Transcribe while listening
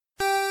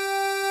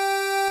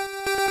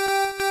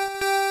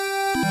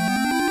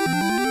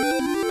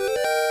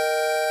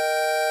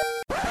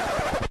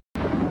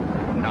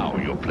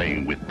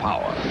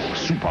power,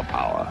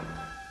 superpower.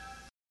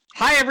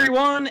 Hi,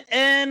 everyone,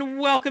 and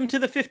welcome to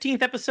the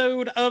 15th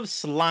episode of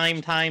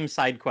Slime Time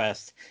Side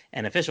Quest,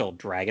 an official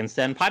Dragon's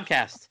Den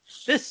podcast.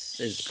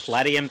 This is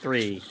Platium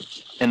 3.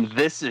 And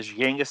this is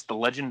Yangus the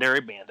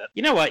Legendary Bandit.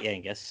 You know what,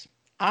 Yangus?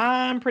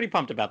 I'm pretty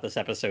pumped about this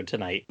episode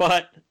tonight,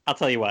 but I'll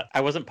tell you what,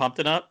 I wasn't pumped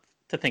enough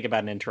to think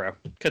about an intro.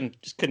 Couldn't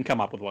come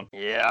up with one.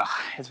 Yeah,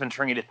 it's been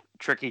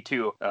tricky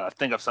to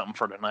think of something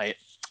for tonight,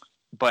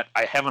 but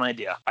I have an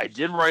idea. I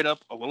did write up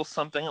a little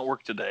something at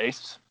work today,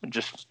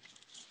 just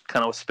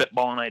kind of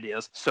spitballing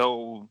ideas,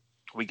 so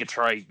we could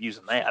try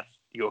using that.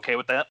 You okay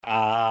with that?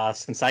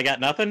 Since I got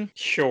nothing,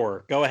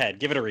 sure. Go ahead,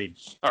 give it a read.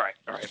 All right.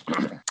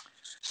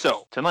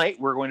 So, tonight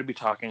we're going to be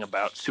talking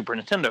about Super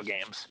Nintendo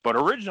games, but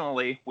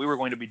originally we were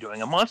going to be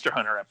doing a Monster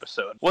Hunter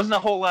episode. Wasn't a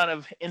whole lot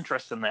of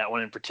interest in that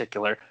one in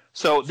particular,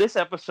 so this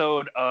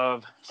episode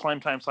of Slime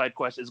Time Side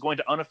Quest is going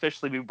to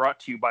unofficially be brought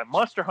to you by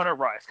Monster Hunter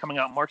Rise, coming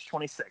out March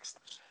 26th.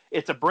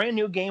 It's a brand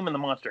new game in the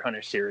Monster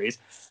Hunter series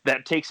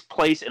that takes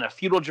place in a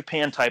feudal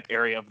Japan type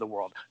area of the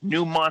world.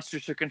 New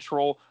monsters to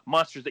control,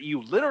 monsters that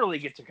you literally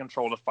get to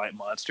control to fight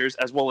monsters,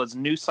 as well as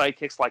new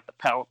sidekicks like the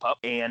Palapup,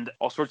 and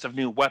all sorts of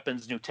new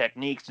weapons, new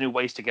techniques, new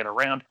ways to get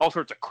around, all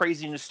sorts of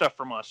crazy new stuff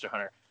for Monster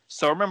Hunter.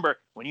 So remember,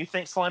 when you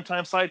think Slime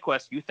Time Side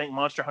Quest, you think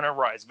Monster Hunter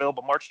Rise,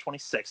 available March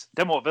 26th.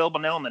 Demo available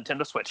now on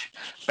Nintendo Switch.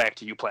 Back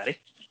to you, Platty.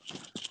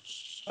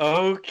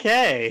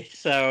 Okay,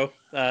 so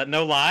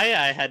no lie,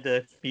 I had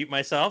to mute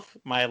myself.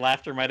 My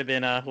laughter might have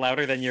been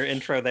louder than your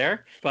intro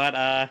there,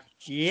 but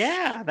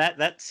yeah,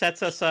 that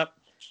sets us up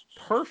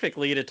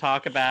perfectly to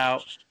talk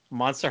about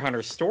Monster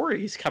Hunter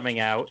Stories coming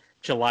out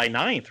July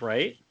 9th,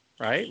 right?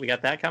 Right? We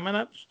got that coming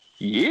up?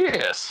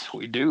 Yes,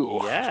 we do.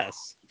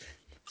 Yes.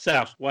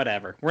 So,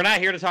 whatever. We're not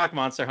here to talk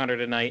Monster Hunter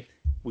tonight.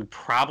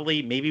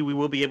 Maybe we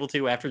will be able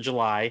to after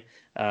July.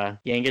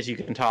 Yangus, you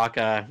can talk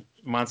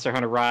Monster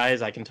Hunter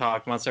Rise. I can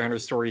talk Monster Hunter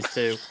Stories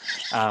too.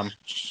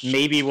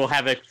 Maybe we'll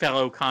have a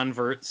fellow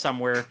convert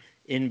somewhere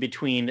in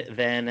between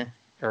then,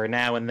 or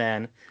now and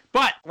then.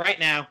 But right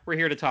now, we're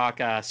here to talk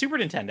Super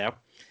Nintendo.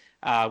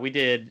 We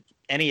did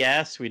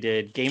NES, we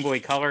did Game Boy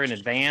Color in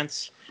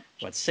Advance.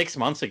 6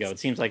 months ago? It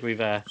seems like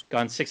we've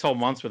gone 6 whole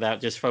months without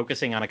just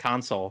focusing on a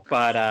console.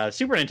 But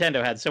Super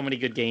Nintendo had so many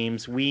good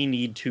games, we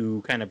need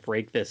to kind of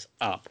break this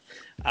up.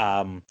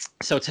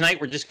 So tonight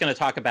we're just going to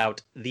talk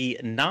about the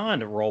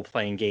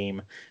non-role-playing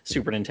game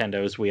Super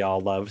Nintendos we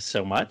all love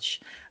so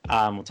much.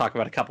 We'll talk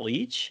about a couple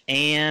each.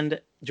 And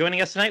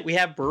joining us tonight, we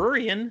have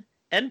Brurian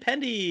and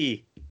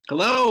Pendy.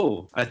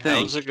 Hello, I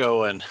think. How's it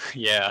going?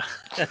 Yeah.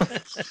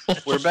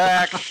 We're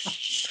back.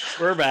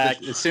 We're back.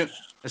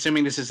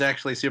 Assuming this is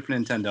actually Super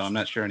Nintendo, I'm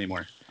not sure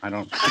anymore.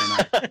 I'm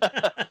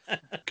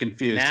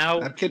confused. Now,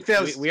 I'm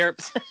confused. We are...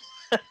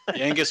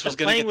 Yangus was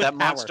going to get that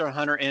power. Monster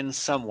Hunter in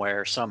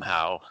somewhere,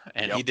 somehow,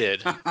 and he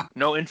did.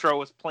 No intro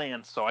was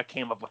planned, so I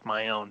came up with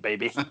my own,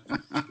 baby.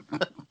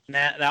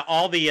 Now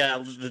all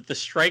the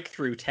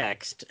strike-through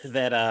text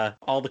that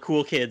all the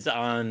cool kids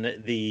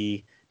on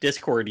the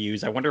Discord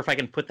use, I wonder if I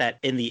can put that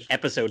in the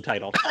episode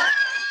title.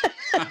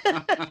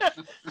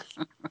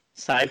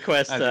 Side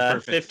Quest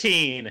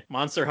 15,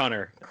 Monster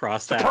Hunter,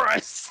 crossed out.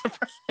 Surprise!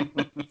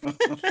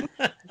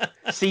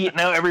 See,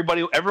 now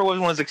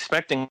everyone was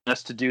expecting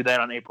us to do that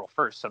on April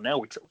 1st, so now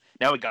we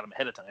got them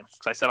ahead of time.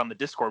 Because I said on the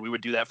Discord we would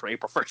do that for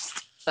April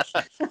 1st.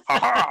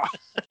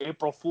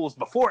 April Fools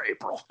before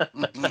April.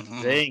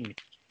 Dang.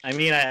 I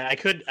mean, I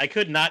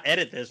could not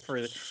edit this for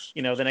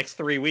the next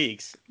 3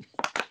 weeks.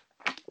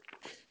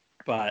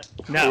 But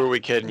no. Who are we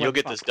kidding? You'll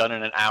get this done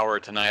in an hour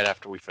tonight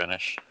after we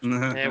finish.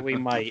 Yeah, we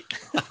might.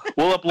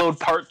 We'll upload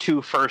part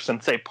 2 first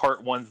and say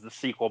part 1's the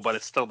sequel, but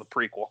it's still the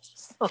prequel.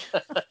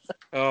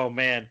 Oh,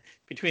 man.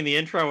 Between the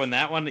intro and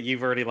that one,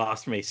 you've already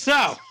lost me.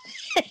 So,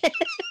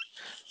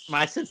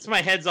 since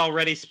my head's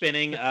already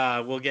spinning,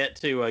 we'll get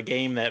to a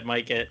game that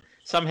might get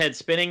some heads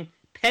spinning.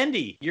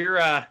 Pendy,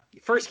 your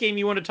first game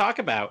you want to talk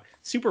about,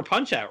 Super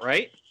Punch-Out,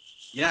 right?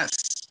 Yes,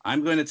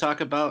 I'm going to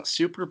talk about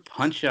Super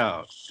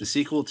Punch-Out, the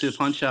sequel to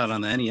Punch-Out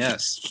on the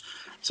NES.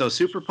 So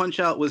Super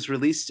Punch-Out was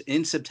released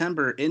in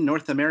September in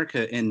North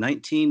America in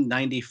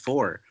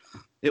 1994.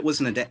 It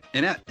was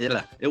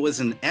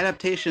an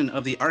adaptation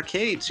of the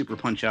arcade Super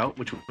Punch-Out,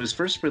 which was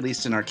first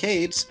released in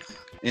arcades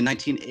in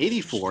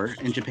 1984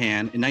 in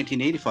Japan, in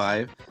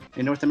 1985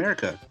 in North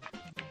America.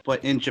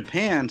 But in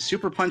Japan,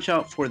 Super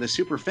Punch-Out for the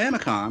Super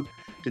Famicom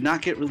did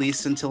not get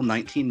released until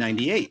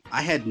 1998.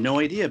 I had no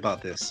idea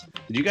about this.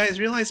 Did you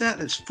guys realize that?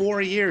 There's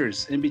 4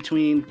 years in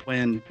between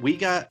when we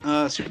got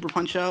Super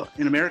Punch-Out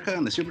in America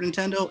on the Super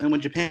Nintendo and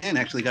when Japan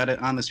actually got it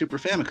on the Super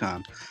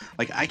Famicom.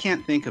 I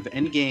can't think of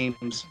any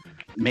games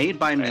made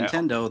by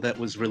Nintendo that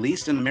was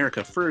released in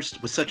America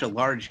first with such a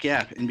large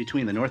gap in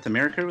between the North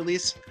America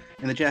release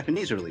and the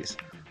Japanese release.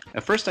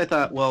 At first I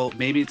thought, well,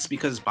 maybe it's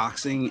because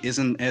boxing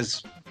isn't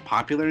as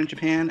popular in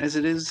Japan as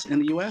it is in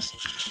the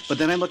US. But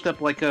then I looked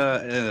up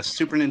a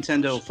Super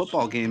Nintendo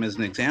football game as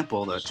an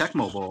example, the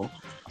Tecmo Bowl,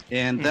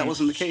 and that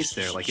wasn't the case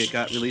there. It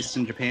got released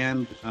in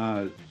Japan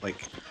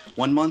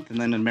one month, and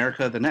then in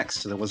America the next.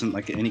 So there wasn't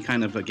like any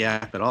kind of a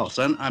gap at all.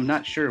 So I'm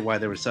not sure why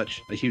there was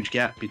such a huge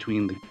gap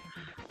between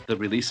the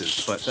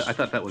releases, but I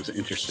thought that was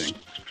interesting.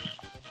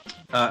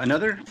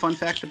 Another fun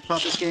fact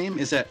about this game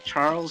is that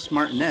Charles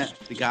Martinet,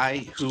 the guy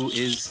who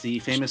is the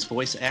famous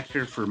voice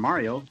actor for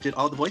Mario, did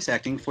all the voice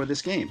acting for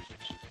this game.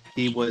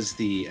 He was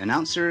the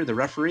announcer, the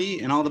referee,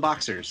 and all the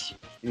boxers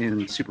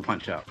in Super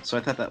Punch-Out. So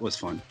I thought that was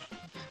fun.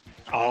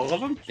 All of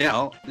them?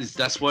 Yeah,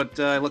 that's what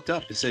I looked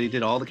up. It said he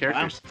did all the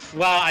characters.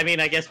 Well, I mean,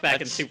 I guess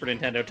back in Super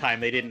Nintendo time,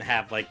 they didn't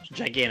have, like,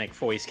 gigantic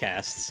voice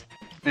casts.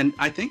 And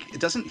I think,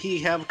 doesn't he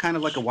have kind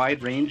of like a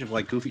wide range of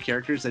like goofy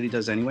characters that he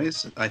does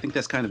anyways? I think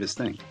that's kind of his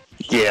thing.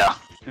 Yeah.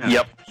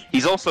 Yep.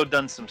 He's also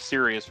done some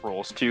serious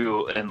roles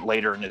too, and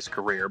later in his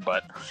career.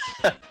 But,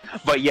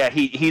 but yeah,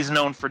 he's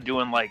known for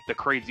doing like the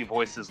crazy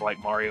voices like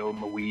Mario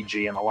and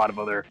Luigi and a lot of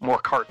other more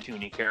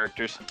cartoony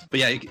characters.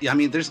 But yeah, I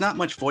mean, there's not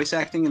much voice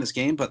acting in this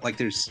game, but like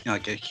there's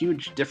like a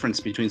huge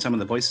difference between some of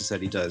the voices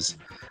that he does,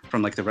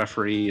 from like the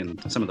referee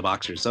and some of the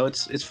boxers. So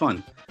it's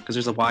fun because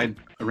there's a wide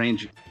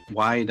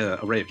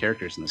array of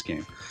characters in this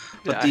game.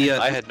 But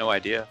I had no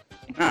idea.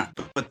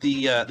 But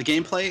the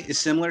gameplay is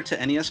similar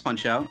to NES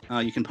Punch-Out.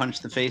 You can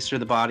punch the face or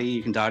the body,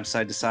 you can dodge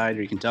side to side,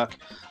 or you can duck.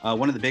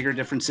 One of the bigger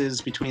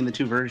differences between the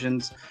two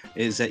versions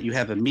is that you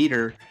have a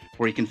meter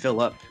where you can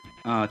fill up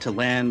to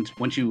land.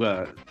 Once you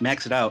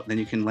max it out, then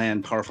you can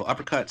land powerful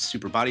uppercuts,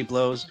 super body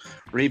blows,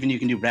 or even you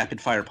can do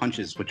rapid fire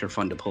punches, which are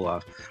fun to pull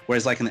off.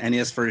 Whereas like in the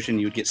NES version,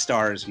 you would get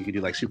stars, and you could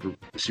do like super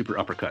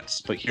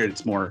uppercuts. But here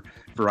it's more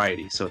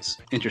variety, so it's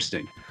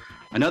interesting.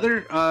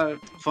 Another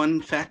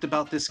fun fact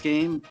about this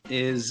game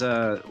is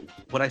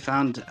what I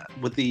found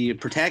with the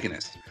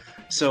protagonist.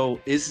 So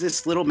is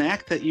this Little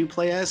Mac that you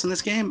play as in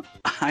this game?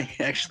 I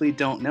actually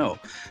don't know.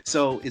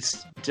 So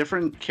it's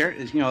different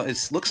characters. You know,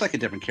 it looks like a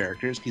different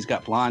character. He's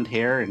got blonde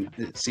hair, and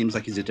it seems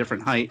like he's a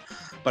different height.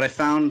 But I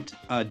found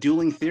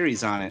dueling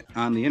theories on it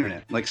on the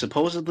internet. Like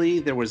supposedly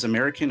there was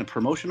American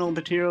promotional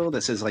material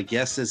that says like,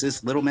 yes, this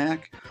is Little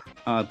Mac,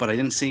 but I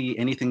didn't see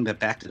anything that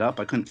backed it up.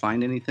 I couldn't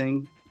find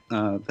anything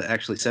that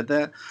actually said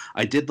that.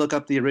 I did look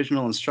up the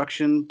original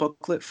instruction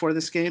booklet for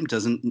this game.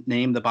 Doesn't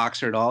name the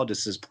boxer at all,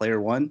 just says player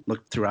one.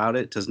 Looked throughout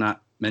it, does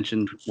not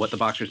mention what the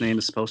boxer's name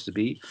is supposed to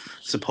be.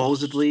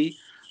 Supposedly,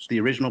 the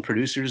original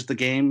producers of the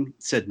game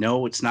said,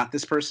 no, it's not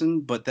this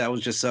person, but that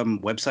was just some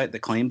website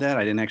that claimed that.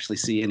 I didn't actually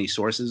see any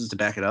sources to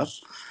back it up.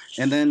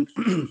 And then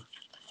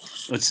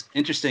what's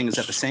interesting is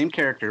that the same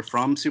character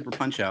from Super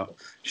Punch-Out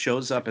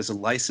shows up as a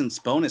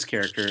licensed bonus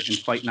character in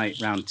Fight Night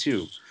Round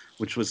 2.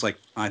 Which was like,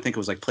 I think it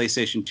was like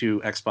PlayStation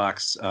 2,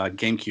 Xbox,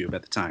 GameCube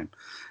at the time.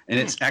 And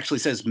it actually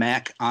says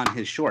Mac on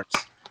his shorts.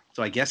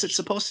 So I guess it's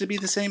supposed to be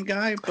the same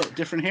guy, but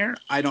different hair?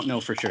 I don't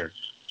know for sure.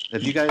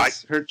 Have you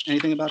guys heard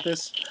anything about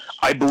this?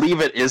 I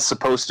believe it is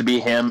supposed to be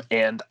him,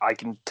 and I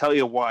can tell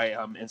you why.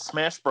 In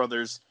Smash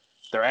Brothers,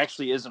 there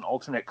actually is an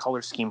alternate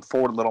color scheme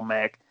for Little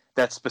Mac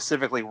that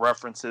specifically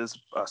references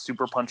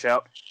Super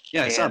Punch-Out.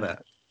 Yeah, I saw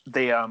that.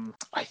 They,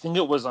 I think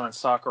it was on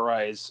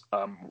Sakurai's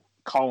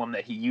column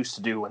that he used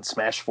to do in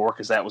Smash 4,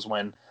 because that was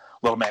when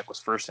Little Mac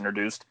was first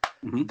introduced.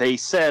 Mm-hmm. They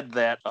said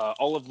that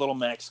all of Little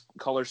Mac's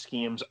color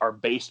schemes are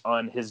based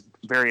on his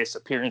various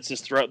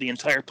appearances throughout the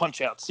entire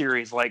Punch-Out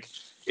series. Like,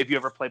 if you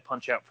ever play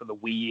Punch-Out for the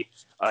Wii,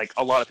 like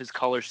a lot of his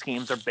color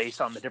schemes are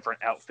based on the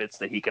different outfits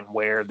that he can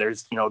wear.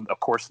 There's, you know, of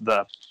course,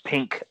 the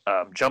pink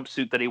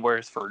jumpsuit that he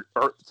wears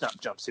it's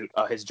not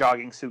jumpsuit, his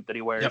jogging suit that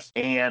he wears.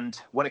 Yep.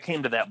 And when it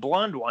came to that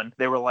blonde one,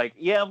 they were like,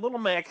 yeah, Little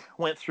Mac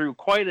went through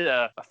quite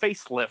a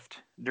facelift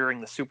during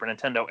the Super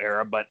Nintendo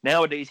era, but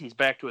nowadays he's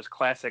back to his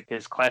classic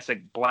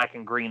black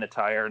and green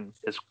attire and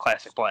his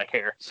classic black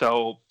hair.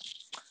 So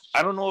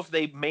I don't know if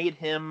they made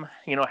him,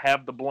 you know,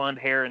 have the blonde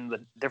hair and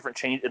the different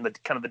change and the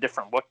kind of the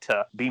different look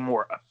to be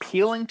more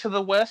appealing to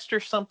the West or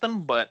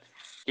something, but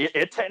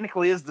it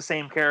technically is the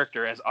same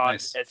character, as odd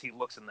as he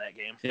looks in that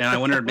game. Yeah, I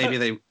wonder if maybe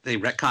they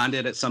retconned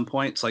it at some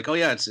point. It's like, oh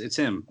yeah, it's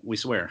him. We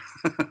swear.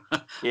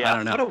 Yeah, I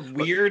don't know. What a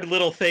weird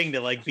little thing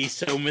to like be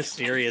so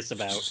mysterious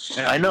about.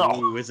 I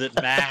know. Ooh, is it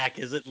Mac?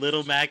 Is it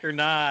Little Mac or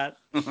not?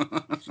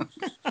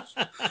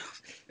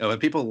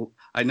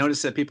 I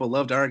noticed that people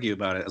love to argue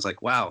about it. I was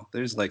like, wow,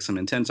 there's like some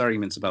intense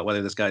arguments about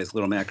whether this guy is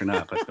Little Mac or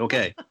not. But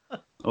okay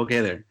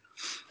there.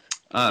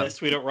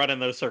 Yes, we don't run in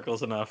those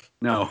circles enough.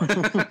 No.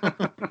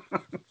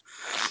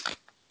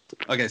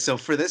 Okay, so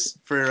for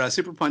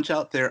Super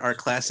Punch-Out, there are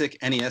classic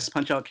NES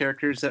Punch-Out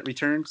characters that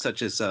return,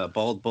 such as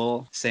Bald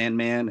Bull,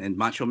 Sandman, and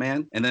Macho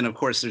Man. And then, of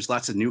course, there's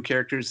lots of new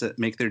characters that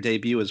make their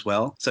debut as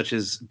well, such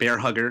as Bear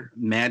Hugger,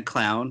 Mad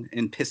Clown,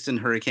 and Piston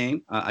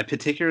Hurricane. I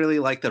particularly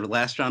like the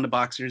last round of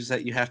boxers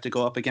that you have to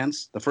go up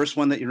against. The first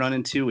one that you run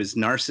into is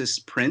Narcissus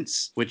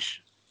Prince,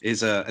 which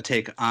is a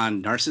take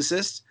on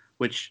Narcissist,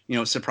 which, you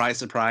know, surprise,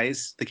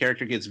 surprise, the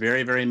character gets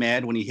very, very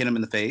mad when you hit him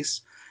in the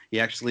face. He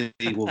actually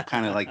will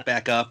kind of like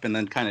back up and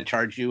then kind of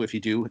charge you if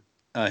you do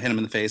hit him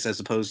in the face, as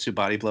opposed to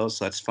body blows.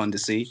 So that's fun to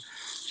see.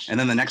 And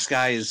then the next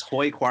guy is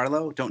Hoi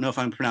Quarlo. Don't know if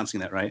I'm pronouncing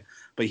that right,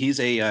 but he's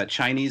a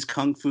Chinese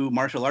kung fu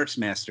martial arts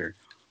master.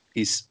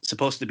 He's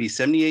supposed to be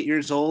 78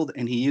 years old,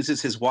 and he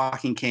uses his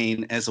walking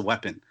cane as a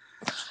weapon.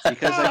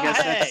 because I guess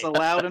that's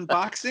allowed in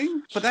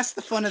boxing. But that's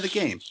the fun of the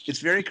game. It's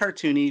very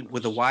cartoony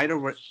with a wide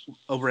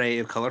array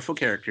of colorful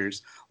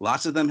characters.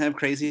 Lots of them have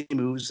crazy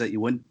moves that you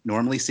wouldn't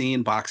normally see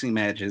in boxing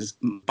matches.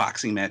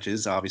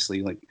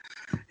 Obviously, like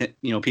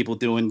people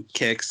doing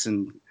kicks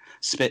and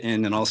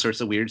spitting and all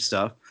sorts of weird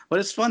stuff. But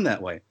it's fun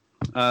that way.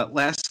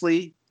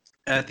 Lastly,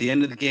 at the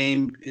end of the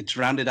game, it's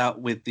rounded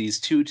out with these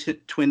two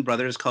twin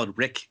brothers called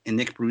Rick and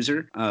Nick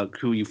Bruiser,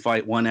 who you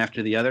fight one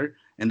after the other,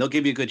 and they'll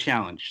give you a good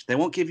challenge. They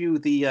won't give you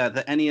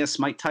the NES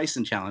Mike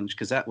Tyson challenge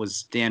because that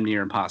was damn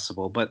near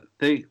impossible, but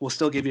they will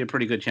still give you a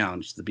pretty good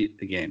challenge to beat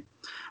the game.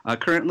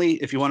 Currently,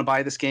 if you want to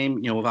buy this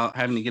game, without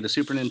having to get a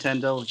Super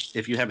Nintendo,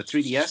 if you have a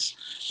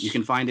 3DS, you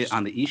can find it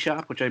on the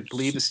eShop, which I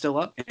believe is still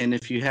up. And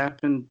if you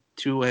happen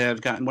to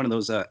have gotten one of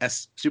those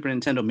Super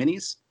Nintendo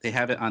Minis, they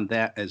have it on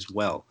that as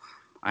well.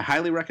 I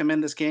highly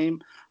recommend this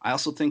game. I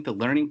also think the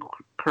learning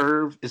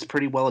curve is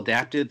pretty well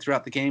adapted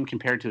throughout the game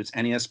compared to its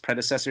NES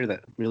predecessor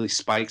that really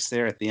spikes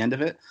there at the end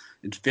of it.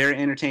 It's very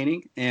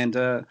entertaining. And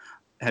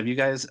have you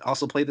guys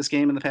also played this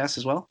game in the past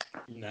as well?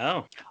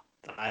 No.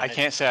 I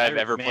can't say I've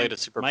ever played a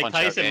Super Punch-Out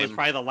game. Mike Tyson was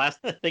probably the last.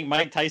 I think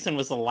Mike Tyson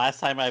was the last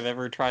time I've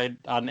ever tried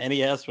on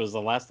NES. Was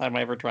the last time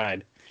I ever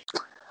tried.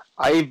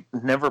 I've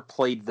never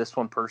played this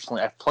one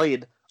personally. I've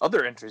played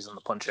other entries in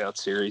the Punch-Out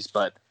series,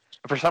 but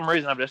for some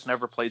reason I've just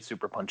never played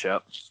Super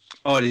Punch-Out.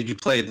 Oh, did you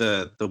play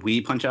the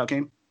Wii Punch-Out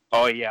game?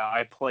 Oh, yeah,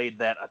 I played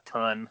that a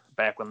ton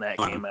back when that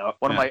came out.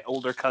 One of my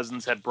older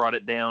cousins had brought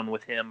it down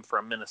with him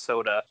from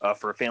Minnesota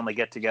for a family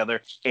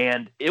get-together,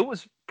 and it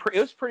was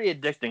pretty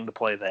addicting to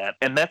play that.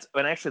 And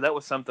actually that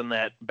was something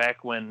that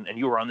back when, and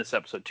you were on this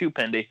episode too,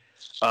 Pendy,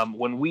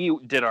 when we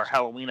did our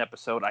Halloween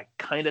episode, I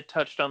kind of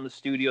touched on the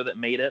studio that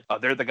made it.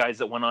 They're the guys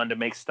that went on to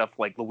make stuff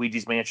like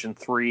Luigi's Mansion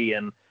 3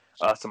 and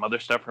some other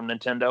stuff from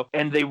Nintendo,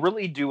 and they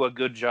really do a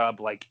good job,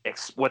 like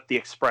with the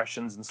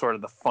expressions and sort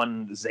of the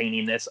fun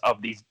zaniness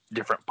of these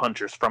different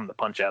punchers from the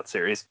Punch-Out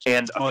series.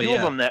 And a few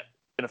of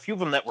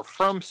them that were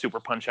from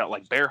Super Punch-Out,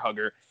 like Bear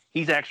Hugger,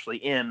 he's actually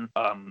in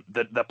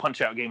the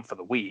Punch-Out game for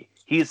the Wii.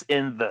 He's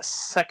in the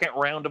second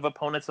round of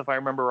opponents, if I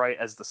remember right,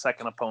 as the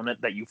second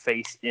opponent that you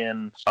face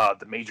in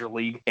the Major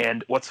League.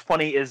 And what's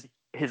funny is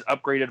his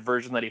upgraded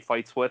version that he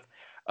fights with.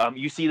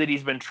 You see that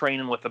he's been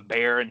training with a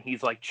bear, and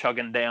he's like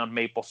chugging down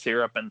maple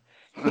syrup, and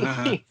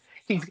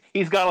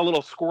he's got a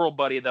little squirrel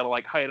buddy that'll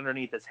like hide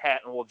underneath his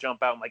hat and will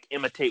jump out and like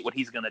imitate what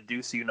he's gonna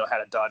do, so you know how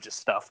to dodge his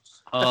stuff.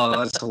 Oh,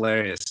 that's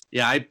hilarious!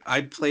 Yeah,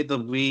 I played the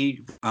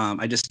Wii.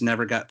 I just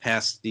never got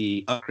past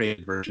the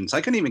upgraded versions. I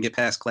couldn't even get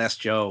past Glass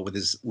Joe with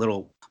his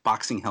little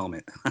boxing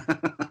helmet.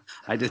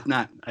 I did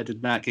not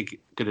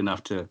get good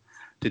enough to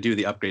do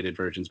the upgraded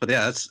versions. But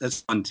yeah,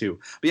 that's fun too.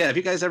 But yeah, if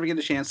you guys ever get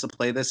a chance to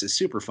play this, it's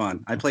super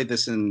fun. I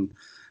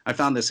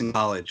found this in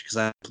college because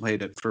I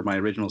played it for my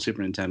original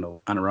Super Nintendo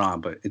on a ROM,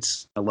 but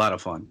it's a lot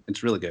of fun.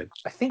 It's really good.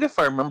 I think if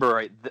I remember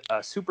right,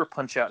 Super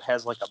Punch-Out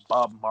has like a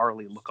Bob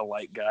Marley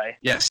look-alike guy.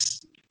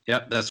 Yes.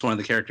 Yep, that's one of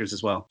the characters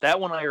as well. That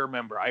one I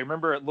remember. I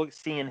remember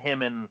seeing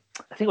him in,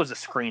 I think it was a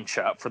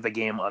screenshot for the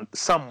game on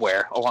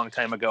somewhere a long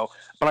time ago.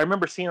 But I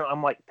remember seeing it,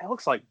 I'm like, that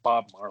looks like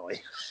Bob Marley.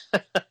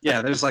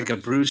 Yeah, there's like a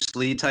Bruce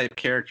Lee type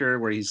character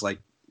where he's like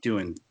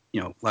doing,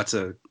 lots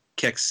of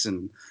kicks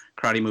and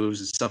karate moves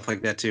and stuff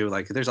like that too.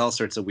 Like there's all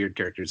sorts of weird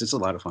characters. It's a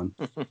lot of fun.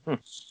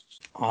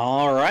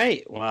 All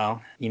right.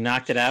 Well, you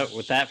knocked it out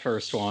with that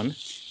first one.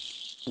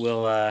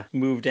 We'll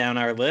move down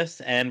our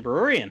list. And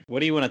Brurian, what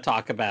do you want to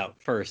talk about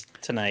first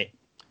tonight?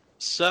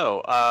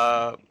 So,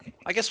 I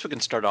guess we can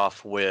start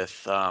off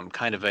with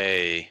kind of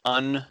a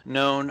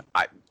unknown.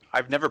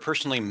 I've never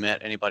personally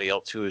met anybody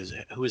else who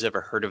has ever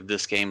heard of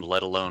this game,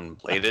 let alone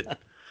played it.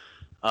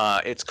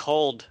 It's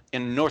called,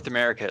 in North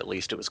America at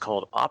least, it was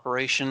called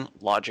Operation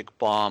Logic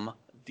Bomb: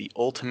 The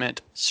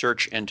Ultimate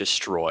Search and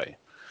Destroy.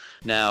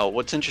 Now,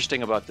 what's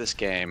interesting about this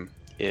game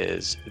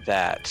is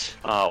that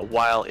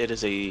while it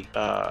is a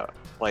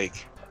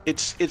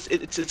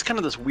it's kind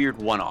of this weird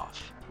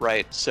one-off,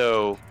 right?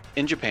 So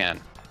in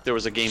Japan, there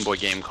was a Game Boy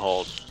game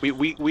called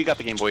we got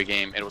the Game Boy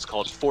game, and it was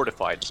called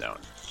Fortified Zone.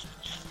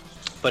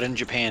 But in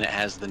Japan, it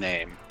has the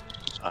name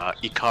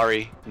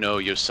Ikari no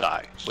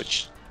Yosai,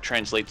 which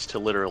translates to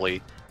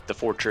literally the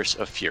Fortress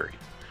of Fury.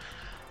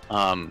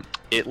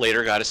 It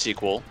later got a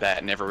sequel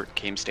that never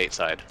came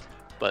stateside,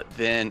 but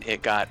then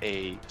it got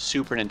a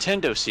Super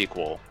Nintendo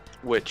sequel,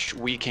 which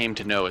we came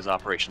to know as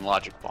Operation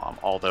Logic Bomb,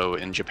 although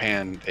in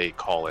Japan they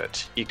call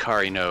it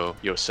Ikari no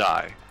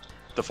Yosai,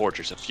 the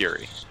Fortress of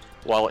Fury.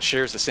 While it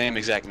shares the same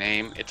exact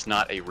name, it's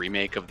not a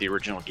remake of the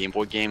original Game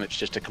Boy game, it's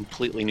just a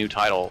completely new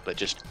title that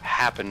just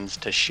happens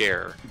to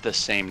share the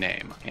same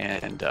name,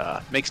 and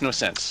makes no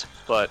sense.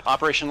 But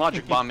Operation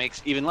Logic Bomb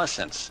makes even less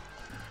sense.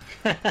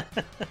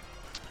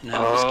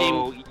 Now, this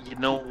game... you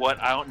know what?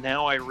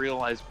 Now I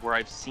realize where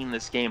I've seen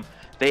this game.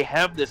 They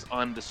have this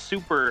on the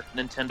Super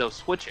Nintendo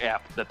Switch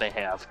app that they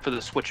have for the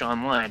Switch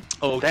Online.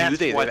 Oh, do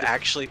they?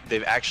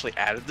 They've actually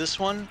added this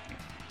one?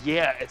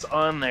 Yeah, it's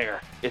on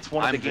there. It's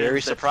one of the games. I'm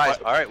very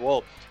surprised. All right,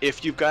 well,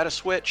 if you've got a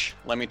Switch,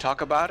 let me talk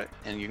about it,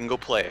 and you can go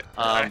play it.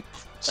 Right.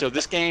 So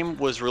this game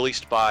was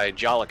released by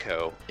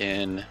Jaleco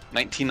in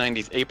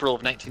April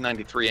of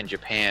 1993 in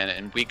Japan,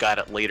 and we got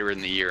it later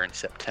in the year in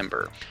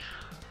September.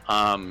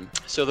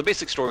 So the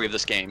basic story of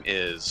this game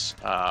is,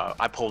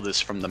 I pulled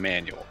this from the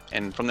manual,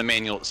 and from the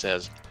manual it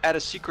says, at a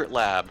secret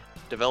lab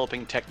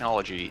developing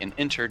technology in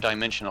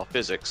interdimensional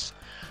physics,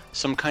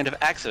 some kind of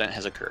accident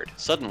has occurred.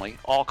 Suddenly,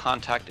 all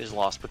contact is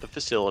lost with the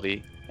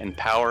facility, and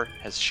power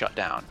has shut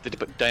down.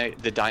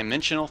 The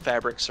dimensional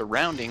fabric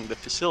surrounding the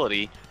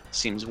facility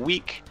seems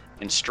weak,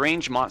 and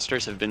strange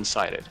monsters have been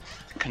sighted.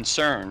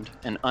 Concerned,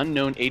 an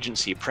unknown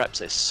agency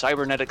preps a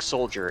cybernetic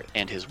soldier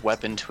and his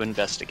weapon to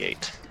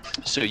investigate.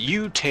 So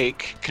you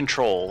take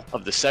control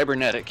of the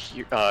cybernetic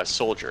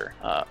soldier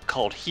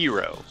called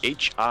Hiro,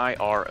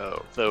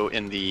 Hiro. Though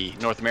in the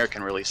North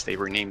American release, they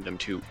renamed him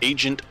to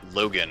Agent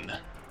Logan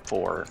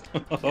for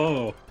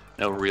no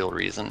real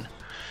reason.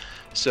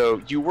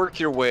 So you work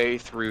your way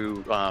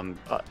through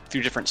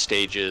different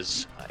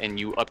stages, and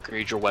you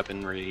upgrade your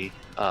weaponry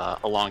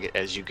along it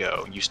as you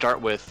go. You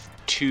start with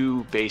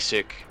 2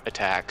 basic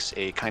attacks,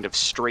 a kind of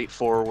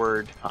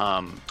straightforward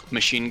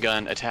machine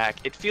gun attack.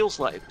 It feels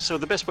like, so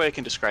the best way I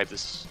can describe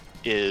this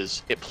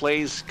is it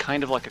plays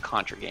kind of like a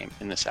Contra game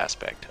in this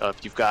aspect of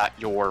you've got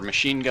your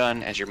machine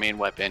gun as your main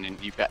weapon,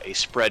 and you've got a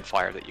spread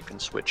fire that you can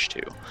switch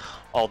to.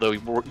 Although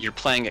you're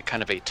playing at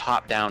kind of a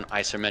top-down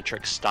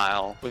isometric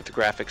style with the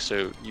graphics,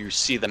 so you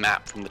see the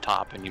map from the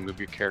top and you move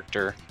your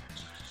character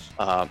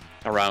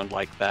around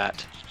like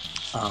that.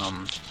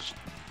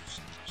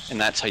 And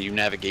that's how you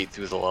navigate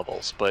through the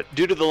levels. But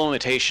due to the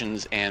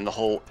limitations and the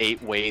whole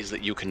 8 ways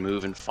that you can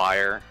move and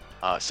fire,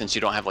 since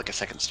you don't have like a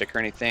second stick or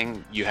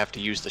anything, you have to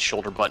use the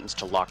shoulder buttons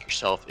to lock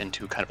yourself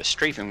into kind of a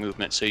strafing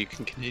movement so you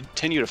can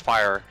continue to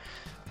fire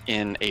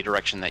in a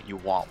direction that you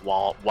want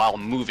while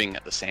moving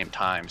at the same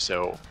time.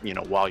 So,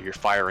 while you're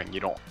firing,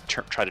 you don't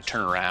try to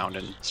turn around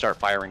and start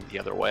firing the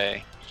other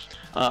way.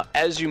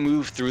 As you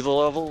move through the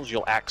levels,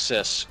 you'll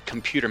access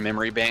computer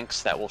memory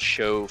banks that will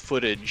show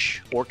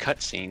footage or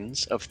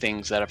cutscenes of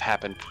things that have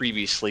happened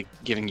previously,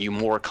 giving you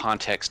more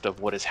context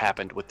of what has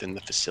happened within the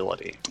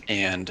facility.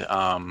 And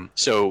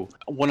so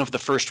one of the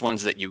first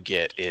ones that you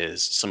get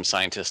is some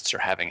scientists are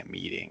having a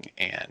meeting,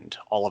 and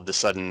all of a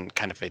sudden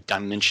kind of a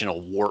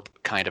dimensional warp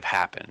kind of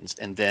happens.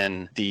 And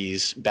then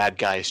these bad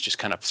guys just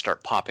kind of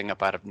start popping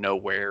up out of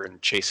nowhere and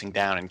chasing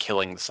down and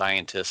killing the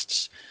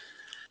scientists.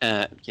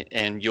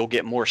 And you'll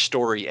get more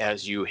story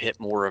as you hit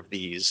more of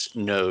these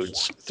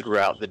nodes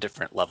throughout the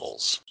different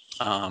levels.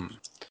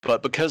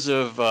 But because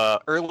of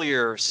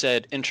earlier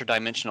said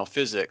interdimensional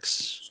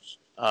physics,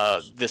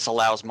 this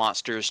allows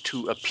monsters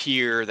to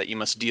appear that you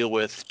must deal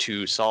with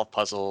to solve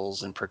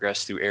puzzles and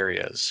progress through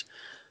areas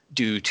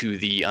due to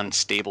the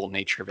unstable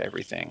nature of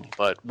everything.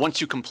 But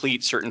once you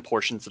complete certain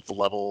portions of the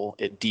level,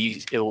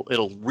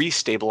 it'll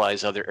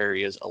restabilize other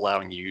areas,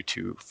 allowing you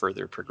to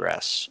further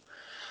progress.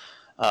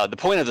 The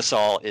point of this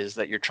all is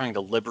that you're trying to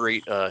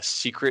liberate a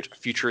secret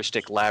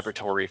futuristic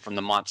laboratory from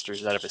the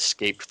monsters that have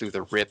escaped through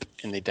the rip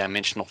in the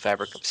dimensional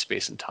fabric of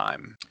space and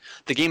time.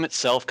 The game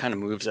itself kind of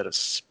moves at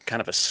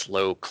a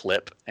slow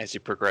clip as you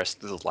progress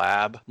through the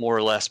lab, more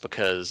or less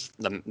because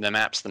the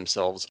maps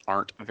themselves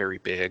aren't very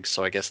big,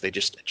 so I guess they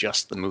just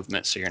adjust the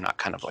movement so you're not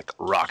kind of like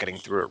rocketing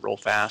through it real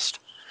fast.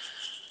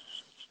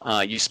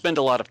 You spend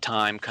a lot of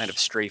time kind of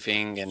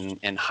strafing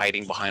and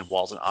hiding behind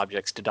walls and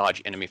objects to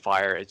dodge enemy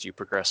fire as you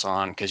progress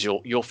on, because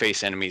you'll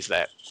face enemies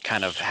that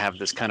kind of have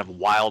this kind of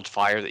wild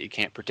fire that you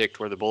can't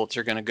predict where the bullets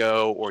are going to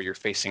go, or you're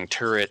facing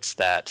turrets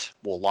that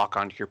will lock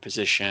onto your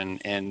position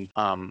in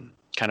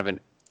kind of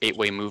an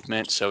 8-way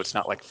movement, so it's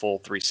not like full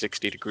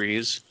 360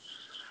 degrees.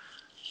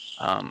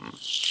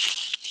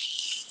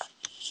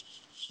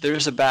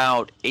 There's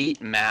about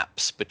 8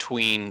 maps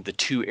between the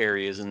 2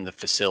 areas in the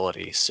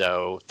facility.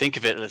 So think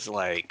of it as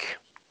like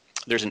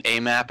there's an A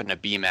map and a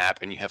B map,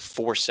 and you have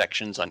 4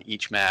 sections on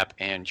each map,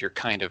 and you're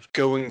kind of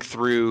going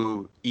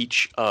through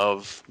each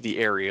of the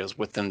areas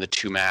within the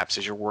 2 maps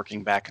as you're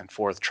working back and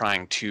forth,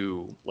 trying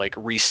to like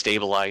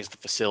restabilize the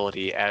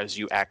facility as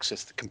you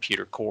access the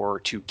computer core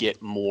to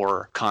get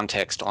more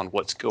context on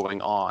what's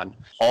going on,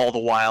 all the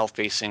while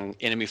facing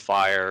enemy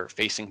fire,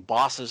 facing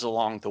bosses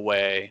along the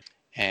way,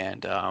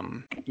 and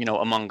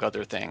among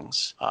other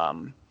things.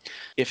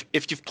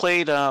 If you've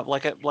played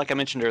like I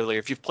mentioned earlier,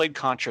 if you've played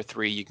Contra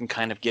 3, you can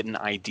kind of get an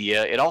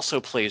idea. It also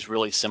plays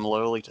really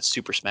similarly to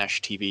Super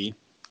Smash TV,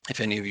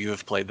 if any of you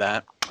have played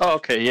that. Oh,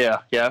 okay, yeah,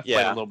 I've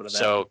played a little bit of that.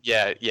 So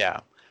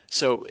yeah.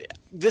 So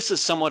this is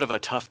somewhat of a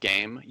tough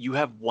game. You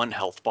have 1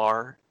 health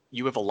bar.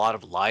 You have a lot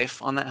of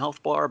life on that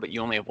health bar, but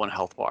you only have 1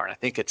 health bar, and I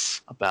think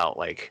it's about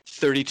like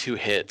 32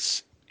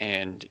 hits.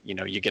 And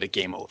you get a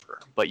game over,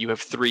 but you have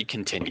 3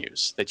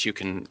 continues that you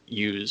can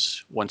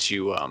use once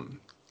you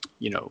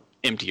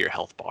empty your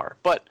health bar.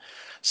 But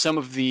some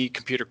of the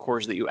computer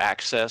cores that you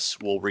access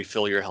will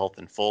refill your health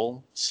in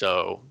full,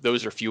 so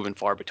those are few and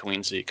far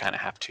between. So you kind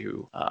of have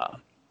to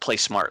play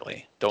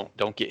smartly.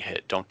 Don't get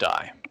hit. Don't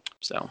die.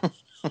 So,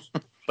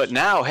 but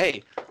now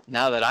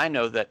that I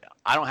know that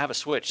I don't have a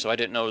Switch, so I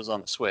didn't know it was on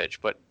the Switch,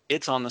 but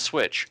it's on the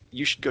Switch.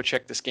 You should go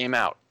check this game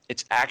out.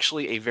 It's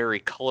actually a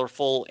very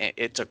colorful,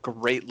 it's a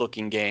great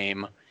looking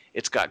game.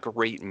 It's got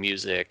great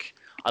music.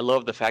 I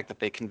love the fact that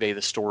they convey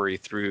the story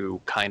through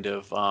kind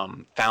of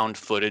found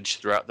footage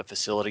throughout the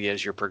facility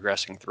as you're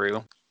progressing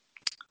through.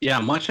 Yeah,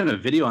 I'm watching a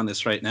video on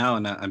this right now,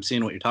 and I'm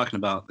seeing what you're talking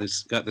about.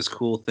 It's got this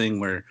cool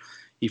thing where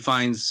he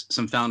finds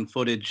some found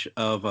footage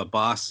of a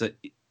boss that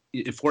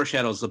it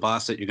foreshadows the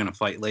boss that you're going to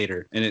fight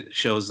later, and it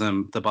shows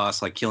them the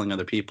boss like killing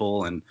other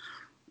people, and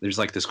there's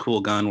like this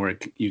cool gun where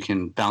you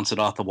can bounce it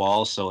off the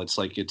wall, so it's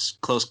like it's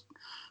close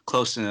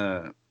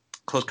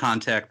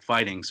contact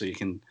fighting, so you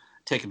can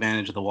take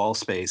advantage of the wall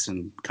space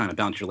and kind of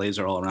bounce your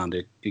laser all around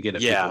it. You get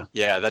it.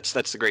 Yeah, that's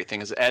the great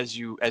thing is as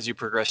you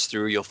progress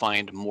through, you'll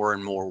find more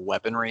and more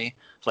weaponry.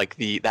 Like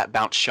that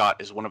bounce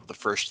shot is one of the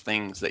first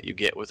things that you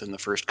get within the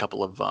first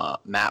couple of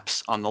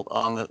maps in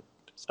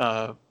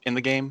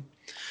the game.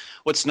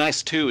 What's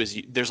nice too is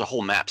there's a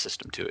whole map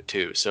system to it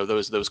too. So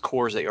those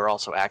cores that you're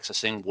also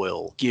accessing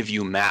will give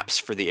you maps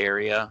for the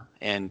area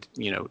and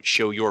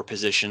show your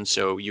position.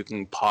 So you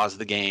can pause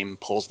the game,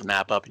 pulls the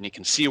map up, and you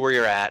can see where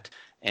you're at.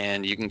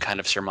 And you can kind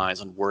of surmise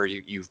on where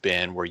you've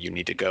been, where you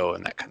need to go,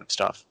 and that kind of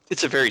stuff.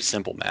 It's a very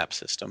simple map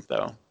system,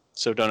 though,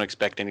 so don't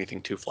expect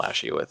anything too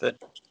flashy with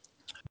it.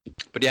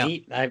 But yeah,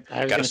 I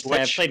was going to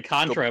say I've played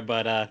Contra,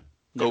 but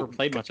never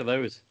played much of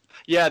those.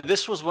 Yeah,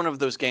 this was one of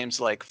those games.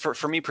 Like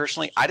for me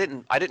personally, I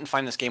didn't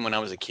find this game when I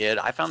was a kid.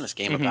 I found this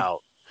game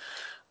about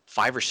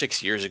 5 or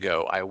 6 years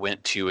ago. I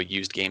went to a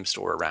used game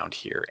store around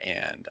here,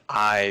 and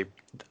I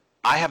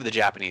have the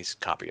Japanese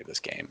copy of this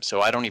game, so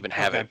I don't even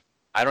have it.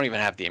 I don't even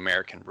have the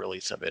American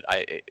release of it.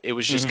 It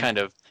was just kind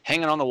of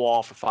hanging on the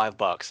wall for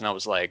 $5, and I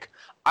was like,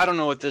 I don't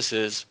know what this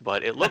is,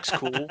 but it looks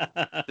cool.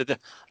 the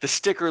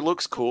sticker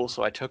looks cool,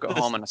 so I took it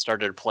home and I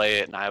started to play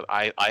it, and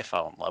I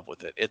fell in love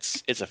with it.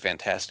 It's a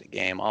fantastic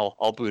game.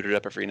 I'll boot it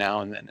up every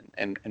now and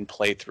then and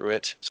play through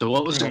it. So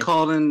what was it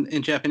called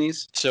in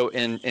Japanese? So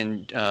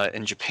in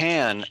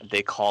Japan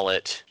they call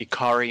it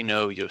Ikari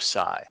no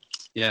Yosai.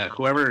 Yeah,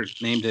 whoever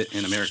named it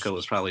in America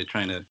was probably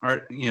trying to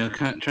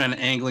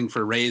angling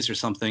for raise or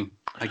something,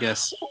 I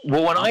guess.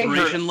 Well, when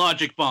Operation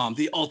Logic Bomb,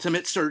 the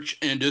ultimate search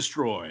and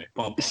destroy.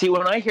 See,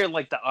 when I hear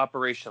like the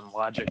Operation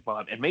Logic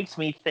Bomb, it makes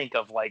me think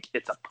of like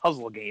it's a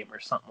puzzle game or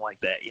something like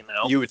that,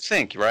 You would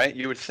think, right?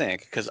 You would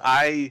think, because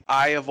I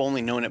have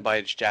only known it by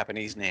its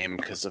Japanese name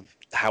because of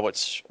how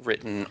it's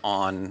written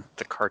on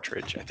the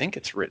cartridge. I think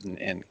it's written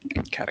in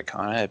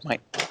katakana.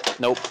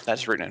 Nope,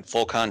 that's written in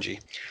full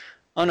kanji.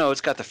 Oh no,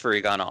 it's got the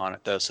furigana on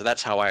it though, so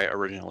that's how I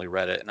originally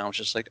read it, and I was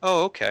just like,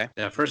 oh, okay.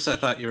 Yeah, at first I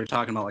thought you were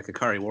talking about like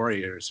Ikari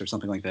Warriors or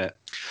something like that.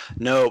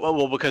 No,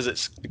 well, because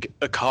it's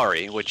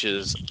Ikari, which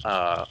is,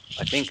 I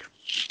think,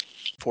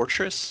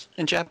 Fortress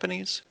in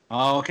Japanese.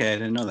 Oh, okay, I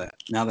didn't know that.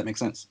 Now that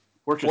makes sense.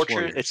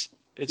 Fortress.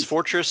 It's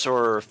Fortress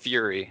or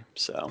Fury,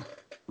 so.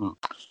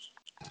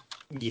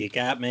 You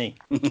got me.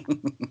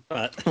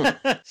 But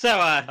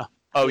so,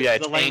 oh yeah,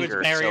 it's the language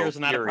anger, barrier is so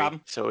not Fury. a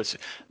problem. So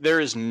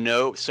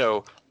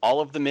all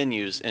of the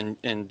menus in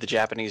the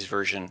Japanese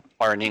version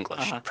are in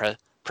English.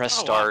 Press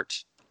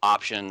start,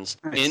 options.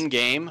 Nice. In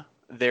game,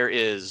 there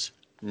is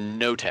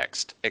no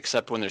text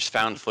except when there's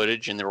found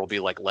footage, and there will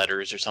be like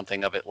letters or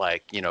something of it,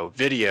 like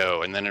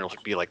video, and then it'll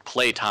be like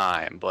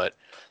playtime. But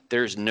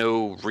there's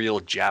no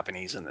real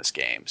Japanese in this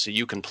game, so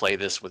you can play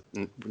this with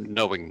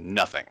knowing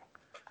nothing.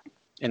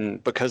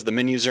 And because the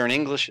menus are in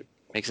English, it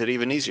makes it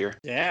even easier.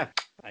 Yeah.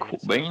 Cool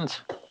beans.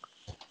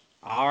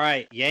 All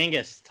right,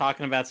 Yangus,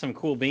 talking about some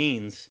cool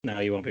beans.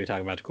 No, you won't be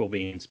talking about the cool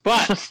beans,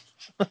 but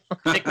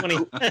pick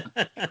one.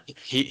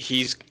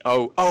 He's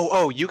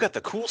you got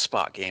the Cool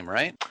Spot game,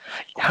 right?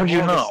 How'd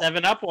you know? The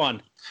 7-Up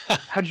one.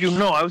 How'd you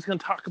know? I was going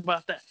to talk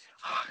about that.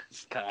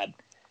 God.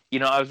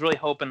 I was really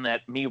hoping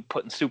that me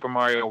putting Super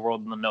Mario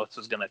World in the notes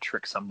was going to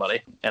trick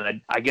somebody,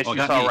 and I guess you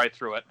saw right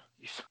through it.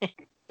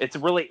 It's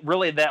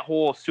really that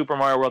whole Super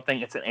Mario World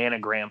thing. It's an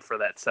anagram for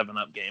that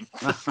 7-Up game.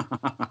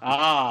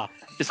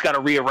 Just got to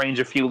rearrange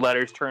a few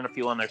letters, turn a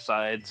few on their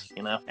sides.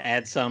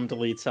 Add some,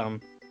 delete some.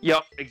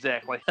 Yep,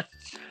 exactly.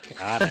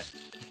 Got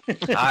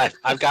it.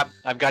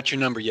 I've got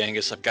your number,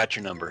 Yangus. I've got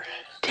your number.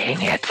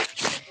 Dang it!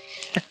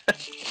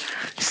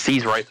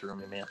 Sees right through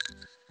me, man.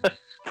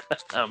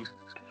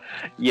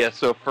 Yeah.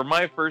 So for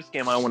my first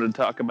game, I want to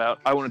talk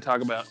about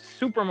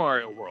Super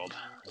Mario World.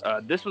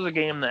 This was a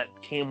game that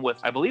came with,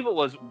 I believe it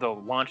was one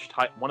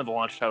of the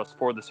launch titles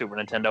for the Super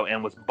Nintendo,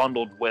 and was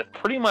bundled with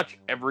pretty much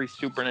every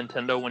Super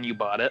Nintendo when you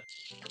bought it.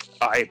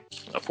 I,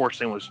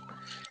 unfortunately, was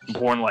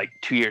born like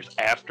 2 years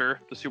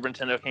after the Super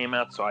Nintendo came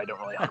out, so I don't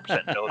really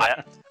 100% know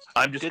that.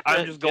 I'm just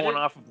going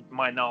off of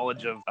my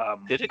knowledge of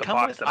the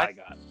box that I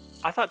got.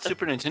 I thought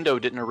Super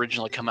Nintendo didn't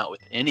originally come out with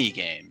any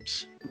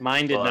games.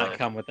 Mine did not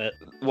come with it.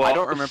 Well, I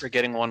don't remember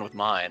getting one with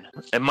mine.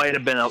 It might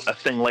have been a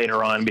thing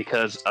later on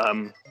because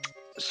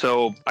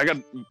so I guess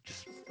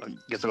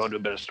I'll go into a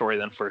bit of story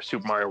then for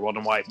Super Mario World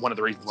and one of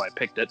the reasons why I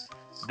picked it.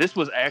 This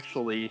was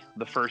actually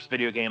the first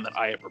video game that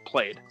I ever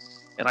played.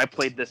 And I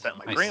played this at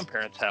my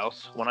grandparents'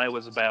 house when I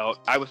was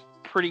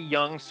pretty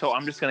young, so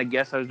I'm just going to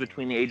guess I was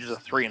between the ages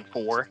of 3 and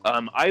 4.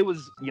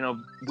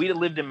 We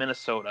lived in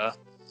Minnesota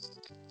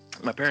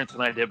My parents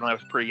and I did when I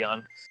was pretty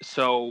young.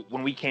 So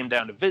when we came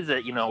down to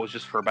visit, it was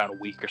just for about a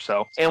week or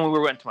so. And when we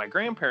went to my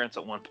grandparents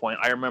at one point,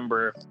 I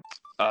remember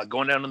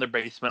going down in their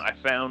basement. I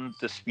found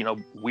this,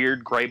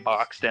 weird gray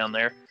box down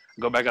there.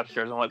 I go back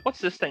upstairs. I'm like, what's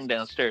this thing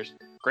downstairs?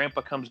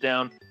 Grandpa comes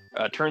down,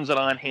 turns it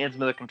on, hands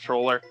me the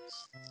controller,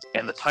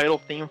 and the title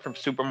theme from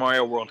Super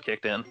Mario World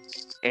kicked in.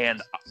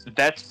 And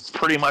that's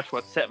pretty much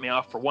what set me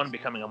off for, one,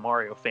 becoming a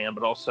Mario fan,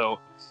 but also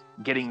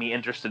getting me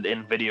interested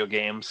in video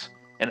games,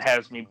 and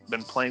has me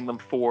been playing them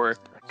for,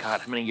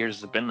 God, how many years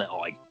has it been now?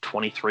 Like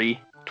 23,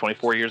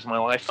 24 years of my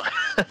life.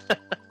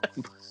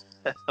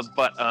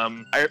 But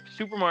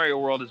Super Mario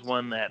World is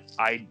one that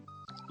I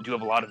do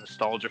have a lot of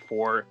nostalgia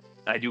for.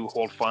 I do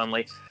hold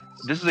fondly.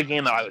 This is a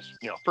game that I was,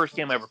 first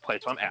game I ever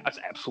played, so I was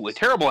absolutely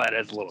terrible at it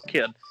as a little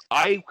kid.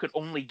 I could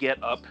only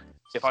get up,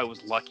 if I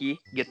was lucky,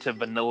 get to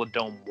Vanilla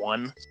Dome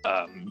 1,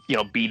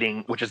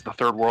 beating, which is the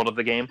third world of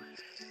the game.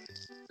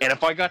 And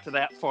if I got to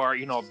that far,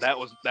 that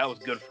was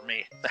good for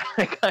me.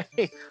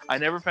 I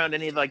never found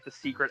any of the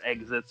secret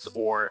exits,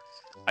 or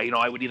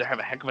I would either have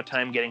a heck of a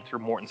time getting through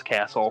Morton's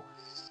Castle,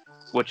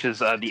 which is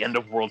the end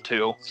of World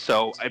 2.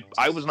 So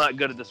I was not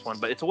good at this one,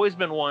 but it's always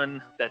been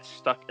one that's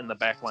stuck in the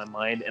back of my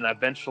mind. And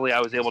eventually I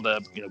was able to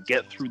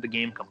get through the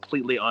game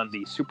completely on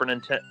the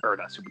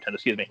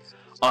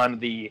on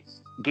the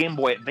Game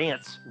Boy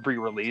Advance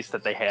re-release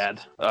that they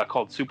had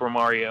called Super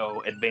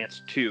Mario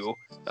Advance 2,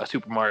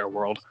 Super Mario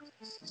World.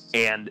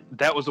 And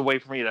that was a way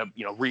for me to,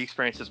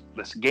 re-experience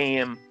this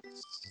game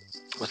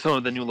with some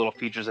of the new little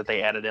features that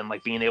they added in,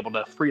 like being able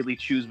to freely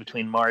choose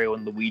between Mario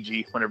and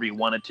Luigi whenever you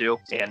wanted to.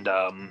 And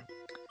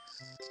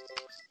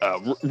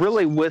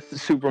really with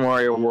Super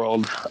Mario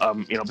World,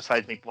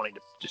 besides me wanting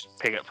to just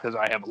pick it because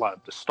I have a lot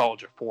of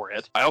nostalgia for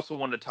it, I also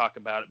wanted to talk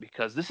about it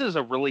because this is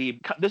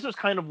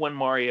kind of when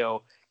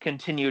Mario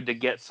continued to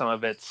get some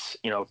of its,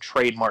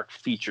 trademark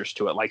features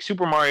to it. Like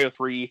Super Mario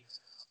 3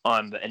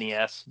 on the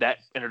NES, that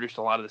introduced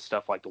a lot of the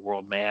stuff like the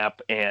world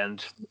map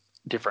and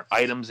different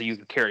items that you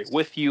could carry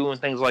with you and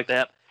things like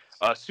that.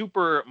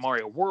 Super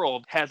Mario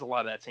World has a lot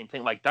of that same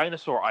thing. Like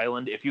Dinosaur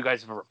Island, if you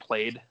guys have ever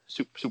played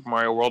Super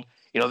Mario World,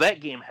 that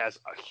game has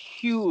a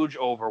huge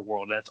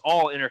overworld, and it's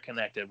all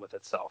interconnected with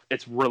itself.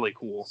 It's really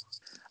cool.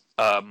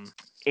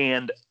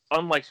 And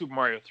unlike Super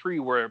Mario 3,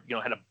 where,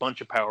 had a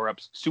bunch of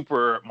power-ups,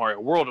 Super Mario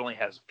World only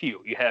has a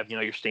few. You have,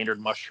 your standard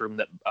mushroom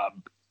that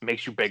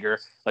makes you bigger,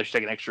 lets you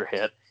take an extra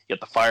hit. You have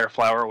the Fire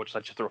Flower, which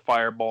lets you throw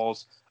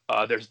fireballs.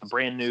 There's the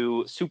brand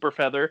new Super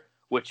Feather,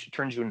 which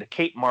turns you into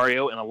Cape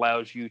Mario and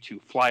allows you to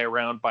fly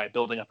around by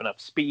building up enough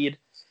speed.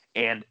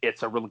 And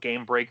it's a real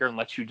game breaker and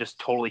lets you just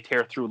totally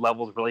tear through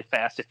levels really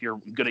fast if you're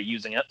good at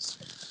using it.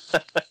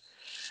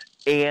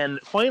 And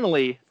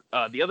finally,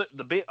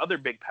 the other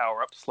big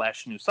power-up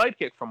 / new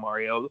sidekick from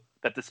Mario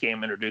that this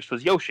game introduced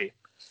was Yoshi.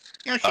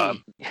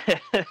 Yoshi.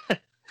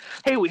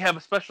 Hey, we have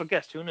a special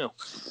guest. Who knew?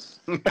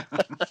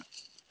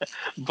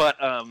 But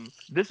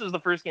this is the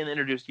first game that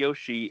introduced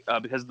Yoshi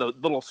because the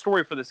little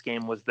story for this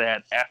game was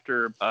that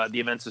after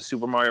the events of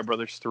Super Mario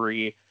Bros.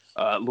 3,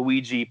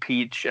 Luigi,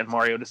 Peach, and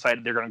Mario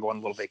decided they're going to go on a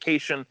little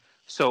vacation.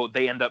 So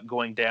they end up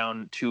going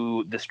down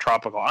to this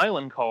tropical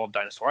island called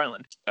Dinosaur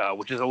Island,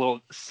 which is a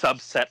little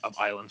subset of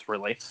islands,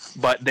 really.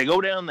 But they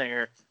go down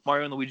there.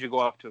 Mario and Luigi go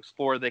off to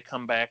explore. They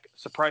come back.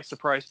 Surprise,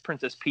 surprise,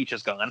 Princess Peach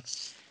is gone.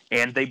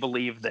 And they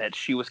believe that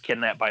she was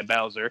kidnapped by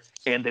Bowser.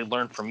 And they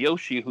learn from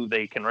Yoshi, who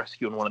they can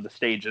rescue in one of the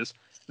stages,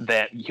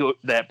 that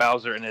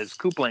Bowser and his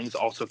Koopalings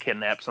also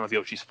kidnapped some of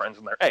Yoshi's friends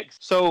and their eggs.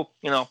 So,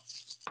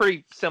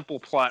 pretty simple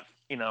plot.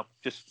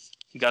 Just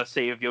you got to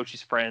save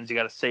Yoshi's friends. You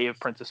got to save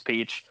Princess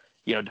Peach.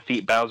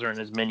 Defeat Bowser and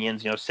his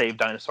minions. Save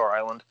Dinosaur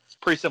Island.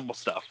 Pretty simple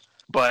stuff.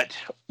 But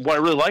what I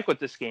really like with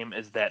this game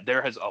is that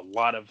there has a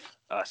lot of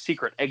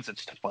secret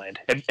exits to find.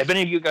 Have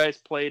any of you guys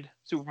played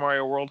Super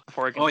Mario World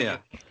before I continue? Oh,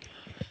 yeah.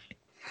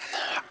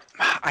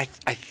 I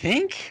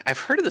think I've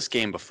heard of this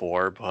game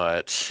before,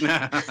 but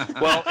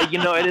well,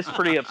 it is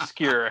pretty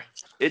obscure.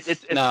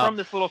 It's from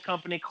this little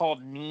company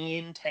called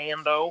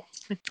Nintendo.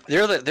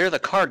 They're the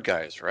card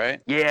guys,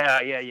 right?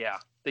 Yeah.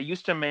 They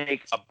used to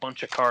make a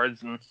bunch of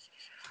cards, and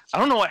I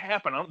don't know what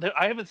happened.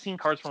 I haven't seen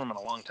cards from them in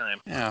a long time.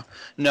 Yeah.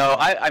 No,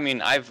 I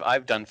mean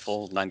I've done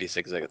full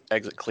 96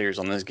 exit clears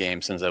on this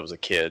game since I was a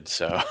kid,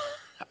 so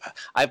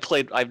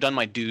I've done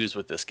my dues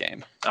with this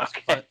game.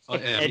 Okay.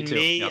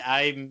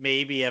 I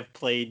maybe have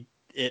played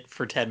it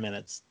for 10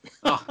 minutes.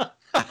 Oh,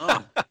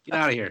 get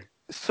out of here.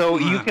 So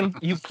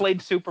you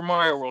played Super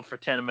Mario World for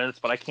 10 minutes,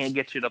 but I can't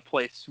get you to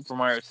play Super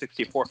Mario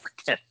 64 for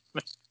 10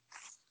 minutes.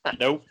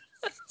 Nope.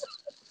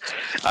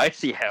 I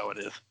see how it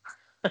is.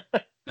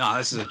 No,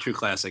 this is a true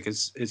classic.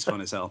 It's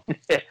fun as hell.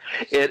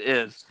 It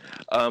is.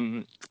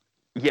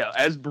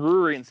 As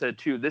Brewerian said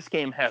too, this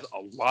game has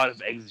a lot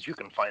of exits you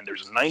can find.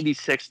 There's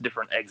 96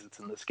 different exits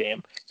in this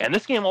game. And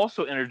this game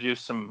also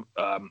introduced some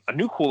a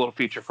new cool little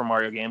feature for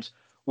Mario games,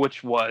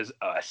 which was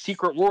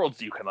secret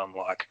worlds you can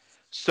unlock.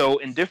 So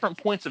in different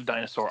points of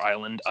Dinosaur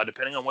Island,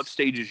 depending on what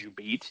stages you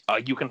beat,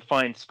 you can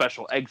find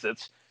special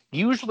exits.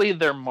 Usually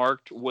they're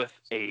marked with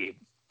a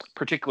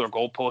particular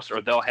goalpost,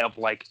 or they'll have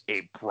like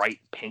a bright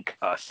pink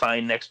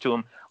sign next to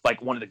them,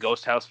 Like one of the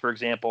Ghost House, for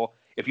example,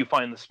 if you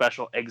find the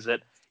special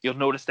exit, you'll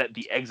notice that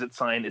the exit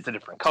sign is a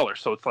different color.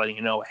 So it's letting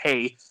you know,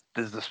 hey,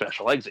 this is the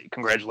special exit.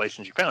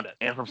 Congratulations, you found it.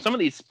 And from some of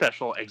these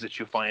special exits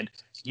you find,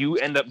 you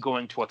end up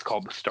going to what's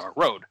called the Star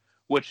Road,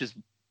 which is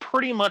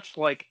pretty much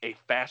like a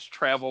fast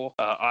travel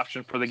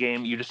option for the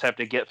game. You just have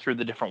to get through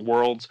the different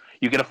worlds.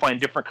 You get to find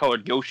different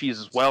colored Yoshis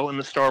as well in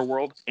the Star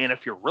World. And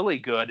if you're really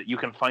good, you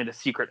can find a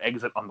secret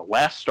exit on the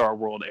last Star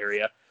World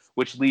area,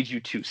 which leads you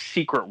to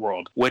Secret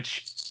World,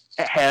 which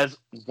has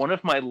one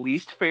of my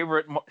least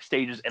favorite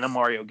stages in a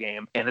Mario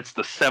game, and it's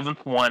the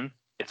 7th one.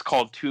 It's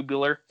called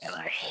Tubular, and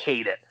I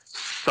hate it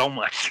so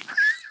much.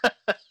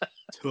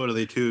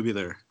 Totally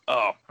tubular.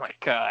 Oh my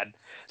god.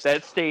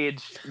 That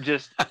stage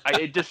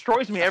it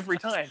destroys me every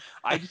time.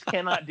 I just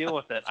cannot deal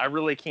with it. I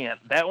really can't.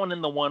 That one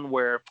and the one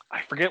where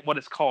I forget what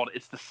it's called.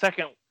 It's the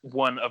second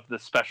one of the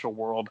special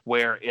world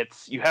where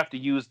you have to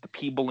use the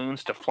pea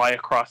balloons to fly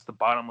across the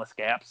bottomless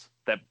gaps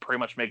that pretty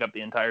much make up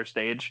the entire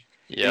stage.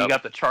 Yeah. You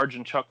got the Charge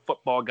and Chuck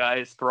football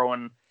guys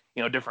throwing,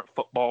 different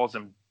footballs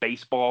and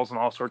baseballs and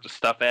all sorts of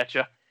stuff at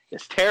you.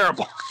 It's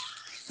terrible.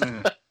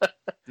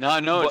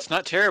 No, it's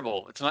not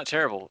terrible. It's not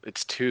terrible.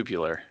 It's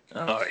tubular.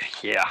 Oh,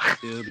 yeah.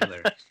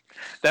 Tubular.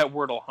 That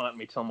word will haunt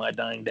me till my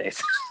dying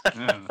days.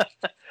 Yeah.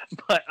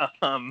 But,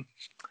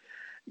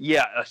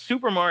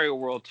 Super Mario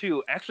World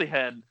 2 actually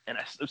had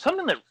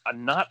something that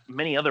not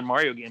many other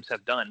Mario games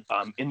have done.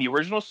 In the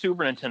original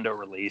Super Nintendo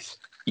release,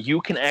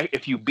 you can,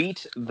 if you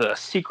beat the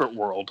Secret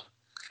World,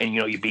 and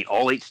you beat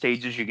all 8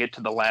 stages, you get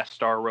to the last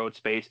Star Road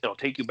space, it'll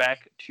take you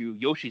back to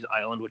Yoshi's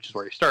Island, which is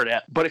where you start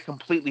at, but it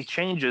completely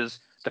changes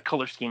the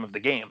color scheme of the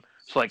game.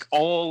 So like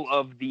all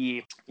of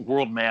the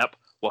world map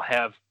will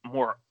have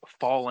more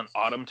fall and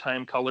autumn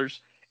time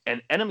colors,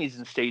 and enemies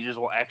and stages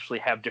will actually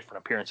have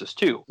different appearances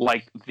too.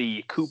 Like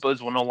the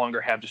Koopas will no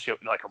longer have just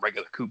like a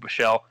regular Koopa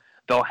shell.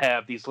 They'll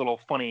have these little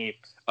funny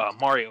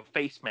Mario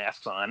face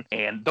masks on,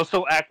 and they'll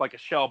still act like a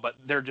shell, but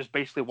they're just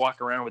basically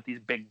walking around with these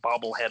big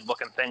bobblehead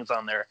looking things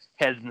on their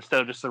heads instead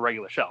of just the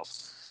regular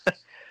shells.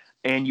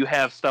 And you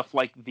have stuff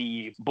like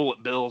the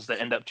Bullet Bills that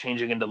end up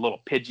changing into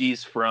little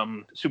Pidgeys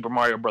from Super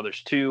Mario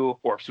Brothers 2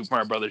 or Super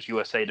Mario Brothers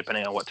USA,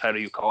 depending on what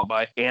title you call it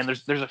by. And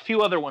there's a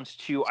few other ones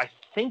too. I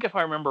think if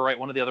I remember right,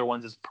 one of the other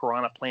ones is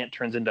Piranha Plant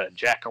turns into a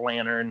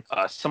Jack-o'-lantern.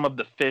 Some of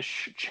the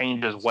fish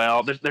change as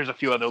well. There's a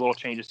few other little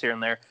changes here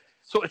and there.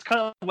 So it's kind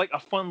of like a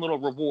fun little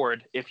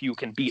reward if you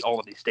can beat all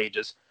of these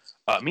stages.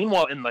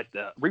 Meanwhile, in like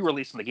the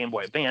re-release in the Game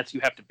Boy Advance, you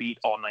have to beat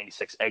all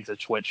 96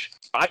 exits, which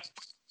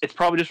it's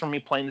probably just from me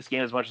playing this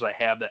game as much as I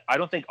have that I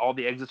don't think all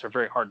the exits are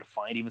very hard to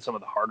find, even some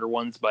of the harder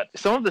ones. But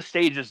some of the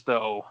stages,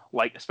 though,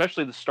 like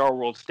especially the Star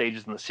World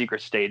stages and the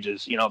secret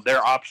stages,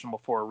 they're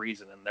optional for a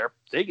reason, and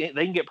they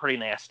can get pretty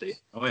nasty.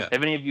 Oh yeah.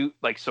 Have any of you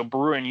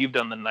Bruin, you've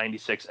done the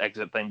 96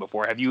 exit thing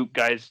before? Have you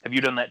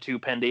done that too,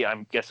 Pendy?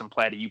 I'm guessing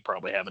Platty, you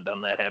probably haven't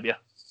done that, have you?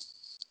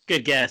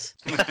 Good guess.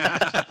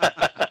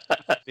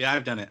 Yeah,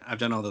 I've done it. I've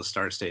done all those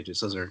star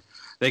stages.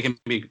 They can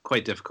be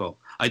quite difficult.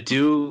 I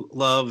do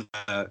love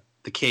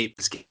the Cape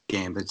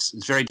game. It's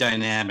very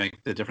dynamic,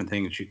 the different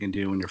things you can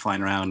do when you're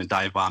flying around and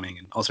dive bombing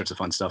and all sorts of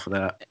fun stuff with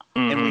that.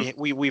 Mm-hmm.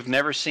 And we've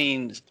never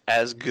seen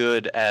as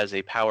good as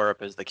a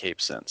power-up as the Cape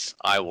since.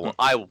 I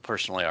will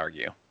personally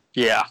argue.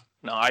 Yeah.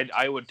 No,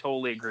 I would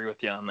totally agree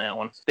with you on that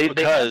one. They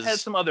have had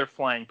some other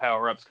flying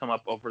power-ups come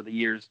up over the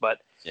years, but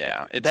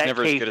yeah, it's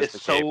never as good as the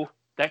Cape.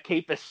 That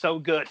Cape is so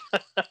good.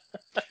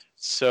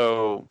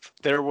 So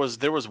there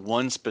was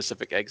one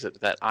specific exit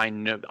that I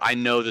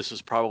know this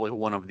was probably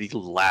one of the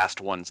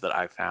last ones that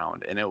I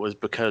found, and it was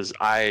because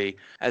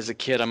as a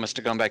kid, I must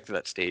have gone back to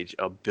that stage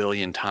a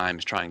billion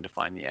times trying to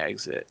find the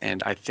exit,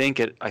 and I think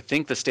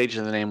the stage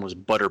of the name was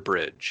Butter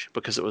Bridge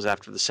because it was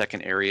after the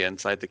second area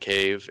inside the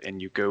cave,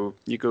 and you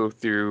go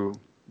through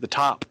the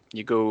top,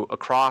 you go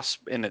across,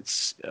 and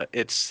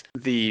it's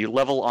the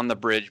level on the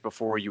bridge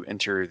before you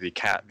enter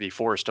the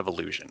Forest of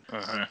Illusion.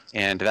 Uh-huh.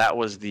 And that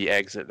was the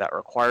exit that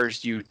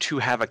requires you to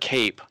have a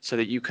cape so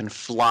that you can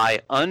fly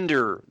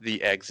under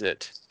the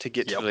exit to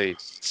get to the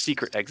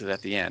secret exit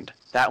at the end.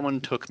 That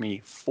one took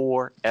me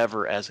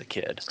forever as a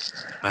kid.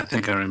 I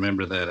think I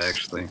remember that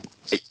actually.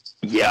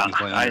 Yeah,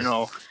 I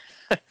know.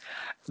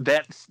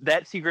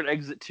 That secret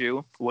exit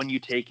too, when you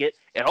take it,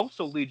 it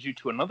also leads you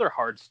to another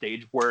hard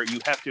stage where you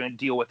have to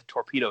deal with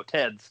torpedo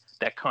Teds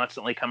that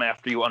constantly come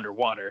after you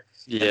underwater.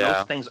 Yeah. And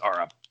those things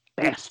are a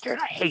bastard.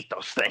 I hate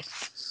those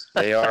things.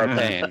 They are a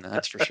pain,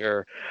 that's for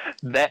sure.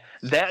 That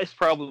is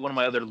probably one of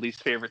my other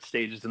least favorite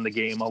stages in the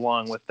game,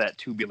 along with that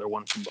tubular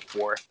one from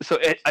before. So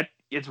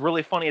it's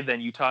really funny then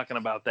you talking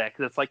about that,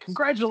 because it's like,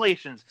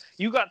 congratulations,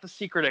 you got the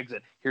secret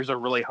exit. Here's a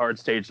really hard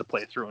stage to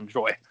play through.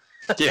 Enjoy.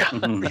 Yeah,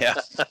 yeah.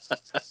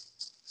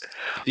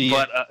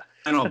 The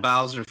final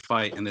Bowser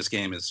fight in this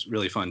game is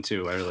really fun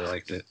too. I really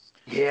liked it.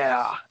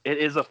 Yeah, it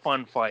is a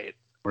fun fight.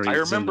 I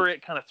remember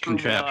it kind of threw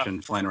contraption me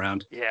off. Flying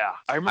around. Yeah,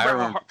 I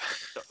remember.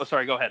 Oh,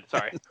 sorry. Go ahead.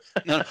 Sorry.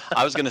 No,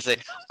 I was gonna say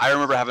I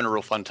remember having a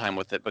real fun time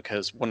with it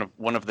because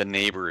one of the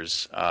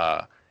neighbors,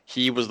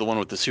 he was the one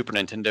with the Super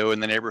Nintendo in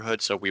the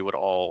neighborhood, so we would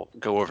all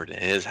go over to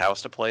his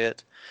house to play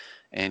it.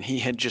 and he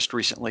had just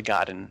recently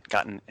gotten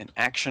an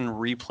action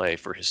replay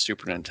for his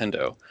Super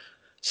Nintendo.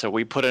 So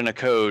we put in a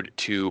code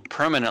to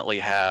permanently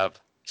have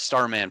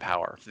Starman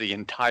power for the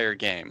entire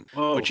game,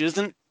 Whoa. which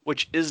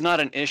is not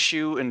an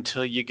issue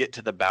until you get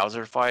to the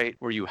Bowser fight,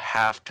 where you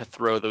have to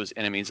throw those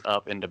enemies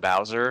up into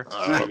Bowser.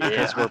 Oh,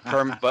 Because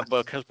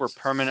because we're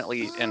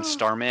permanently in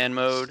Starman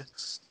mode,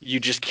 you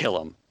just kill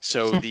them.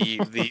 So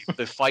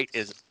the fight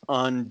is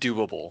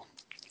undoable.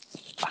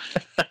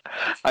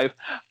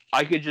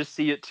 I could just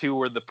see it too,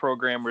 where the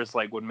programmers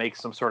like would make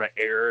some sort of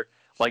error.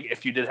 Like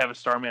if you did have a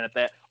Starman at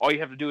that, all you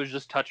have to do is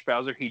just touch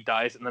Bowser, he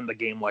dies, and then the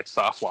game like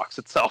soft locks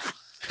itself.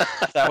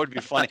 That would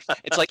be funny.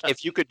 It's like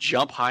if you could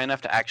jump high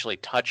enough to actually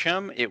touch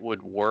him, it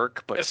would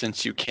work. But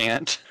since you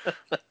can't,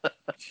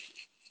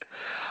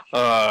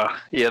 yeah.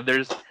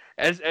 There's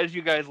as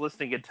you guys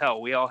listening can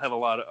tell, we all have a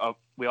lot of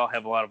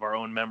our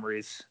own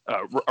memories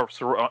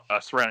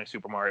surrounding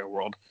Super Mario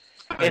World.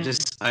 I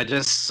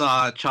just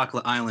saw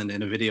Chocolate Island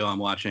in a video I'm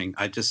watching.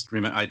 I just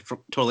remember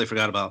totally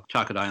forgot about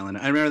Chocolate Island.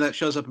 I remember that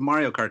shows up in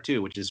Mario Kart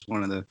 2, which is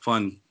one of the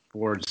fun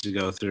boards to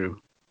go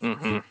through.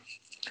 Mm-hmm.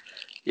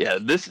 Yeah,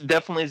 this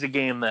definitely is a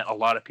game that a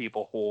lot of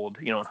people hold,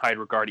 in high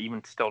regard,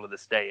 even still to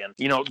this day. And,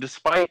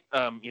 despite,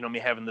 me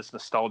having this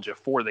nostalgia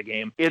for the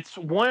game, it's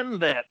one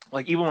that,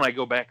 like, even when I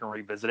go back and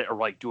revisit it or,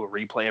 like, do a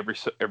replay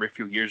every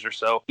few years or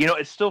so,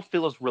 it still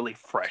feels really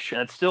fresh.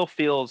 And it still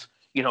feels,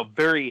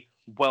 very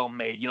well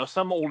made.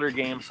 Some older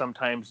games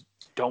sometimes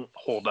don't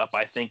hold up,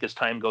 I think, as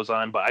time goes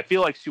on. But I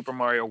feel like Super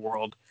Mario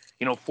World,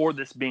 for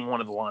this being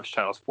one of the launch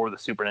titles for the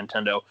Super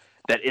Nintendo,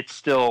 that it's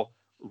still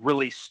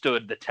really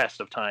stood the test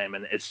of time,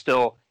 and it's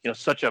still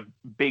such a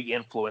big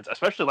influence,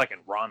 especially like in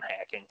ROM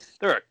hacking.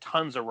 There are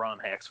tons of ROM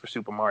hacks for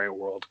Super Mario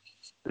World.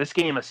 This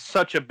game is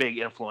such a big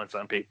influence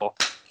on people.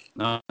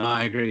 No,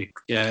 I agree.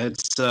 Yeah,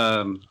 it's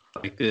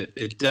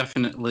it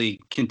definitely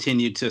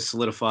continued to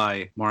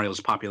solidify Mario's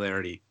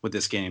popularity with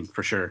this game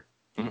for sure.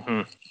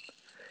 Mm-hmm.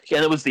 Yeah,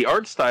 and it was the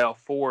art style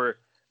for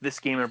this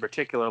game in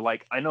particular.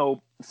 Like, I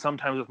know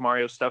sometimes with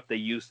Mario stuff they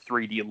use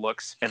 3D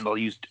looks and they'll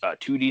use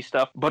 2D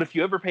stuff, but if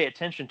you ever pay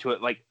attention to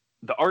it, like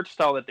the art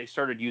style that they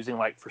started using,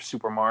 like for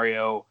Super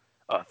Mario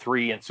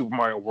 3 and Super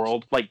Mario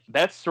World, like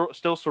that's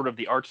still sort of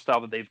the art style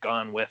that they've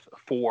gone with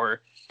for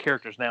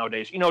characters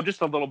nowadays.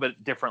 Just a little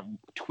bit different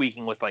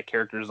tweaking with like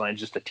character design,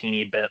 just a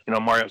teeny bit.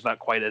 Mario's not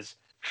quite as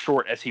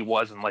short as he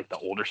was in like the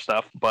older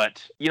stuff,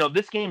 but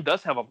this game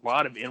does have a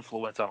lot of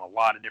influence on a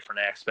lot of different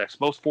aspects,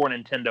 both for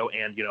Nintendo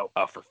and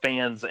for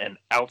fans and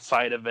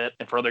outside of it,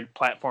 and for other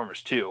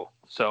platformers too.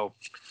 So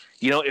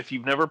if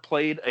you've never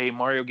played a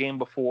Mario game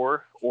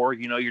before, or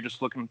you're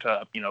just looking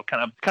to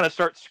kind of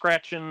start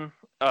scratching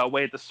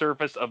away at the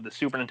surface of the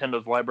Super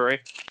Nintendo's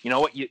library,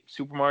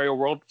 Super Mario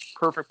World,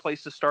 perfect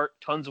place to start.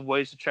 Tons of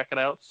ways to check it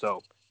out,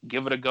 so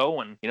give it a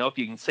go. And if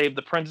you can save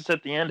the princess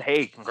at the end,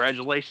 hey,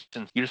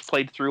 congratulations, you just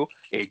played through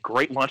a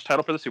great launch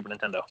title for the Super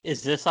Nintendo.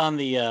 Is this on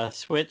the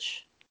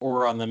Switch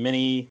or on the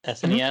mini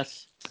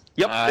SNES?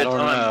 Yep. I don't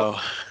know.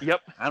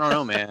 Yep. I don't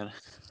know, man.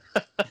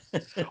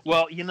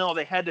 Well,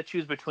 they had to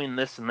choose between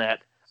this and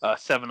that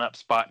 7-Up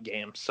Spot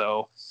game,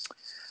 so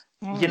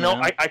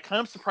I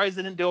kind of surprised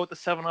they didn't deal with the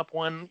 7-Up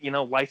one.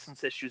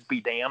 License issues be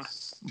damned.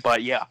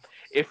 But yeah,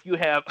 if you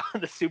have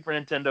the Super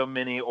Nintendo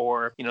Mini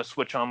or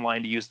Switch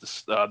Online to use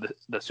the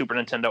Super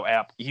Nintendo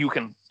app, you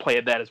can play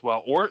that as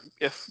well. Or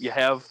if you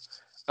have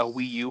a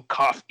Wii U,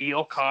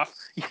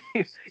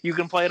 you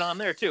can play it on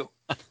there too.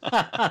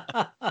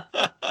 Oh,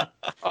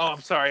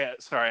 I'm sorry.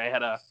 I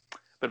had a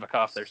bit of a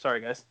cough there.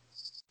 Sorry, guys.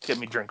 Get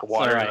me a drink of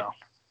water and I'll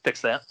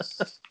fix that.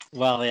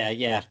 Well,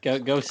 yeah.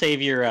 Go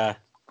save your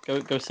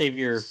go save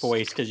your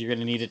voice, because you're going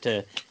to need it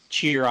to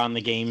cheer on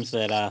the games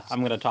that I'm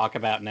going to talk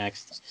about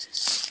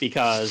next.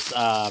 Because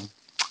I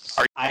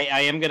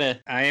am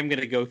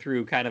gonna go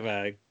through kind of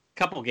a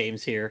couple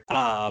games here.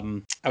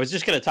 I was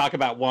just gonna talk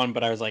about one,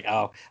 but I was like,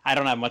 oh, I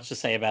don't have much to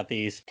say about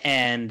these.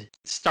 And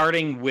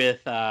starting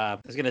with, I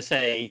was gonna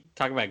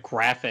talk about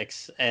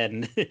graphics,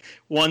 and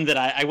one that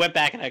I went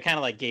back and I kind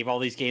of like gave all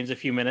these games a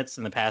few minutes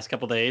in the past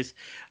couple days.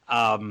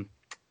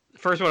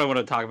 First one I want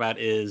to talk about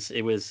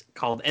it was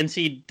called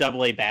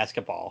NCAA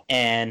Basketball,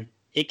 and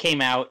it came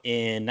out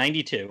in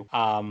 '92.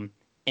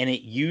 And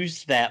it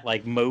used that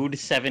like Mode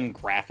 7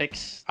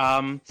 graphics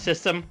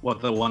system.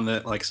 What, the one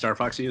that like Star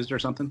Fox used or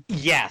something?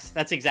 Yes,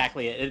 that's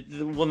exactly it.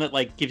 The one that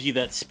like gives you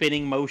that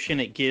spinning motion.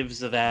 It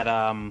gives that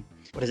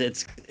what is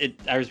it?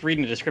 I was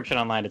reading the description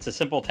online. It's a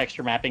simple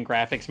texture mapping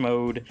graphics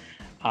mode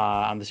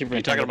on the Super Nintendo.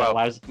 You're talking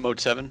about Mode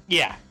 7?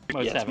 Yeah,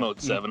 Mode 7. It's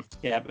Mode 7.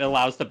 Yeah, it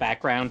allows the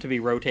background to be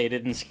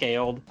rotated and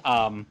scaled.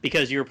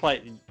 Because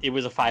it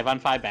was a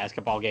 5-on-5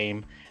 basketball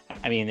game.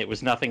 I mean, it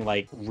was nothing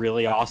like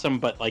really awesome,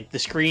 but like the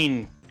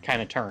screen kind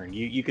of turned.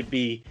 You could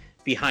be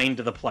behind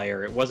the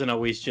player. It wasn't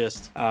always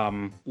just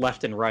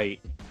left and right.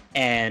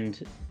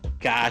 And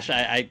gosh,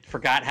 I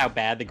forgot how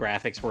bad the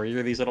graphics were.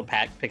 You're these little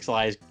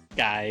pixelized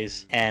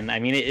guys, and I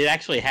mean it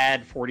actually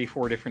had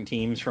 44 different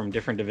teams from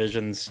different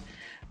divisions.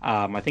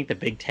 I think the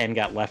Big Ten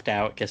got left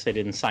out. Guess they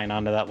didn't sign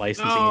on to that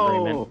licensing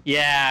agreement.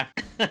 Yeah.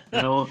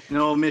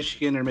 no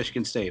Michigan or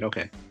Michigan State.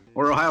 Okay.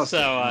 Or Ohio State.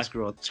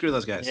 So, Screw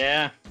those guys.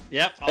 Yeah.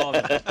 Yep. All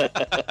of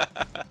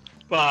it.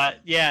 But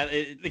yeah,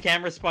 the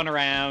camera spun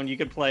around. You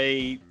could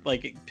play,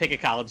 like, pick a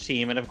college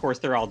team, and of course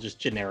they're all just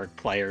generic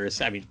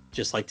players. I mean,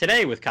 just like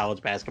today with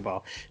college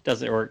basketball,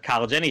 or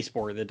college any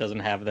sport that doesn't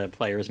have the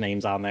players'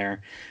 names on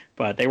there.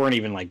 But they weren't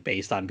even like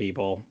based on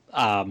people.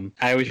 I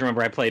always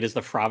remember I played as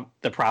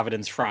the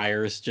Providence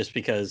Friars just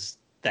because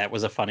that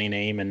was a funny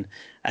name, and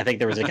I think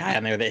there was a guy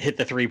on there that hit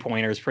the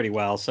 3-pointers pretty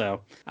well,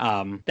 so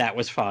that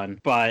was fun.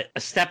 But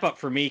a step up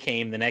for me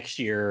came the next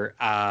year.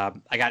 I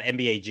got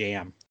NBA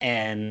Jam,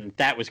 and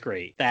that was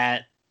great.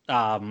 That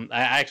I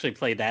actually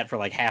played that for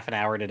like half an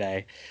hour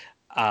today.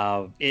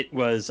 It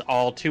was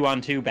all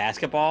 2-on-2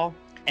 basketball,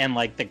 and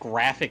like the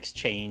graphics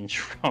change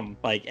from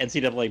like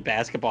NCAA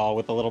basketball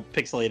with a little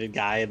pixelated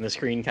guy in the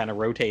screen kind of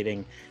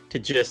rotating to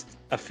just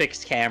a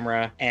fixed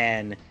camera,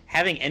 and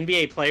having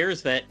NBA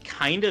players that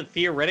kind of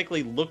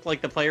theoretically looked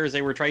like the players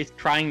they were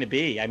trying to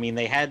be. I mean,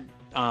 they had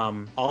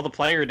all the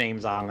player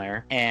names on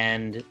there,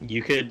 and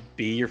you could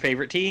be your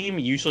favorite team.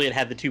 Usually it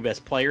had the 2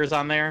 best players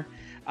on there.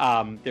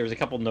 There was a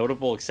couple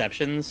notable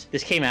exceptions.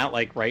 This came out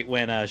like right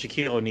when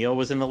Shaquille O'Neal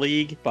was in the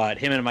league, but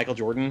him and Michael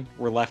Jordan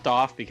were left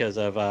off because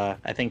of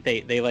I think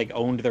they like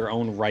owned their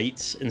own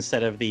rights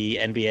instead of the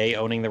NBA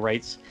owning the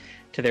rights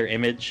to their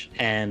image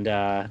and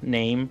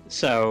name.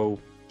 So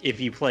if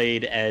you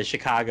played as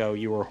Chicago,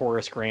 you were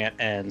Horace Grant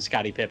and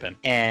Scottie Pippen.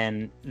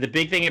 And the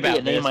big thing about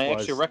a name this I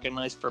was, actually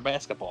recognized for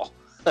basketball.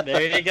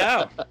 there you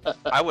go.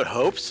 I would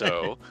hope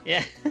so.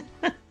 Yeah.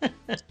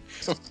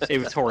 It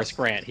was Horace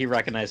Grant. He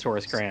recognized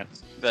Horace Grant.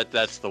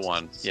 That's the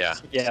one. Yeah.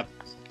 Yep.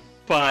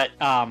 But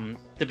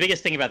the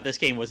biggest thing about this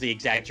game was the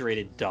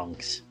exaggerated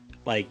dunks.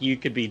 Like, you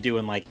could be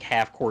doing like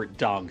half-court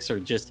dunks, or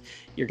just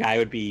your guy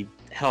would be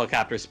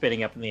helicopter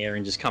spinning up in the air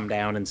and just come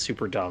down and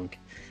super dunk.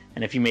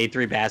 And if you made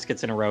 3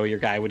 baskets in a row, your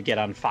guy would get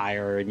on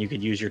fire, and you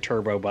could use your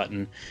turbo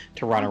button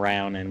to run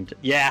around. And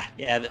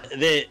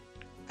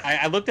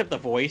I looked up the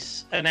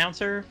voice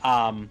announcer,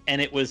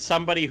 and it was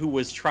somebody who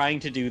was trying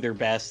to do their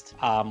best,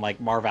 like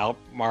Marv Albert.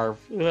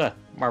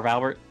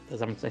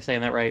 Am I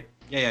saying that right?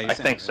 Yeah, I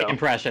think so.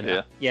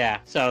 Impression. Yeah.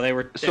 So they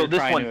were. So this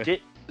one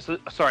did.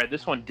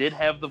 This one did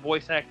have the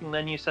voice acting.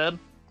 Then you said,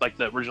 like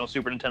the original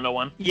Super Nintendo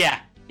one. Yeah.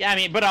 I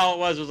mean, but all it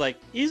was like,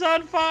 he's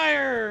on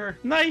fire,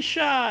 nice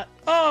shot,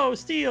 oh,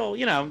 steal.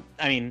 You know,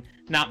 I mean,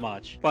 not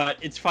much. But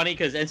it's funny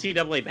because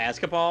NCAA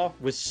basketball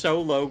was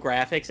so low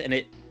graphics,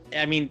 and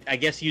I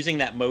guess using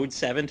that mode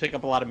 7 took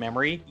up a lot of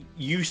memory.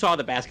 You saw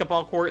the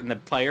basketball court and the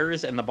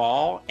players and the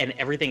ball, and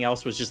everything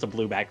else was just a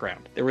blue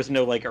background. There was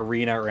no like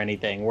arena or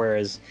anything.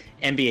 Whereas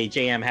NBA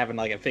Jam having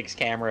like a fixed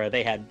camera,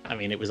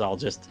 it was all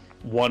just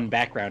one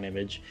background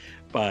image.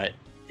 But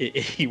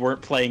you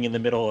weren't playing in the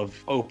middle of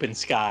open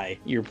sky.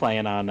 You were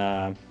playing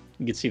on,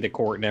 you could see the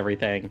court and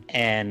everything.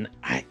 And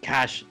I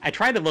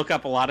tried to look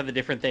up a lot of the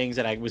different things,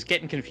 and I was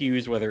getting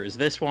confused whether it was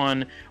this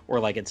one or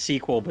like its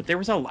sequel. But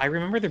I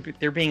remember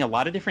there being a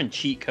lot of different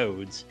cheat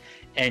codes,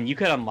 and you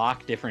could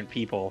unlock different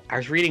people. I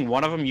was reading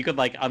one of them, you could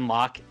like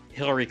unlock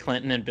Hillary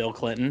Clinton and Bill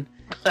Clinton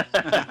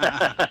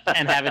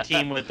and have a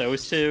team with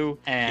those two.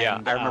 And yeah,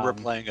 I remember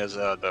playing as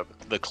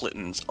the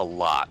Clintons a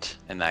lot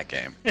in that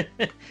game.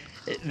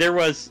 There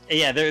was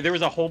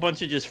a whole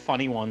bunch of just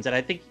funny ones, and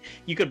I think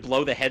you could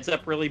blow the heads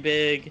up really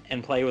big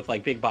and play with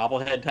like big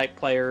bobblehead type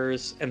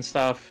players and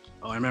stuff.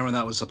 Oh, I remember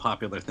that was a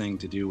popular thing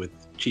to do with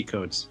cheat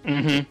codes.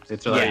 Mm-hmm. They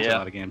throw that into a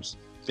lot of games.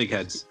 Big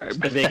heads.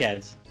 The big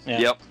heads. Yeah.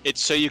 Yep.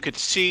 It's so you could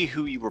see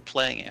who you were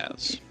playing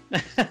as.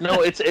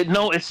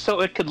 It's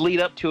so it could lead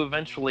up to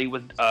eventually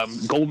with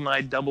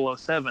GoldenEye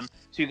 007,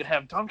 so you could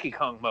have Donkey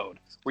Kong mode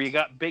where you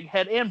got big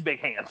head and big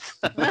hands.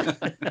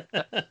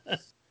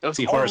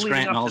 See Horace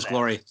Grant in all his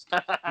glory.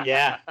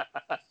 Yeah.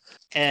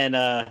 And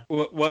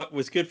what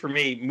was good for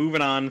me,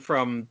 moving on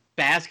from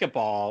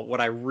basketball, what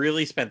I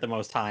really spent the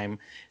most time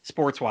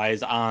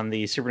sports-wise on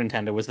the Super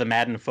Nintendo was the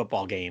Madden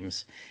football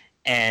games.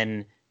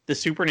 And the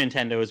Super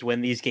Nintendo is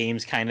when these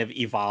games kind of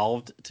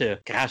evolved to,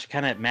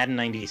 kind of Madden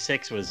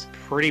 96 was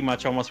pretty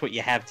much almost what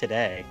you have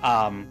today.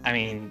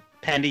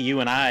 Pendy, you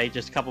and I,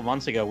 just a couple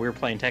months ago, we were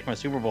playing Tecmo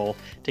Super Bowl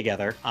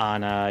together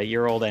on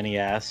your old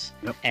NES.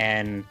 Yep.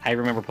 And I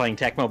remember playing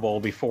Tecmo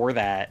Bowl before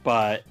that.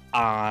 But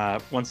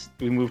once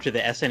we moved to the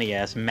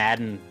SNES,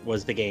 Madden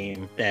was the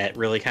game that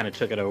really kind of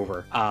took it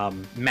over.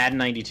 Madden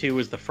 92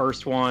 was the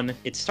first one.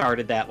 It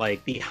started that,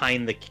 like,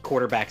 behind the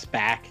quarterback's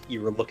back,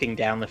 you were looking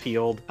down the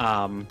field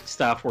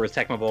stuff, whereas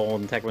Tecmo Bowl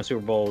and Tecmo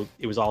Super Bowl,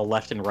 it was all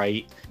left and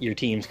right. Your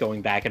teams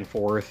going back and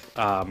forth.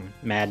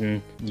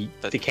 Madden,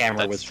 the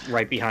camera was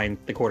right behind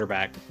the quarterback.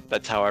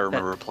 That's how I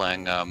remember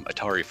playing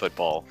Atari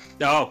football.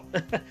 Oh,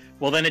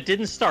 well then it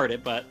didn't start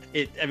it, but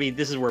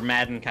this is where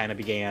Madden kind of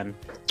began.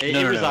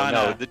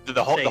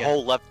 The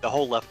whole left.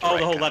 Oh,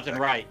 the whole left and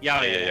right.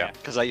 Yeah.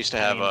 Because I used to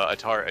have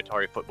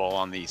Atari football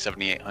on the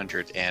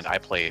 7800, and I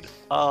played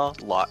a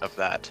lot of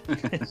that.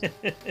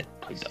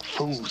 Played the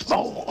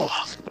foosball.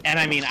 And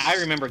I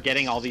remember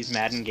getting all these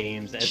Madden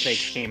games as they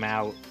came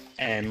out,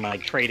 and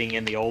like trading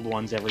in the old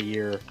ones every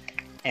year,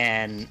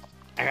 and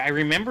I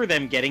remember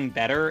them getting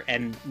better,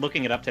 and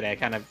looking it up today, I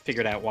kind of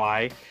figured out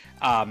why.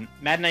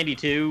 Madden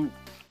 92,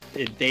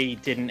 they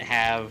didn't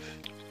have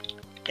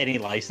any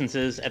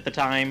licenses at the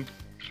time.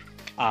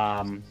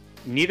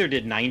 Neither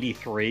did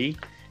 93.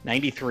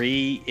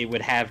 93, it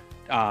would have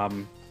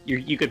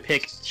you could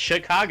pick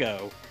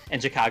Chicago,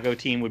 and Chicago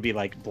team would be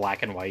like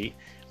black and white,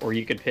 or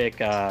you could pick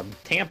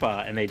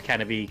Tampa, and they'd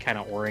kind of be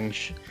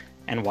orange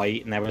and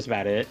white, and that was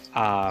about it.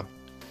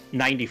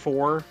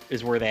 94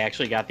 is where they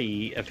actually got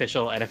the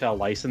official NFL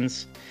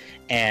license,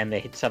 and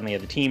they suddenly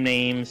had the team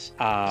names,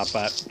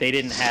 but they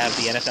didn't have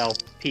the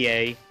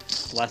NFLPA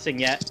blessing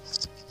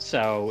yet.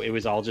 So it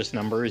was all just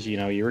numbers, you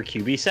were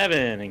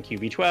QB7 and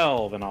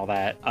QB12 and all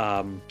that.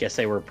 Guess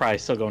they were probably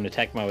still going to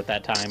Tecmo at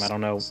that time. I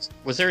don't know.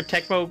 Was there a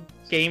Tecmo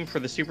game for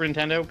the Super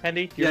Nintendo,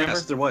 Pendy? Do you remember?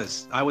 Yes, there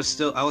was. I was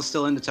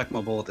still into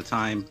Tecmo Bowl at the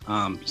time.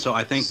 So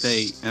I think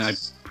and I'm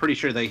pretty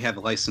sure they had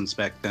the license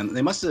back then.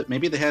 They must have,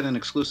 maybe they had an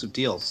exclusive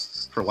deal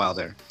for a while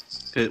there.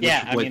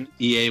 Which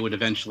EA would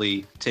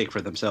eventually take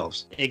for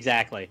themselves.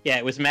 Exactly. Yeah,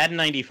 it was Madden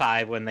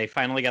 95 when they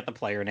finally got the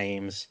player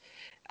names.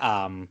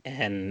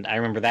 And I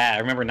remember that. I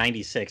remember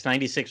 96.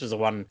 96 was the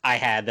one I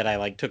had that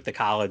I took to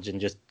college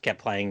and just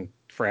kept playing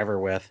forever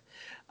with.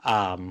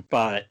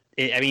 But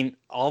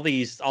all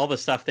the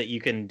stuff that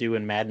you can do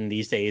in Madden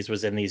these days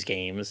was in these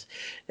games.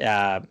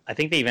 I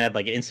think they even had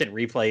instant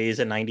replays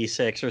in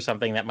 96 or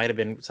something. That might have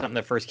been something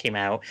that first came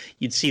out.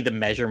 You'd see the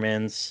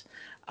measurements.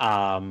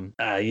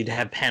 You'd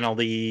have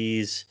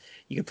penalties.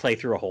 You could play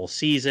through a whole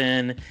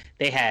season.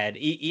 They had,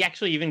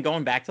 actually, even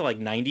going back to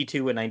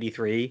 92 and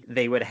 93,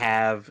 they would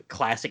have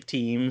classic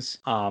teams.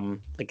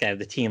 They had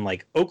the team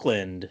like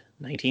Oakland,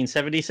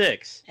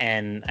 1976.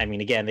 And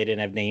again, they didn't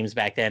have names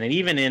back then. And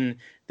even in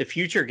the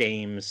future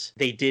games,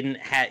 they didn't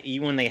have,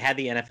 even when they had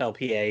the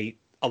NFLPA,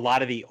 a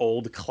lot of the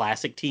old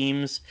classic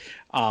teams,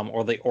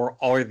 or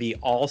the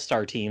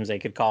all-star teams, they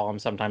could call them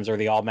sometimes, or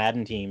the all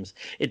Madden teams,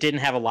 it didn't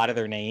have a lot of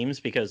their names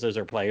because those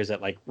are players that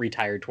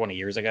retired 20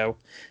 years ago,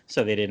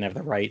 so they didn't have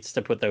the rights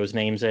to put those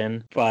names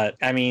in. But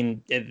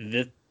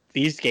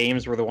these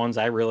games were the ones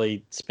I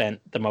really spent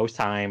the most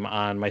time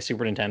on my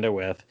Super Nintendo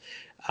with,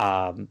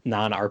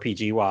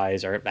 non-RPG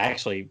wise, or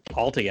actually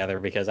altogether,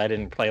 because I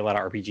didn't play a lot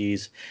of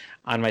RPGs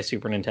on my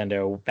Super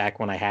Nintendo back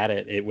when I had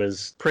it. It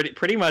was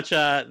pretty much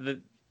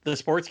the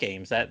sports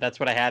games. That's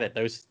what I had it.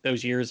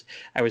 Those years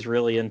I was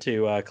really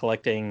into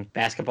collecting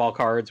basketball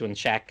cards when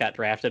Shaq got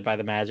drafted by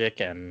the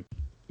Magic, and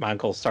my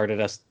uncle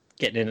started us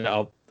getting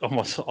into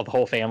almost the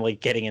whole family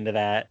getting into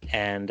that.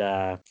 And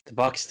the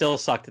Bucks still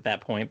sucked at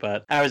that point,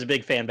 but I was a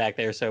big fan back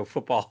there, so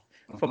football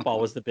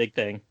was the big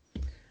thing.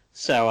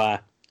 So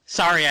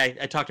sorry I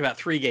talked about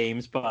 3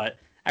 games, but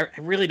I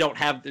really don't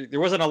have. There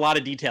wasn't a lot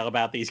of detail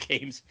about these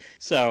games,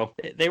 so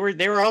they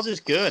were all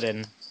just good,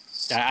 and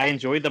I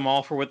enjoyed them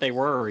all for what they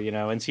were.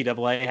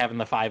 NCAA having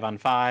the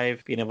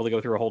 5-on-5, being able to go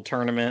through a whole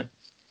tournament.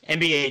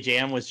 NBA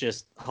Jam was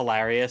just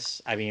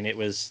hilarious. It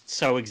was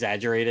so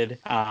exaggerated.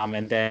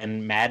 And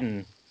then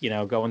Madden,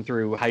 going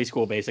through high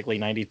school, basically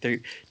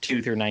 92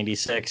 through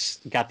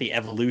 96, got the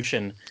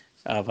evolution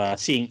of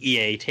seeing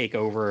EA take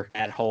over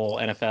that whole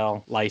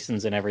NFL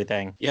license and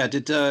everything. Yeah,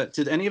 did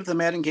any of the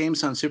Madden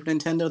games on Super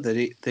Nintendo,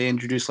 they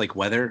introduce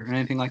weather or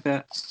anything like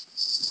that?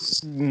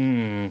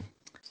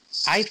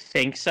 I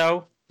think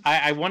so.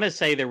 I want to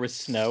say there was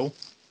snow.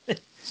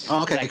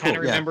 Oh, okay, I cool.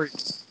 remember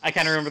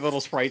the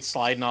little sprites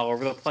sliding all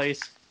over the place.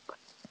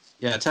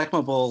 Yeah,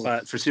 Tecmo Bowl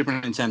for Super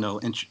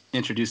Nintendo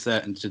introduced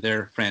that into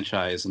their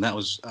franchise, and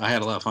I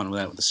had a lot of fun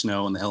with that, with the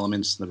snow and the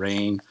elements and the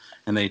rain.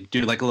 And they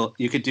do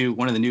you could do,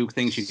 one of the new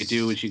things you could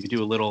do is you could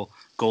do a little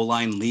goal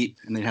line leap,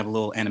 and they'd have a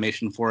little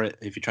animation for it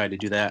if you tried to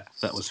do that.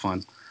 That was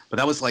fun. But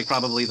that was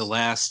probably the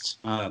last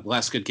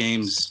good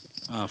games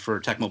for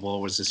Tecmo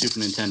Bowl was the Super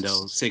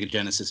Nintendo, Sega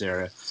Genesis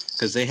era,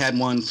 because they had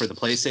one for the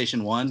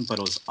PlayStation 1, but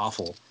it was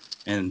awful.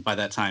 And by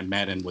that time,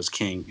 Madden was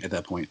king at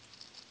that point.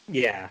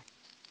 Yeah.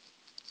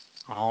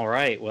 All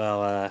right.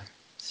 Well,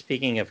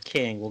 speaking of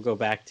king, we'll go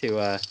back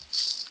to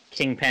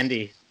King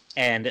Pendy.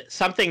 And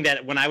something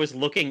that when I was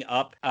looking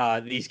up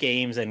these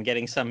games and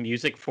getting some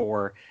music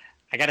for,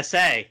 I got to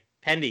say,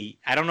 Pendy,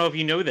 I don't know if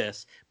you know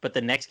this, but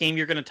the next game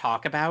you're going to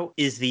talk about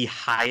is the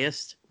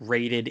highest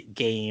rated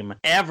game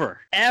ever,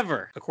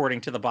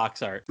 according to the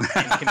box art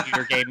and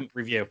Computer Game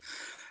Review.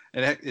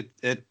 I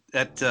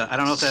don't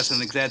know if that's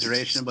an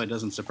exaggeration, but it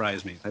doesn't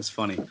surprise me. That's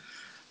funny.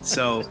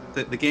 So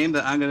the game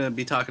that I'm going to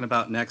be talking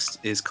about next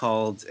is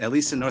called, at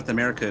least in North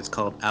America, it's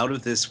called Out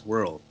of This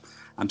World.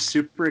 I'm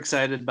super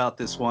excited about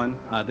this one.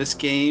 This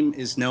game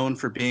is known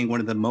for being one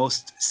of the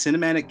most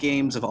cinematic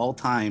games of all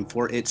time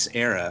for its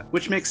era,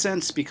 which makes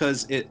sense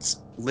because it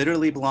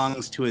literally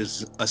belongs to a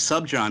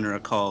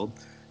subgenre called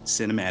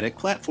cinematic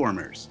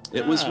platformers.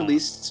 It was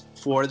released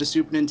for the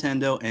Super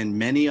Nintendo and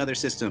many other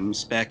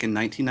systems back in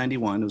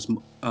 1991. It was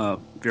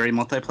very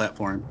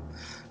multi-platform.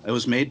 It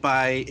was made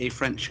by a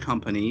French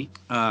company.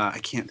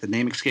 The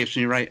name escapes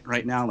me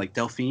right now, like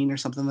Delphine or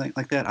something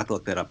like that. I'll have to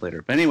look that up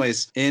later. But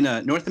anyways, in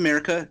North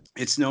America,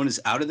 it's known as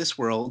Out of This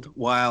World,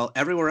 while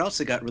everywhere else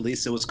it got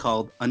released, it was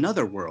called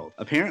Another World.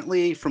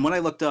 Apparently, from what I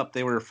looked up,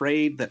 they were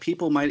afraid that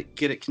people might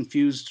get it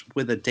confused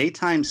with a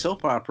daytime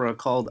soap opera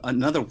called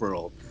Another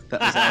World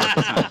that was out at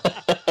the time.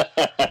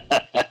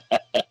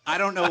 I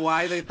don't know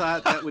why they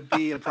thought that would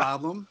be a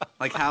problem.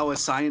 Like how a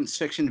science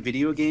fiction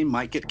video game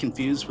might get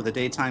confused with a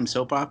daytime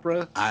soap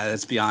opera.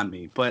 That's beyond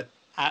me. But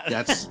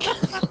that's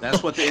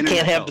what the internet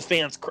can't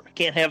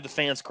have the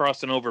fans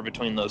crossing over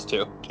between those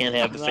two. Can't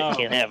have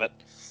it.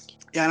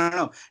 Yeah, I don't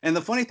know. And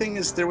the funny thing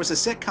is, there was a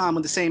sitcom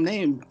with the same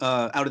name,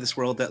 Out of This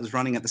World, that was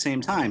running at the same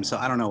time. So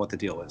I don't know what the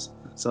deal was.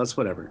 So that's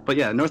whatever. But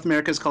yeah, North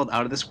America is called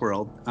Out of This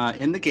World.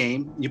 In the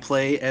game, you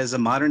play as a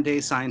modern-day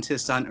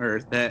scientist on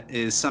Earth that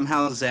is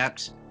somehow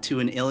zapped to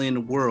an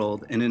alien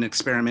world in an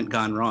experiment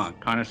gone wrong.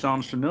 Kind of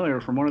sounds familiar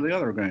from one of the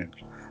other games.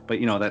 But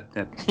you know, that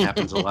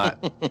happens a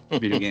lot,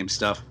 video game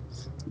stuff.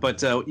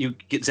 But you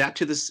get zapped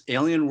to this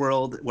alien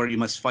world where you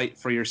must fight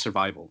for your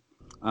survival.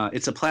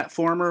 It's a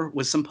platformer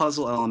with some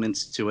puzzle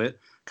elements to it.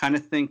 Kind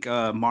of think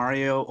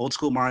Mario, old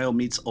school Mario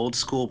meets old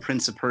school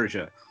Prince of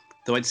Persia.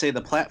 Though I'd say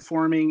the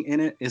platforming in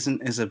it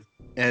isn't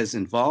as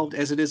involved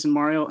as it is in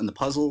Mario, and the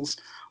puzzles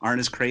aren't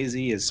as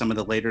crazy as some of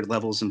the later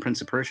levels in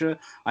Prince of Persia.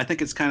 I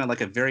think it's kind of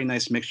like a very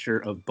nice mixture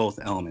of both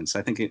elements.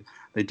 I think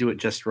they do it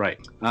just right.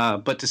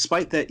 But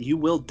despite that, you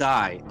will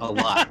die a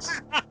lot.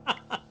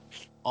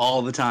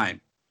 All the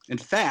time. In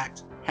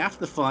fact, half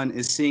the fun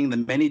is seeing the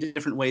many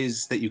different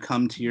ways that you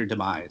come to your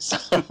demise.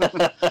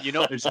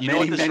 There's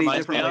many different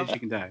ways you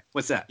can die.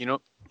 What's that?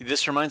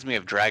 This reminds me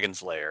of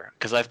Dragon's Lair,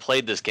 because I've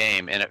played this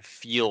game and it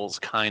feels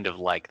kind of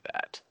like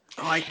that.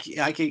 Oh, I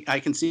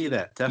can see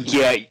that. Definitely.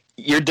 Yeah,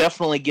 you're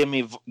definitely giving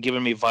me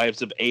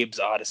vibes of Abe's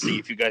Odyssey.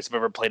 If you guys have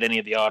ever played any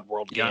of the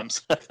Oddworld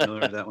games,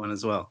 familiar with that one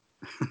as well.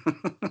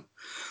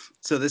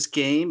 So this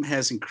game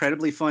has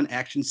incredibly fun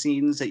action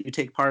scenes that you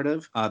take part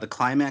of. The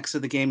climax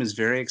of the game is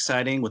very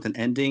exciting with an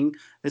ending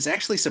that's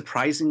actually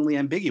surprisingly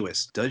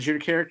ambiguous. Does your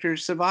character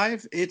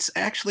survive? It's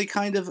actually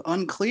kind of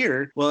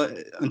unclear. Well,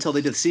 until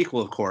they did the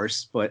sequel, of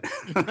course. But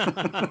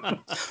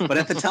but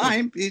at the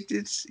time,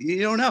 it's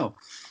you don't know.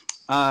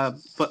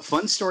 But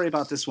fun story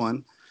about this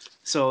one.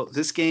 So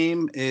this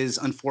game is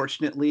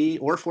unfortunately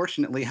or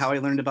fortunately how I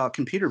learned about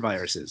computer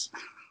viruses.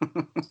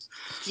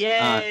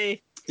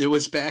 Yay! It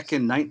was back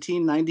in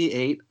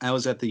 1998. I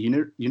was at the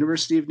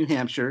University of New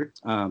Hampshire.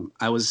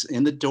 I was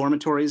in the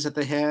dormitories that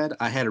they had.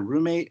 I had a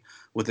roommate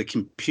with a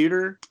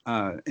computer,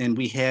 and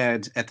we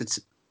had, at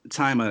the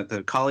time,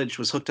 the college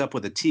was hooked up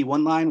with a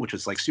T1 line, which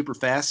was like super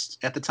fast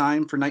at the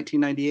time for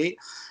 1998.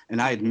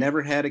 And I had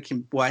never had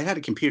I had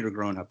a computer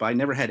growing up, but I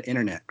never had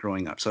internet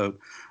growing up. So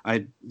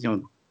I'd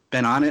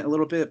been on it a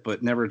little bit,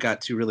 but never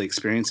got to really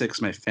experience it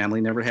because my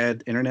family never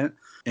had internet.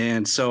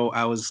 And so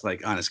I was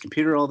like on his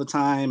computer all the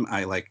time.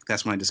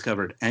 That's when I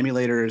discovered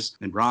emulators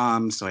and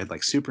ROMs. So I had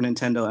like Super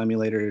Nintendo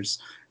emulators,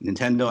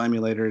 Nintendo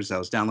emulators. I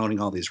was downloading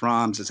all these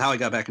ROMs. It's how I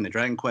got back into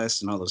Dragon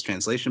Quest and all those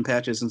translation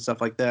patches and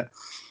stuff like that.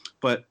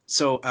 But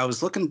so I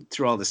was looking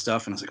through all this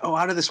stuff and I was like, oh,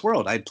 Out of This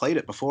World. I'd played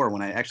it before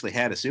when I actually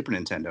had a Super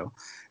Nintendo.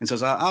 And so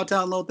I'll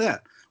download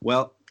that.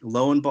 Well,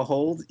 lo and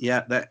behold,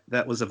 yeah,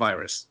 that was a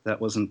virus.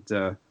 That wasn't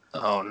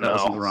oh no, that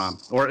wasn't the ROM.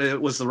 Or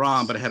it was the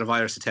ROM, but it had a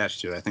virus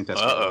attached to it. I think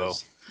that's what it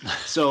was.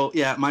 So,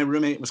 yeah, my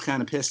roommate was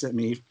kind of pissed at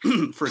me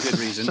for a good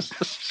reason.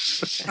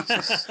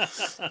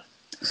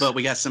 But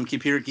we got some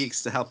computer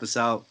geeks to help us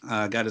out,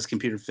 got his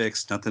computer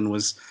fixed. Nothing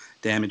was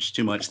damaged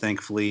too much,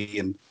 thankfully.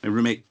 And my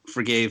roommate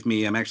forgave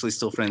me. I'm actually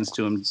still friends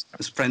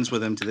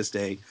with him to this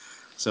day.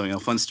 So,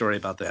 fun story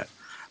about that.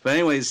 But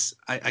anyways,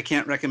 I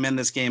can't recommend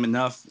this game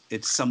enough.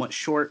 It's somewhat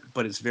short,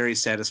 but it's very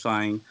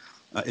satisfying.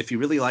 If you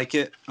really like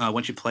it,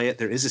 once you play it,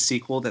 there is a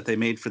sequel that they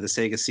made for the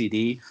Sega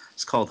CD.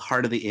 It's called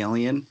Heart of the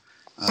Alien.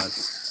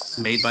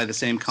 Made by the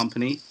same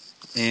company.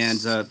 And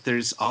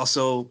there's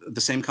also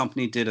the same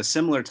company did a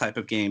similar type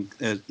of game,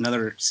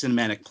 another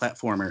cinematic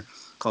platformer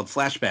called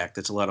Flashback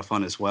that's a lot of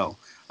fun as well.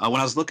 When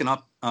I was looking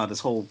up this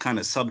whole kind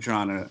of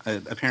subgenre,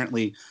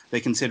 apparently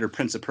they consider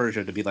Prince of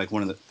Persia to be like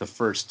one of the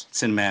first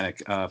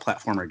cinematic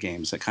platformer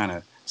games that kind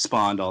of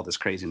spawned all this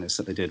craziness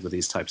that they did with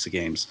these types of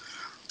games.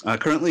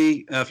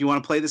 Currently, if you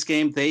want to play this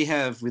game, they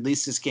have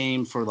released this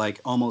game for like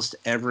almost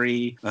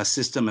every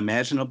system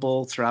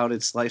imaginable throughout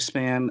its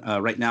lifespan.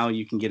 Right now,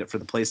 you can get it for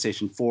the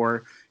PlayStation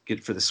 4, get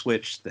it for the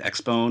Switch, the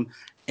Xbone,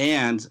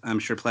 and I'm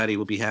sure Platty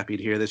will be happy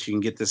to hear this. You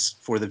can get this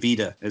for the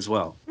Vita as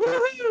well.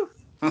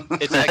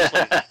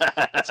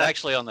 It's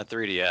actually on the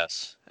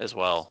 3DS as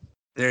well.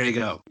 There you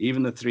go.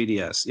 Even the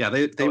 3DS. Yeah,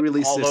 they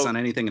released this on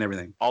anything and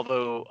everything.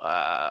 Although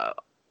I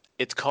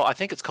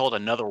think it's called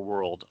Another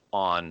World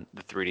on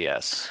the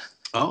 3DS.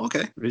 Oh,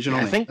 okay. Original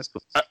name.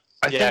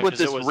 I think with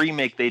this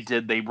remake they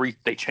did,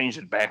 they changed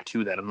it back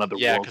to that Another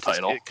World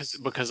title.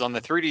 Because on the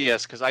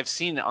 3DS, because I've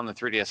seen it on the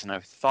 3DS and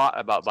I've thought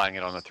about buying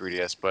it on the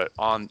 3DS, but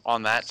on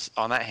that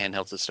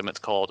handheld system, it's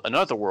called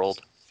Another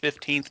World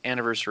 15th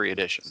Anniversary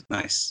Edition.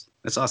 Nice.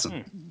 That's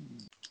awesome.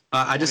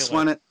 I just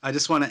want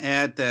to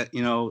add that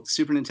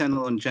Super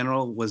Nintendo in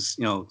general was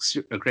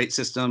a great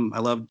system. I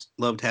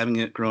loved having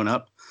it growing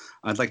up.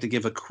 I'd like to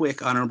give a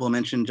quick honorable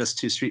mention just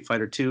to Street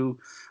Fighter II.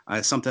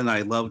 Something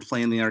I loved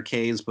playing in the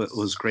arcades, but it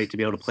was great to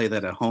be able to play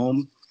that at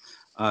home.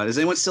 Does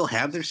anyone still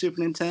have their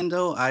Super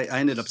Nintendo? I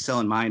ended up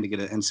selling mine to get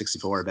an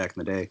N64 back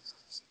in the day.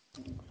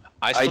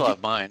 I still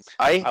have mine.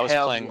 I was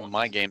have playing one.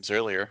 my games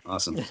earlier.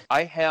 Awesome.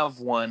 I have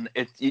one.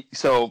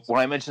 So when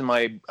I mentioned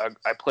I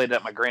played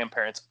at my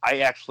grandparents, I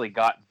actually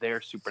got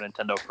their Super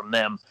Nintendo from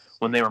them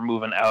when they were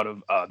moving out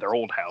of their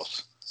old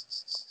house.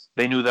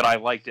 They knew that I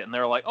liked it, and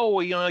they're like, "Oh,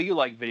 well, you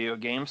like video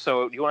games,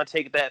 so do you want to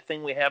take that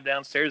thing we have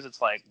downstairs?"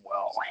 It's like,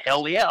 well,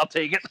 hell yeah, I'll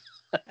take it.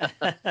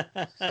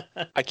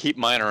 I keep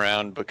mine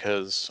around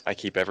because I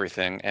keep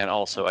everything, and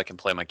also I can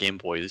play my Game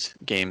Boy's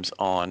games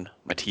on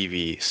my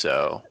TV.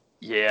 So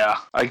Yeah,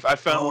 I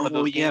found one of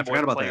those yeah, I Game forgot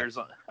Boy about that. players.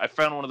 I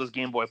found one of those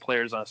Game Boy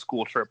players on a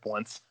school trip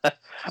once.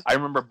 I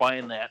remember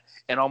buying that,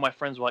 and all my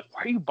friends were like,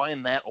 "Why are you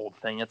buying that old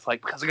thing?" It's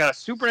like, because I got a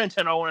Super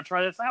Nintendo. I want to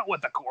try this out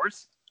with, of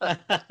course.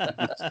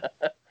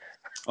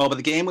 Oh, but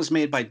the game was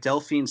made by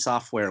Delphine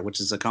Software, which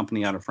is a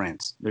company out of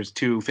France. There's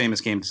two famous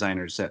game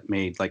designers that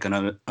made like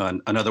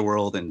Another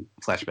World and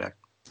Flashback.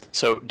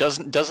 So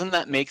doesn't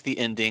that make the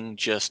ending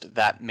just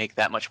make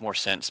that much more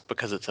sense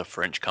because it's a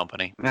French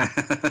company?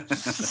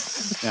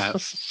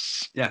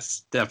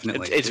 Yes,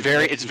 definitely. It's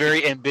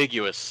very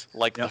ambiguous,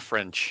 like the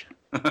French.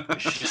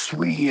 Just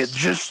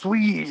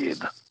Swede.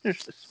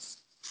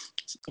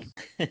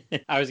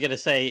 I was gonna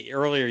say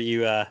earlier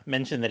you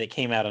mentioned that it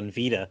came out on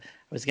Vita.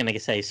 I was gonna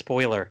say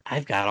spoiler.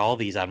 I've got all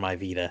these on my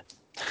Vita.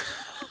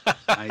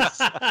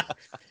 Nice.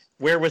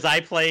 Where was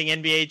I playing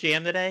NBA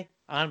Jam today?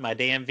 On my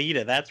damn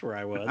Vita. That's where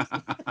I was.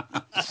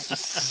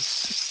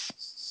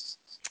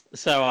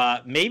 So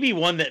maybe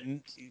one that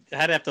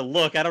I'd have to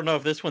look. I don't know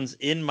if this one's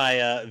in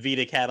my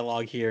Vita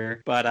catalog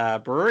here, but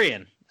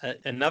Brurian,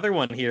 another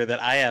one here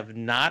that I have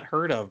not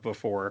heard of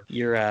before.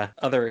 Your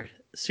other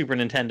Super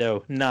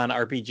Nintendo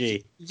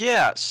non-RPG.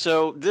 Yeah,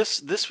 so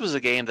this was a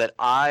game that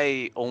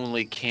I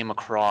only came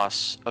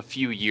across a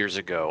few years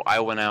ago.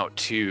 I went out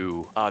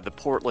to the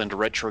Portland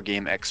Retro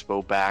Game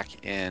Expo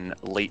back in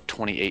late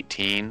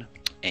 2018.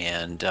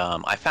 And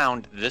I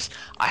found this.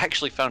 I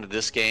actually found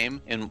this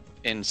game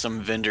in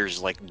some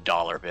vendors' like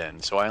dollar bin,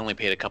 so I only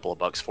paid a couple of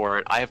bucks for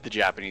it. I have the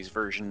Japanese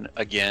version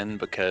again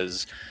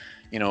because,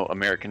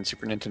 American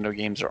Super Nintendo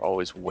games are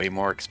always way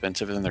more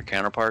expensive than their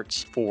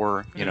counterparts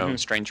for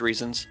strange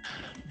reasons.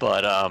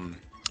 But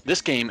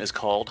this game is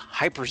called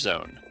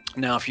Hyperzone.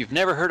 Now, if you've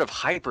never heard of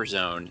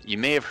Hyperzone, you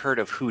may have heard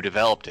of who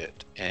developed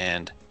it,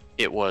 and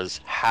it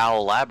was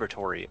HAL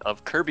Laboratory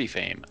of Kirby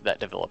fame that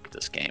developed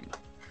this game.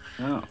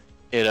 Oh.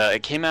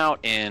 It came out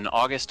in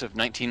August of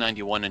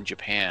 1991 in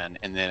Japan,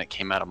 and then it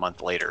came out a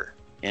month later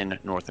in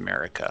North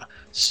America.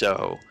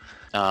 So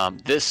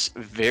this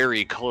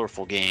very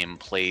colorful game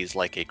plays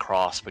like a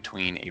cross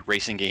between a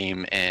racing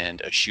game and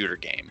a shooter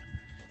game.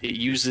 It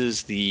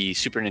uses the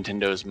Super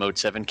Nintendo's Mode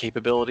 7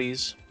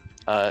 capabilities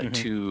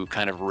to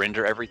kind of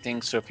render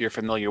everything. So if you're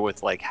familiar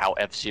with like how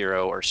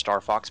F-Zero or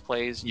Star Fox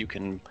plays, you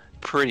can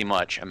pretty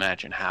much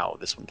imagine how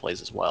this one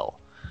plays as well.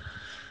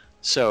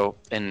 So,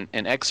 an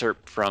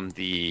excerpt from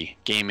the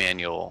game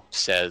manual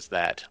says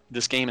that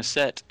this game is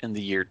set in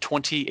the year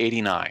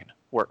 2089,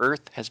 where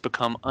Earth has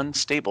become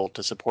unstable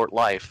to support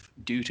life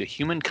due to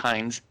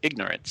humankind's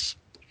ignorance.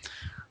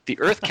 The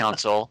Earth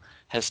Council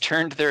has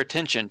turned their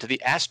attention to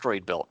the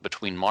asteroid belt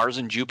between Mars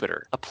and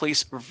Jupiter, a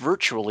place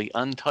virtually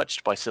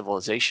untouched by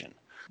civilization.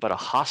 But a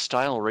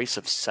hostile race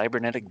of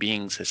cybernetic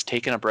beings has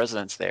taken up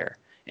residence there,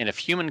 and if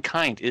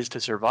humankind is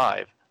to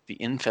survive, the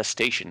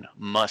infestation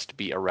must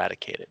be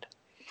eradicated.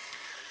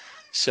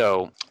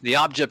 So the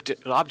object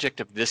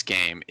of this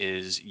game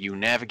is you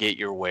navigate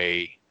your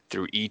way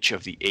through each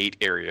of the 8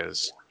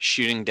 areas,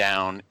 shooting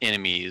down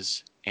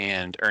enemies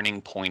and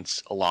earning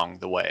points along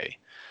the way.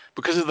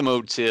 Because of the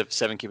Mode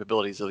 7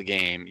 capabilities of the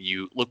game,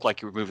 you look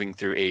like you're moving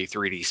through a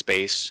 3D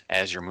space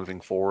as you're moving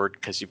forward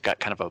because you've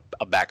got kind of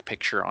a back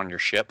picture on your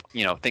ship.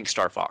 Think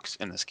Star Fox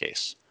in this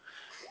case,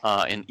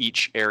 in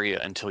each area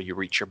until you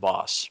reach your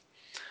boss.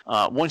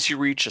 Once you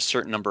reach a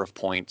certain number of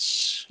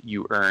points,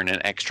 you earn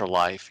an extra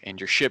life, and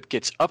your ship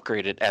gets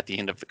upgraded at the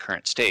end of the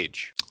current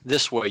stage.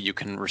 This way, you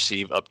can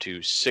receive up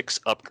to 6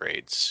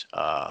 upgrades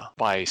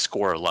by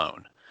score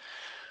alone.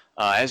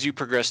 As you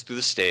progress through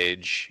the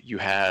stage, you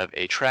have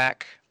a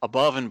track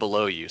above and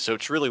below you, so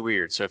it's really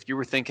weird. So if you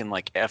were thinking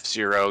like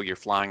F-Zero, you're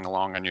flying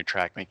along on your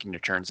track, making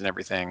your turns and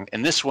everything.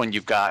 In this one,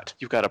 you've got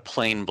a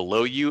plane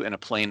below you and a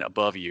plane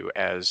above you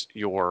as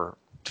you're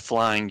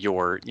flying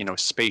your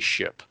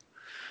spaceship.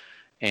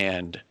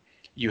 And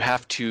you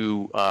have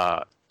to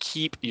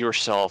keep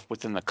yourself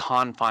within the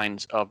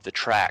confines of the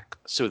track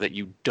so that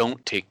you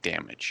don't take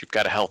damage. You've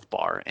got a health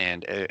bar,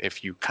 and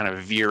if you kind of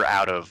veer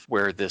out of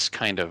where this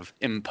kind of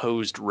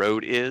imposed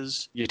road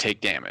is, you take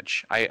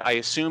damage. I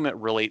assume it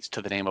relates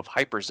to the name of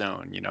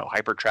Hyperzone,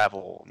 hyper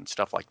travel and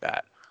stuff like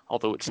that,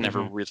 although it's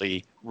never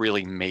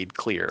really made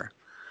clear.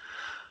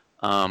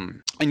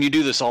 And you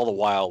do this all the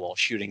while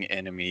shooting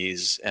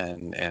enemies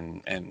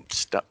and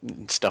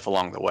stuff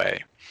along the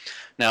way.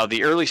 Now,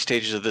 the early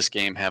stages of this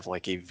game have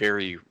like a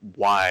very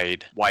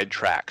wide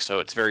track, so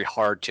it's very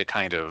hard to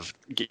kind of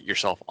get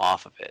yourself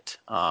off of it.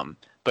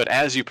 But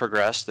as you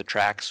progress, the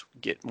tracks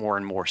get more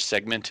and more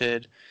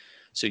segmented,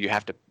 so you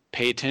have to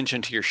Pay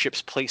attention to your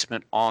ship's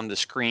placement on the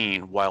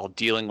screen while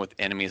dealing with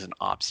enemies and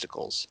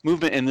obstacles.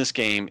 Movement in this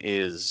game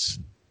is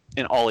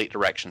in all 8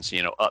 directions,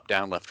 up,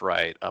 down, left,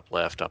 right, up,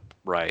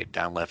 right,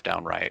 down, left,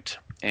 down, right.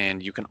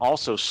 And you can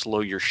also slow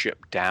your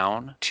ship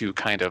down to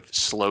kind of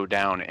slow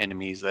down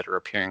enemies that are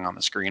appearing on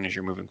the screen as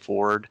you're moving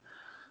forward.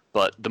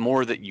 But the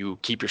more that you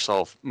keep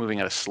yourself moving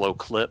at a slow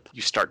clip,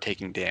 you start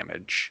taking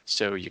damage.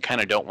 So you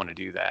kind of don't want to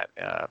do that.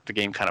 The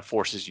game kind of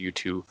forces you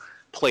to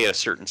play at a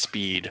certain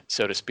speed,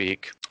 so to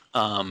speak.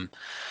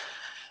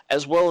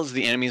 As well as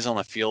the enemies on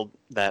the field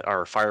that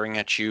are firing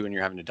at you and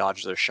you're having to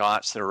dodge their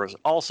shots, there are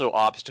also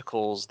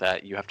obstacles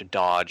that you have to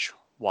dodge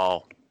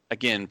while,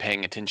 again,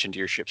 paying attention to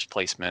your ship's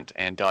placement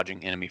and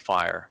dodging enemy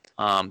fire.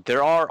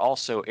 There are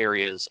also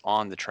areas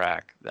on the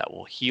track that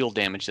will heal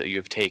damage that you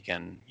have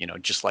taken,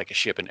 just like a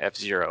ship in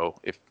F-Zero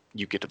if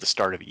you get to the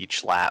start of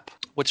each lap.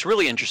 What's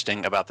really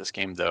interesting about this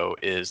game, though,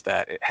 is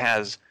that it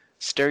has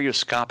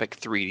stereoscopic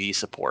 3D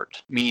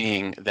support,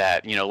 meaning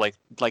that,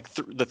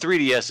 the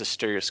 3DS is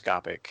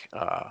stereoscopic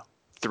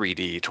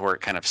 3D to where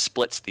it kind of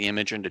splits the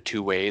image into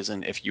 2 ways,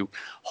 and if you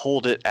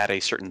hold it at a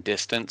certain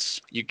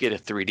distance, you get a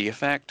 3D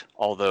effect,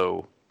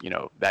 although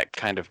that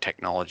kind of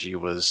technology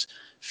was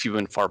few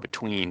and far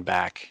between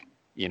back,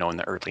 in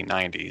the early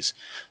 90s.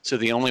 So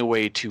the only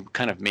way to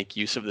kind of make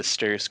use of the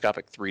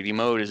stereoscopic 3D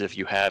mode is if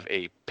you have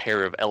a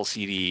pair of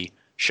LCD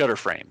shutter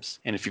frames.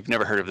 And if you've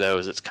never heard of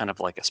those, it's kind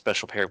of like a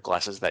special pair of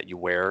glasses that you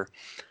wear.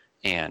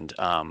 And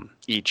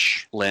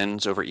each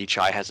lens over each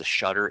eye has a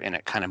shutter, and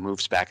it kind of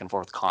moves back and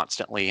forth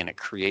constantly, and it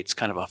creates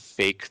kind of a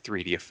fake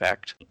 3D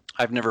effect.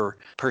 I've never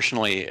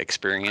personally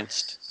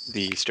experienced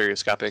the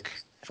stereoscopic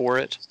for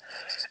it.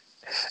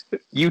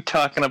 You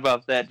talking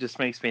about that just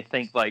makes me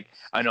think,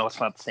 I know it's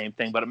not the same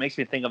thing, but it makes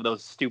me think of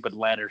those stupid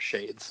ladder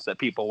shades that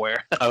people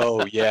wear.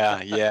 Oh,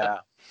 yeah.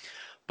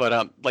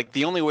 But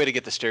the only way to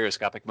get the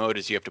stereoscopic mode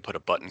is you have to put a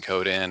button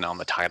code in on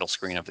the title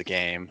screen of the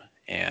game.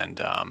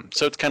 And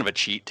so it's kind of a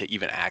cheat to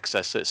even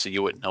access it, so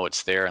you wouldn't know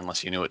it's there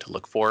unless you knew what to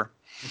look for.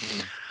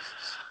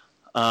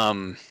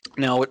 Mm-hmm.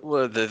 Now,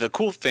 the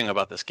cool thing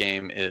about this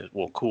game is,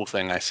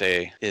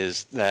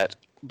 is that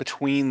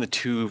between the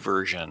 2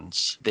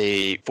 versions,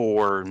 they,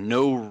 for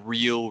no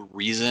real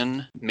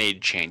reason,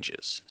 made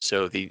changes.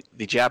 So the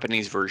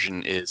Japanese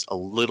version is a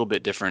little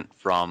bit different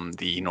from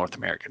the North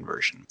American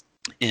version,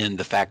 in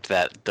the fact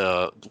that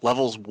the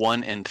levels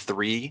 1 and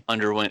 3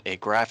 underwent a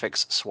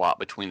graphics swap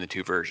between the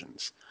 2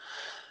 versions.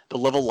 The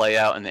level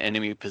layout and the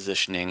enemy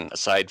positioning,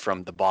 aside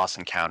from the boss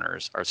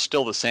encounters, are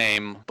still the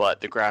same, but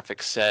the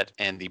graphics set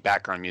and the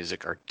background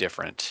music are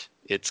different.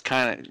 It's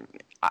kind of...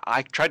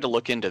 I tried to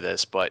look into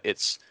this, but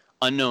it's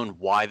unknown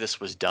why this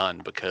was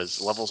done,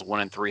 because levels 1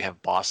 and 3 have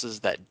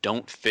bosses that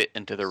don't fit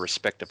into their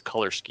respective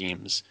color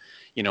schemes,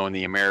 in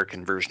the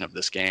American version of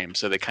this game.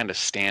 So they kind of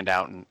stand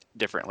out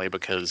differently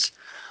because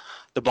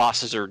the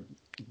bosses are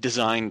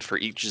designed for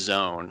each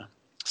zone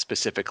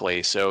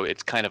specifically, so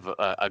it's kind of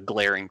a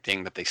glaring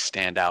thing that they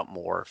stand out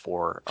more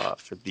for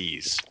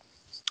these.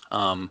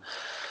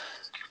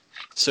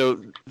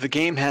 So the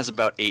game has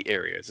about 8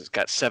 areas. It's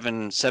got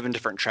seven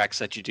different tracks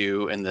that you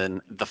do, and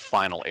then the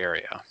final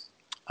area.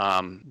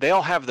 They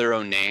all have their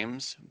own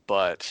names,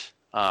 but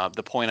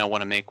the point I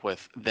want to make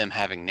with them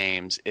having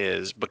names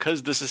is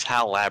because this is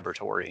HAL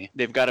Laboratory,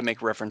 they've got to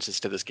make references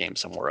to this game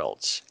somewhere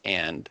else,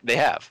 and they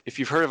have. If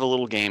you've heard of a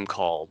little game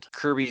called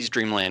Kirby's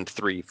Dream Land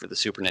 3 for the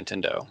Super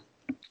Nintendo,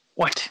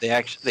 what?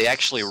 They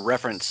actually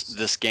reference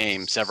this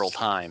game several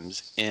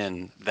times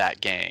in that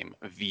game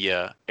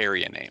via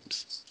area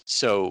names.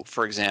 So,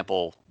 for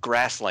example,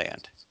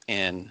 Grassland,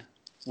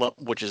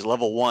 which is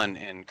level 1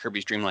 in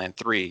Kirby's Dream Land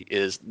 3,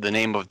 is the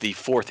name of the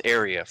 4th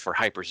area for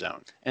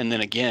Hyperzone. And then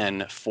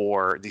again,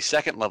 for the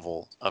 2nd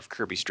level of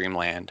Kirby's Dream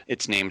Land,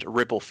 it's named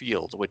Ripple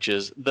Field, which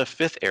is the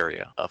 5th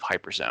area of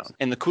Hyperzone.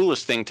 And the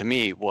coolest thing to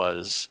me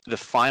was the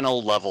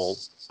final level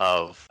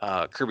of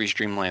Kirby's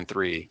Dream Land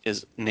 3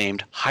 is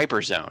named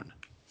Hyperzone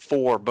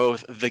for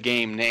both the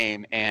game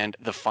name and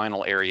the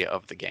final area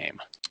of the game.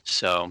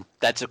 So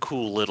that's a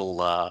cool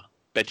little,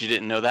 bet you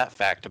didn't know that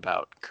fact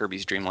about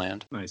Kirby's Dream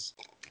Land. Nice.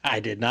 I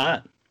did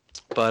not.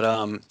 But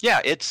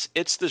yeah, it's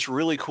this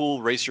really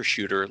cool racer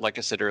shooter. Like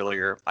I said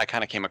earlier, I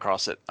kind of came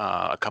across it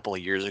a couple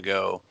of years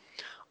ago.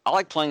 I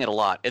like playing it a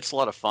lot. It's a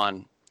lot of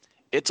fun.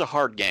 It's a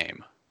hard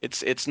game.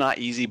 It's not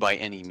easy by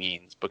any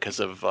means because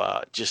of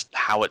just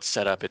how it's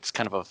set up. It's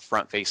kind of a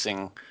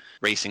front-facing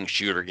racing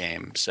shooter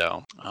game.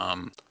 So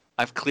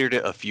I've cleared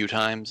it a few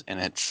times, and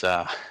it's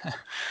tough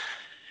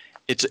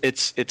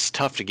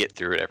to get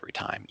through it every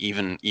time,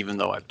 even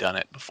though I've done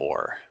it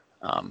before.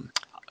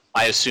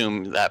 I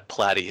assume that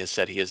Platty has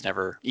said he has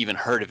never even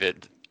heard of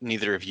it.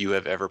 Neither of you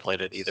have ever played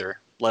it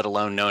either, let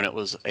alone known it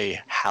was a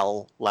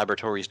HAL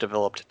Laboratories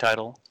developed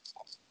title.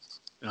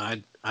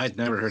 I'd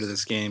never heard of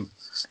this game.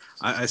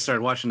 I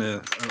started watching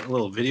a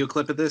little video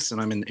clip of this,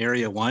 and I'm in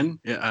Area 1.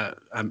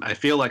 I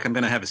feel like I'm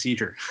going to have a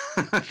seizure.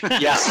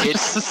 Yeah,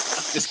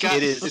 It's got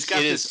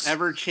this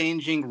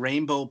ever-changing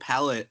rainbow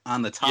palette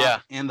on the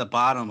top and the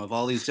bottom of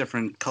all these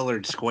different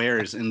colored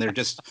squares, and they're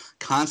just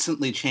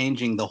constantly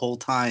changing the whole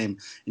time.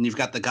 And you've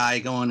got the guy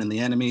going and the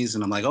enemies,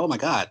 and I'm like, oh my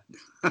god.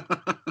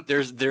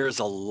 There's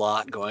a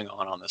lot going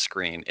on the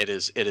screen. It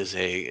is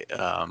a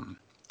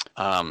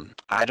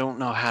I don't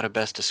know how to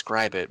best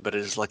describe it, but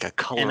it is like a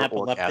color An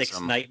epileptic's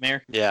orgasm.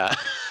 nightmare. Yeah,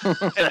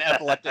 an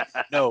epileptic.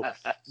 No,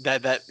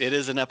 that it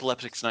is an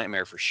epileptic's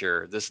nightmare for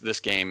sure. This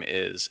game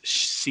is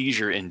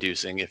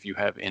seizure-inducing if you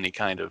have any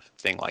kind of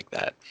thing like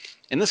that.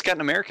 And this got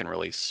an American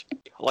release.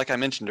 Like I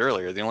mentioned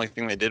earlier, the only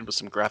thing they did was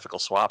some graphical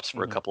swaps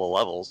for a couple of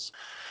levels.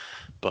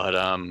 But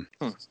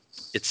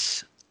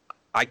it's.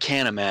 I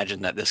can't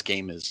imagine that this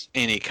game is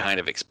any kind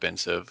of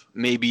expensive.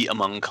 Maybe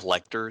among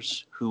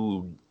collectors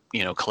who,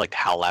 collect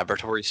HAL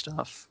Laboratory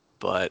stuff.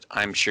 But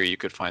I'm sure you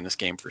could find this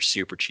game for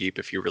super cheap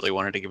if you really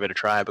wanted to give it a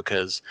try,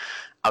 because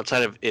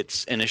outside of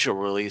its initial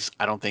release,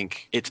 I don't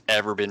think it's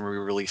ever been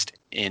re-released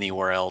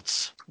anywhere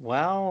else.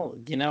 Well,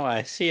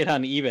 I see it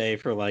on eBay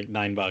for like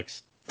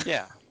 $9.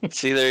 Yeah.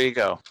 See, there you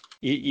go.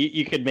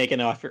 You could make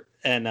an offer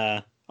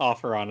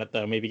offer on it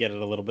though. Maybe get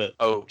it a little bit.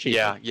 Oh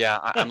cheaper. yeah.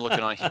 I'm looking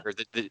on here.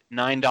 The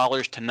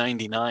 $9 to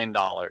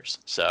 $99.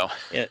 So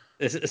yeah,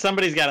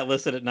 somebody's got it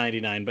listed at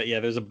 $99, but yeah,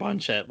 there's a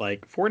bunch at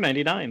like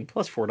 $4.99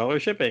 plus $4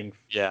 shipping.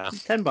 Yeah,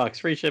 $10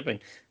 free shipping.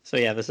 So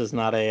yeah, this is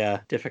not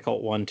a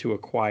difficult one to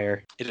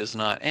acquire. It is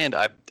not, and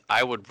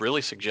I would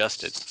really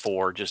suggest it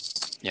for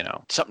just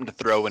something to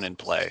throw in and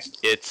play.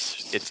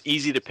 It's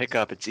easy to pick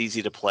up. It's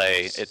easy to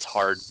play. It's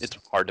hard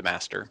to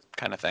master,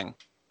 kind of thing.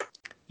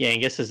 Yeah,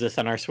 Angus, is this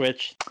on our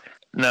Switch?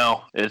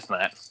 No, it's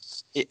not.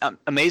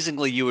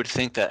 Amazingly, you would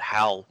think that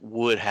HAL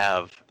would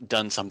have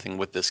done something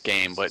with this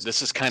game, but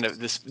this is kind of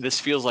this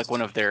feels like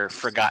one of their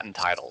forgotten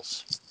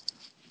titles.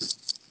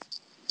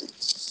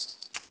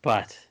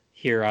 But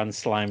here on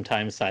Slime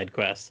Time Side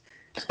Quest,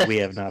 we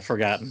have not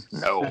forgotten.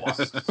 No.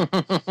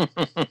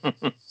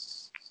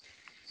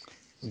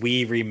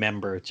 We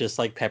remember, just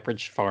like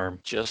Pepperidge Farm.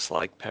 Just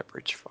like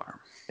Pepperidge Farm.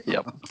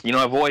 Yep.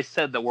 I've always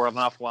said that we're an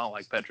awful lot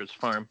like Pepperidge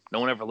Farm. No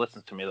one ever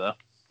listens to me, though.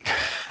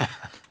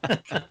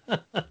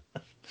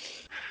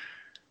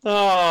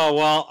 Oh,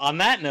 well, on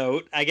that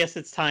note, I guess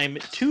it's time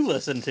to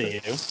listen to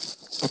you.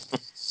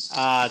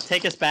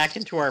 Take us back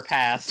into our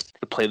past.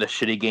 To play the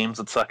shitty games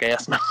that suck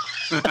ass now.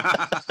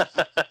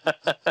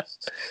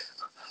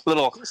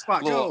 little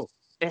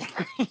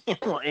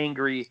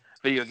angry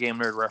video game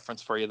nerd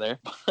reference for you there.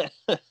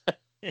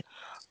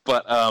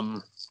 But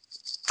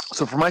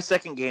so for my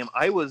second game,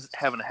 I was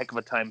having a heck of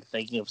a time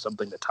thinking of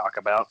something to talk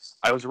about.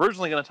 I was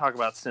originally going to talk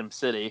about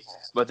SimCity,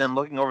 but then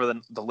looking over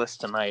the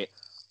list tonight,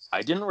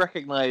 I didn't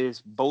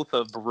recognize both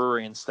of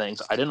Brurian's things.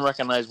 I didn't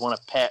recognize one of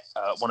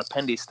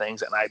Pendy's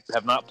things, and I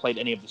have not played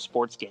any of the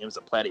sports games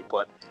that Platty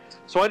put.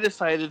 So I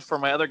decided for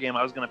my other game,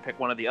 I was going to pick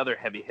one of the other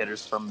heavy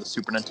hitters from the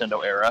Super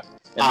Nintendo era,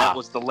 and that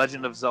was The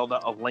Legend of Zelda: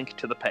 A Link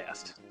to the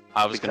Past.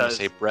 I was going to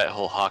say Brett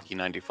Hull Hockey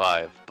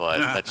 95, but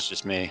that's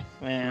just me.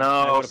 Man, no,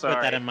 I would have sorry.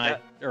 put that in my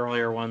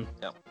earlier one.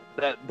 Yeah,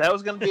 that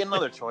was going to be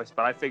another choice,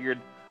 but I figured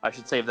I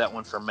should save that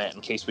one for Matt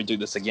in case we do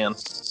this again.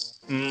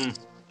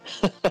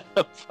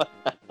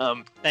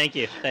 Thank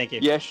you.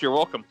 Yes, you're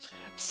welcome.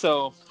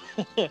 So,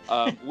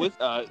 with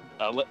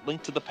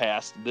Link to the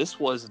Past, this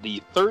was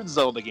the third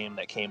Zelda game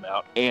that came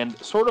out, and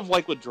sort of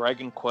like with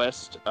Dragon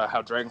Quest,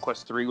 how Dragon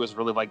Quest 3 was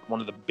really like one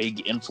of the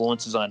big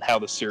influences on how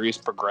the series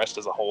progressed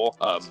as a whole.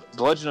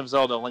 The Legend of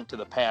Zelda: Link to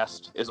the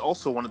Past is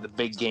also one of the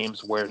big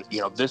games where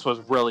this was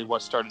really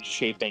what started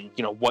shaping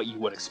what you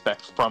would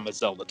expect from a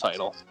Zelda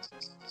title.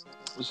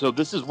 So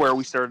this is where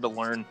we started to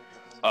learn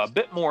a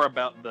bit more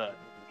about the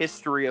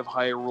history of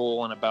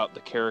Hyrule and about the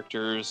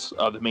characters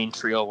of the main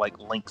trio like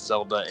Link,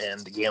 Zelda,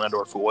 and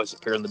Ganondorf, who always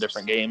appear in the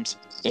different games.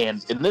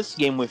 And in this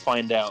game, we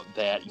find out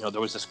that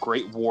there was this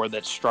great war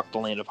that struck the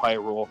land of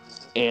Hyrule,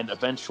 and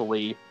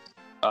eventually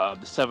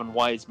the Seven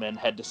Wise Men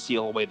had to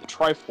seal away the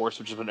Triforce,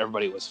 which is what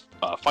everybody was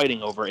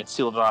fighting over, and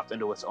seal it off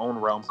into its own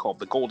realm called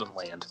the Golden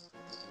Land.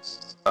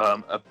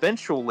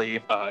 Eventually,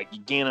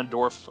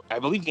 Ganondorf, I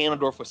believe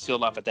Ganondorf was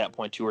sealed off at that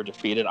point too, or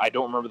defeated. I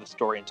don't remember the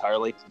story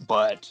entirely,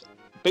 but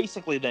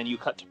basically then you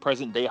cut to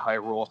present-day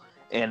Hyrule,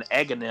 and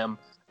Aghanim,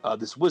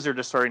 this wizard,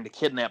 is starting to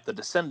kidnap the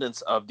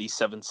descendants of these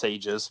seven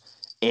sages,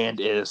 and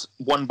is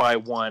one by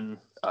one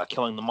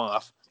killing them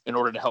off in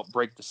order to help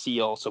break the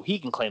seal so he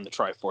can claim the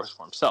Triforce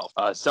for himself.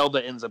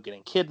 Zelda ends up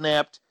getting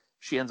kidnapped.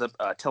 She ends up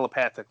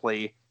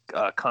telepathically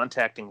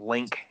contacting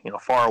Link,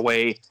 far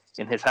away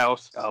in his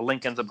house.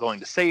 Link ends up going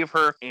to save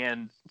her,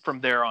 and from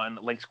there on,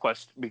 Link's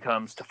quest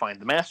becomes to find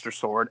the Master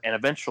Sword, and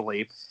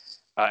eventually,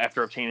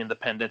 after obtaining the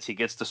pendants, he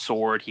gets the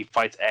sword, he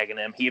fights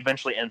Aghanim, he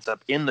eventually ends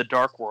up in the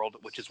Dark World,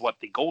 which is what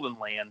the Golden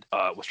Land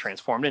was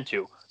transformed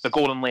into. The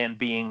Golden Land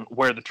being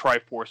where the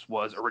Triforce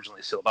was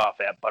originally sealed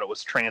off at, but it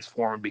was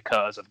transformed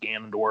because of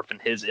Ganondorf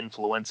and his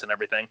influence and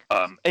everything.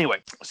 Anyway,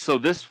 so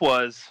this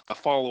was a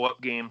follow-up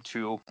game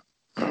to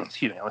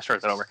Excuse me, let me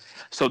start that over.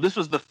 So this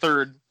was the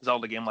third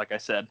Zelda game, like I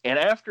said. And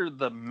after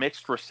the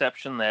mixed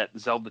reception that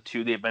Zelda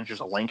 2, The Adventures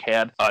of Link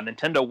had,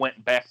 Nintendo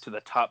went back to the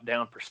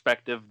top-down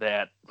perspective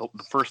that the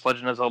first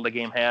Legend of Zelda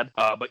game had.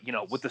 But, you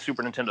know, with the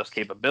Super Nintendo's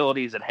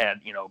capabilities, it had,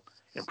 you know,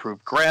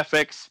 improved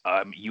graphics.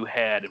 You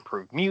had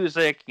improved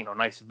music, you know,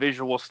 nice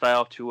visual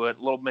style to it,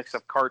 a little mix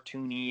of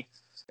cartoony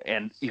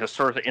and, you know,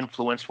 sort of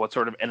influenced what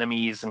sort of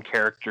enemies and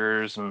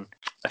characters. And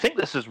I think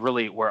this is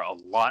really where a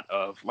lot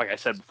of, like I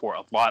said before,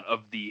 a lot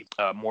of the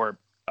more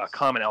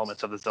common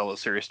elements of the Zelda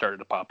series started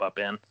to pop up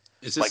in.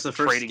 Is this the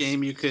first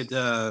game you could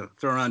throw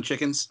around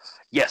chickens?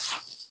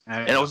 Yes.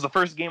 And it was the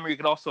first game where you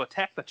could also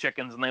attack the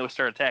chickens and they would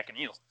start attacking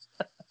you.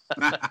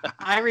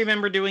 I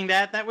remember doing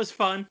that. That was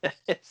fun.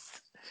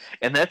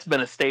 And that's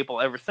been a staple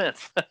ever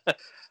since.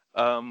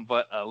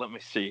 But let me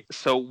see.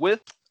 So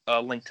with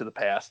Link to the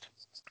Past,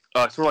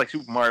 sort of like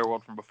Super Mario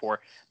World from before,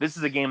 this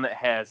is a game that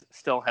has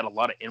still had a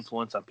lot of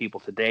influence on people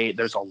today.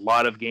 There's a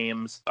lot of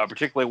games,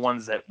 particularly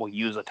ones that will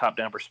use a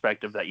top-down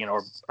perspective that, you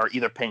know, are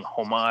either paying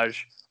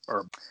homage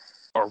or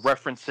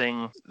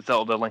referencing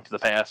Zelda Link to the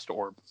Past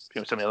or,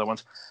 you know, some of the other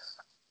ones.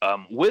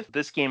 With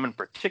this game in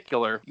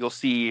particular, you'll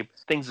see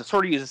things that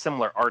sort of use a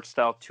similar art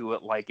style to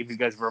it. Like if you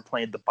guys have ever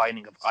played The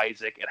Binding of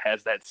Isaac, it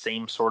has that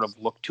same sort of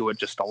look to it,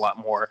 just a lot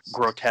more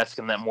grotesque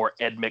and that more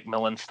Ed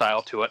McMillan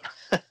style to it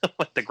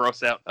with the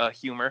gross out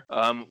humor.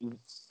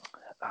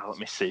 Let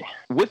me see.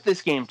 With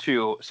this game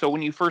too, so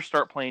when you first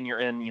start playing,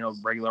 you're in, you know,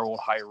 regular old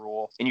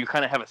Hyrule, and you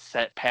kind of have a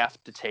set path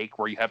to take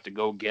where you have to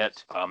go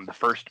get the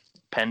first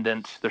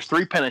pendant. There's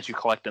 3 pendants you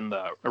collect in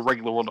the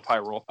regular world of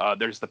Hyrule.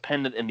 There's the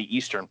pendant in the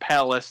Eastern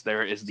Palace.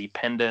 There is the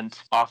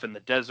pendant off in the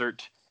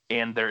desert,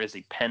 and there is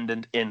a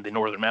pendant in the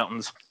Northern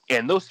Mountains.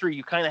 And those 3,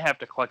 you kind of have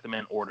to collect them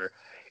in order.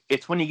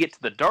 It's when you get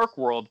to the Dark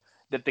World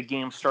that the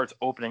game starts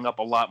opening up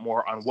a lot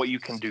more on what you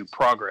can do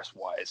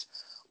progress-wise.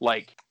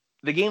 Like,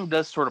 the game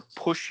does sort of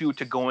push you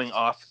to going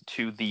off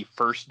to the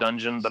first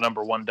dungeon, the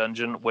number 1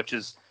 dungeon, which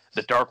is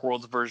the Dark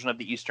World's version of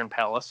the Eastern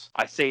Palace.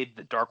 I say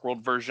the Dark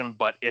World version,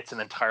 but it's an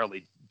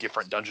entirely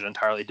different dungeon,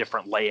 entirely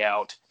different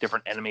layout,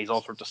 different enemies,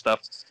 all sorts of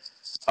stuff.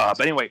 But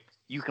anyway,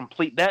 you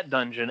complete that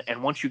dungeon,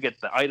 and once you get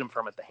the item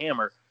from it, the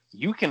hammer,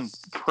 you can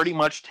pretty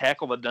much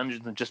tackle the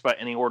dungeons in just about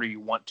any order you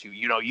want to.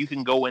 You know, you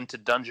can go into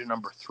dungeon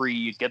number 3,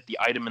 you get the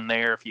item in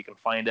there if you can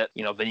find it.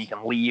 You know, then you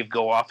can leave,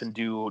 go off and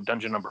do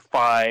dungeon number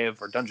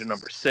 5 or dungeon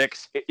number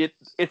 6.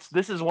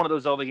 This is one of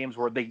those Zelda games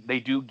where they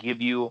do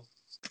give you,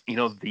 you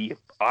know, the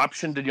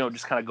option to, you know,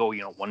 just kind of go,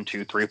 you know, 1,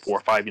 2, 3, 4,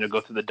 5, you know,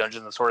 go through the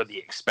dungeons in sort of the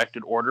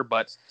expected order.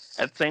 But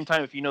at the same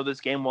time, if you know this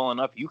game well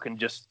enough, you can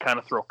just kind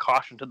of throw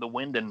caution to the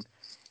wind. And,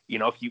 you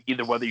know, if you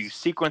whether you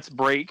sequence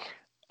break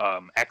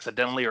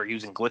accidentally or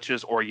using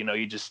glitches, or, you know,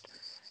 you just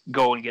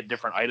go and get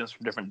different items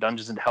from different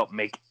dungeons and help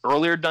make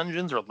earlier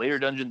dungeons or later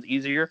dungeons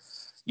easier,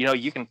 you know,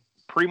 you can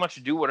pretty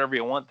much do whatever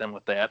you want then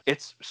with that.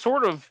 It's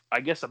sort of, I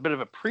guess, a bit of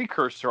a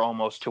precursor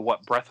almost to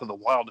what Breath of the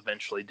Wild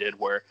eventually did,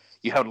 where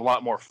you had a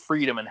lot more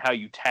freedom in how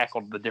you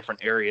tackled the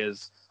different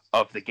areas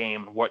of the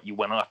game and what you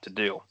went off to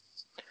do.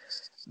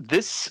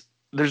 There's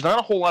not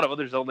a whole lot of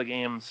other Zelda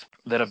games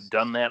that have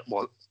done that.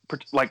 Well,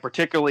 like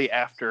particularly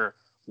after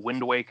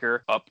Wind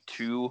Waker up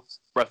to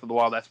Breath of the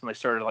Wild, that's when they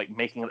started like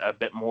making it a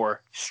bit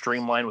more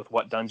streamlined with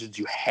what dungeons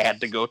you had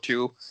to go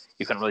to.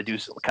 You couldn't really do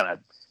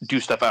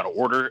stuff out of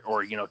order,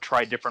 or, you know,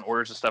 try different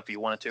orders of stuff if you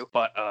wanted to.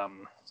 But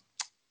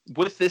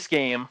with this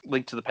game,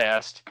 Link to the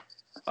Past,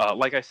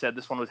 like I said,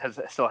 this one has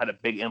still had a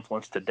big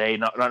influence today,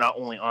 not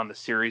only on the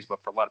series,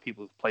 but for a lot of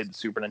people who've played the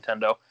Super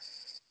Nintendo.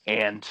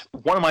 And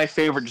one of my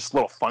favorite just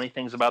little funny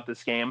things about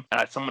this game,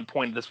 someone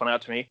pointed this one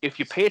out to me, if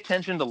you pay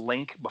attention to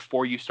Link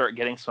before you start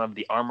getting some of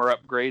the armor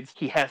upgrades,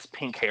 he has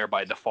pink hair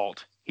by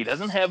default. He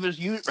doesn't have his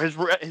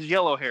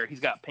yellow hair, he's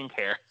got pink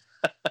hair.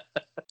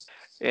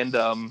 And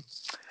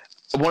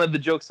one of the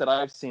jokes that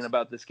I've seen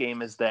about this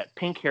game is that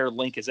pink hair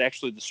Link is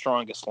actually the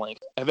strongest Link.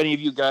 Have any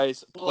of you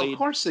guys played? Well, of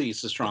course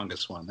he's the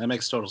strongest one. That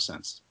makes total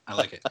sense. I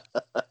like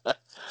it.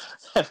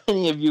 Have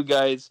any of you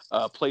guys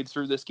played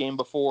through this game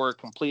before,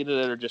 completed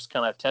it, or just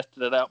kind of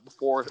tested it out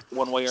before,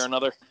 one way or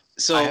another?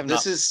 So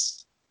this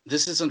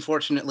is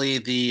unfortunately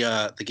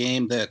the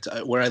game that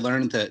where I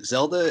learned that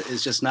Zelda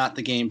is just not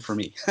the game for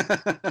me.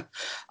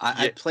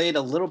 I played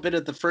a little bit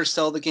of the first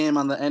Zelda game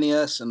on the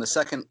NES and the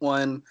second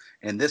one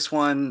and this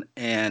one,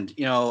 and,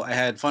 you know, I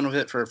had fun with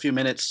it for a few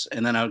minutes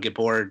and then I would get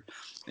bored.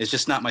 It's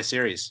just not my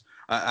series.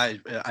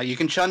 You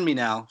can shun me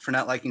now for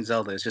not liking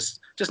Zelda. It's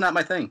just not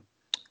my thing.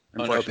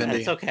 Oh, no,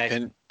 Pindy. It's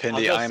okay.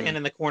 Pindy, I'll go stand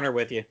in the corner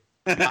with you.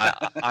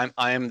 I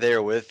am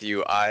there with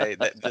you.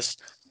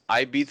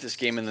 I beat this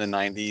game in the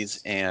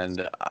 90s,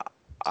 and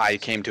I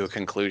came to a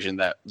conclusion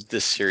that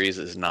this series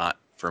is not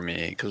for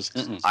me, because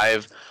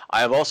I've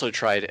also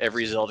tried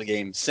every Zelda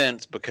game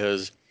since,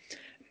 because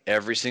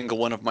every single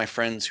one of my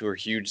friends who are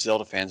huge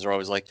Zelda fans are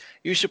always like,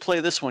 you should play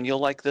this one, you'll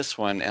like this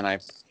one, and I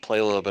play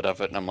a little bit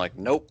of it, and I'm like,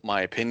 nope,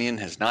 my opinion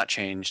has not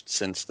changed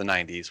since the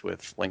 90s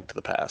with Link to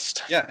the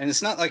Past. Yeah, and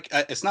it's not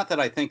that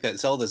I think that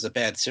Zelda's a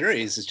bad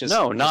series. It's just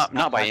not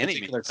by any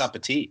particular means. cup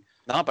of tea.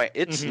 Not by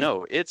it's Mhm.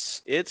 no,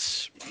 it's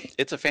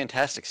a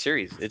fantastic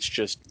series. It's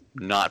just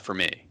not for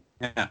me.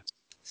 Yeah.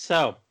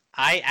 So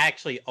I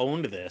actually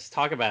owned this.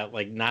 Talk about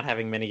like not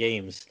having many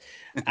games.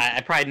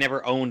 I probably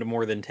never owned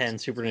more than 10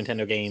 Super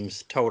Nintendo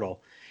games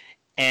total.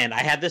 And I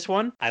had this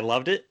one. I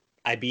loved it.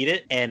 I beat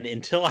it. And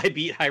until I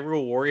beat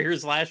Hyrule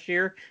Warriors last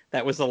year,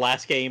 that was the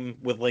last game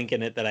with Link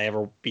in it that I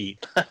ever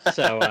beat.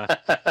 So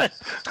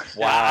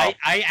Wow.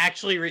 I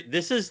actually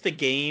this is the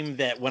game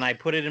that when I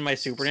put it in my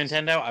Super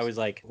Nintendo, I was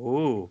like,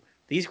 ooh,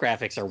 these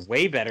graphics are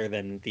way better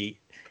than the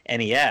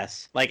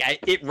NES. Like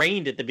it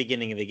rained at the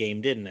beginning of the game,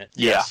 didn't it?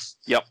 Yes.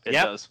 Yep. It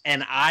Yep. does.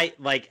 And I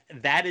like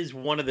that is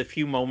one of the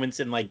few moments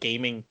in like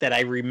gaming that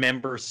I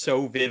remember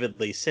so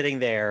vividly, sitting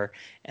there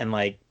and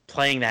like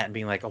playing that and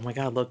being like, oh my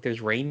god, look,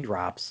 there's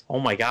raindrops. Oh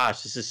my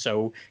gosh, this is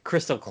so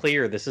crystal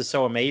clear. This is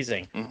so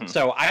amazing. Mhm.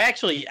 So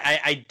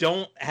I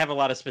don't have a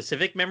lot of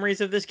specific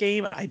memories of this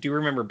game. I do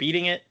remember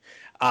beating it.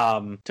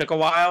 Took a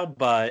while,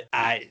 but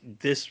I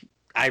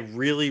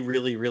really,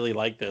 really, really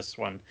like this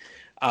one.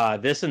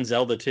 This and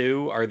Zelda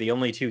 2 are the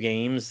only two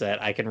games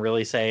that I can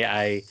really say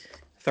I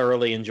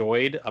thoroughly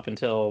enjoyed up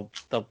until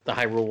the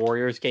Hyrule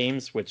Warriors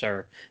games, which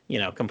are,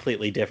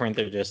 completely different.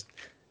 They're just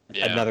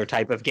another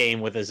type of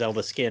game with a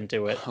Zelda skin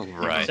to it.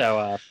 Right.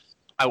 So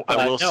I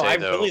will say I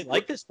though, really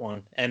like this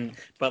one.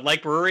 But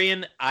like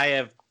Berurian, I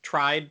have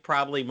tried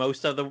probably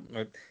most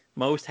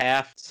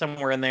half,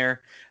 somewhere in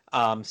there.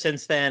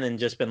 Since then, and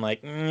just been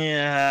like,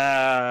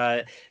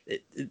 yeah,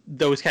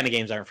 those kind of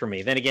games aren't for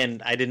me. Then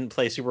again, I didn't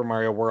play Super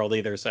Mario World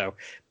either, so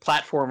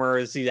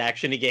platformers, these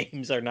action-y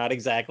games are not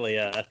exactly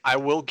I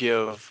will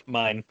give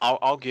mine.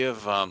 I'll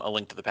give A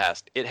Link to the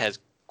Past. It has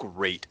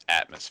great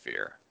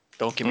atmosphere.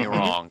 Don't get me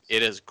wrong.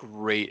 It has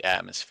great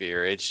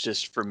atmosphere. It's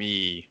just, for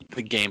me,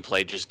 the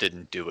gameplay just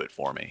didn't do it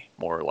for me,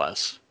 more or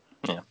less.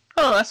 Yeah.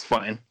 Oh, that's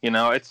fine.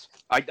 It's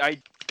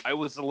I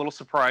was a little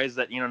surprised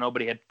that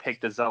nobody had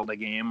picked a Zelda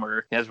game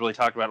or has really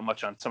talked about it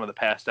much on some of the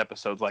past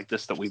episodes like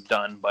this that we've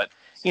done. But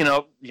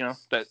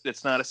that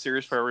it's not a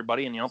series for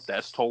everybody, and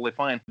that's totally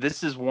fine.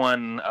 This is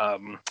one.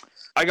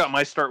 I got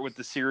my start with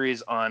the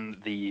series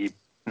on the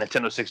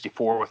Nintendo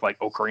 64 with like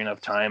Ocarina of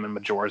Time and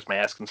Majora's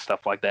Mask and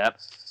stuff like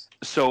that.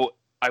 So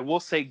I will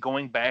say,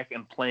 going back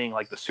and playing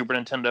like the Super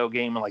Nintendo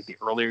game and like the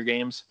earlier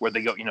games where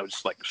they go,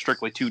 just like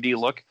strictly 2D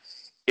look,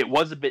 it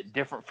was a bit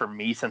different for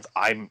me since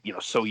I'm,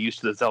 so used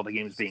to the Zelda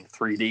games being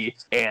 3D.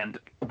 And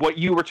what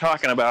you were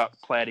talking about,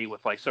 Platty,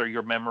 with like sort of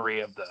your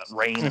memory of the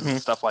rain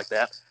and stuff like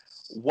that.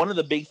 One of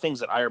the big things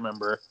that I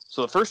remember,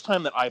 so the first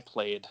time that I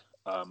played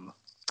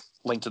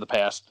Link to the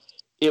Past,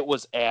 it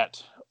was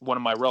at one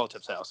of my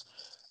relatives' house.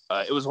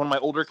 It was one of my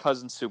older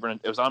cousins'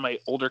 It was on my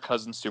older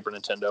cousin's Super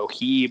Nintendo.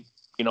 He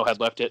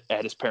had left it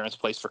at his parents'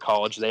 place for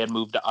college. They had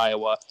moved to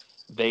Iowa.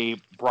 They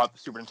brought the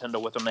Super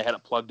Nintendo with them. They had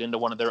it plugged into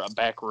one of their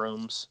back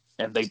rooms,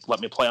 and they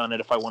let me play on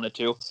it if I wanted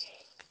to.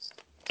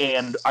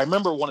 And I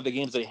remember one of the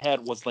games they had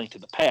was Link to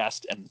the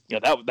Past, and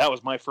that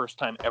was my first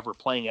time ever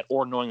playing it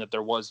or knowing that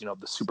there was the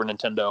Super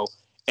Nintendo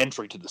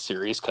entry to the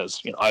series,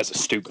 because I was a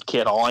stupid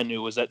kid. All I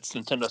knew was that it's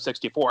Nintendo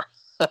 64.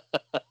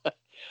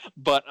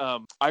 But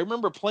I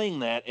remember playing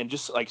that and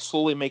just like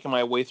slowly making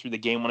my way through the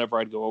game whenever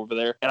I'd go over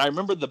there. And I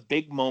remember the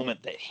big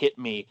moment that hit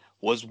me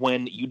was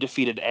when you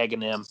defeated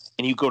Aghanim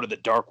and you go to the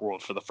Dark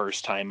World for the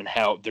first time, and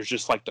how there's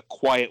just like the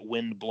quiet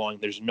wind blowing.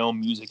 There's no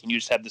music, and you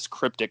just have this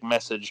cryptic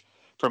message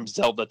from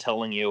Zelda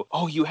telling you,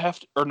 oh, you have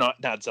to, or not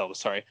Zelda,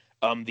 sorry,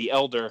 the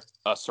elder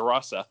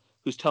Sarasa,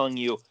 who's telling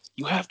you,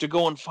 you have to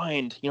go and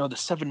find, the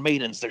 7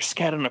 maidens. They're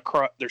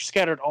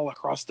scattered all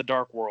across the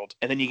Dark World.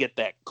 And then you get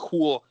that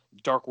cool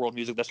Dark World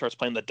music that starts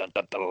playing the dun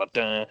dun dun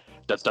dun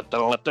dun dun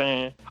dun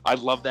dun. I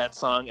love that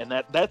song, and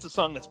that's a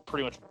song that's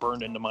pretty much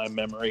burned into my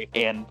memory.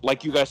 And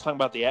like you guys talking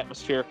about the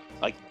atmosphere,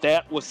 like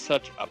that was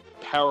such a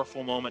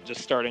powerful moment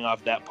just starting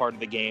off that part of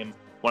the game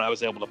when I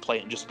was able to play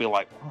it and just be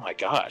like, oh my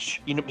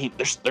gosh,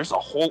 there's a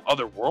whole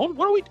other world?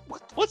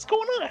 What's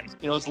going on?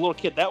 As a little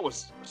kid, that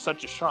was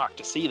such a shock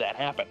to see that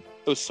happen.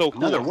 It was so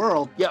cool. Another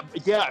world. Yeah,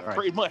 Right.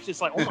 Pretty much.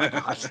 It's like, oh my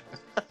gosh.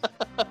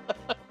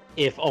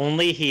 If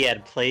only he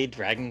had played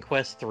Dragon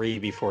Quest III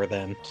before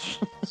then.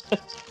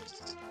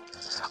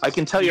 I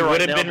can tell you He right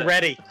would now have been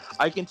ready.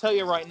 I can tell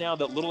you right now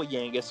that little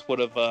Yangus would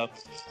have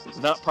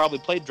not probably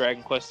played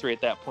Dragon Quest III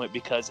at that point,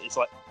 because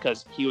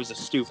he was a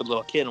stupid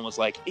little kid and was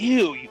like,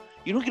 ew,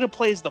 you don't get to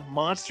play as the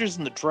monsters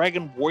in the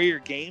Dragon Warrior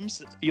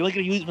games? You only get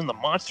to use them in the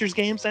monsters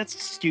games? That's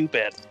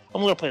stupid.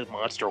 I'm going to play the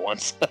monster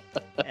ones.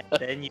 And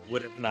then you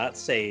would have not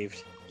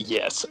saved.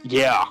 Yes.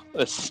 Yeah.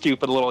 A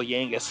stupid little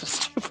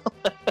Yangus.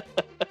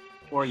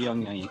 Poor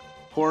young Genghis.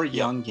 Poor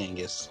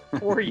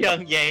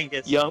young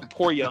Yangus.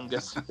 Poor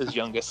Youngus. His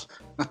Youngus.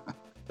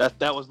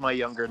 That was my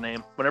younger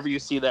name. Whenever you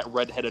see that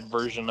red-headed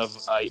version of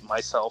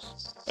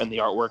myself in the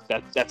artwork,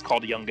 that's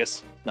called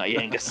Youngus, not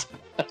Yangus.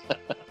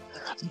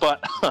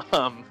 But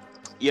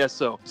yeah.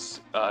 So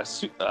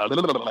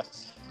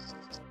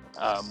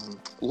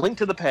Link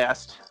to the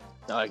Past.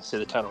 I can say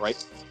the title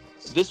right.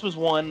 This was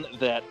one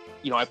that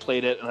I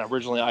played it, and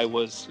originally I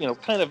was,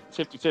 kind of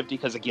 50-50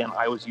 because, again,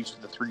 I was used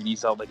to the 3D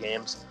Zelda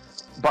games.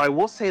 But I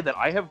will say that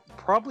I have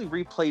probably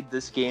replayed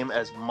this game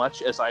as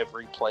much as I've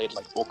replayed,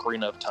 like,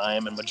 Ocarina of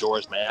Time and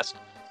Majora's Mask.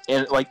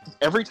 And, like,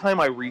 every time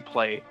I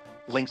replay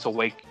Link to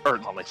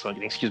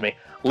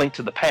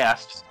the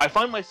Past, I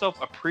find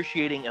myself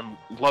appreciating and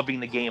loving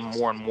the game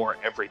more and more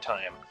every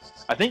time.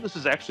 I think this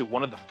is actually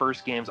one of the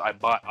first games I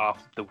bought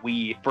off the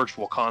Wii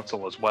Virtual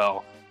Console as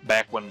well,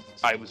 back when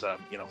I was,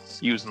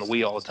 using the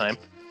Wii all the time,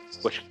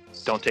 which,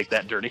 don't take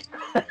that dirty.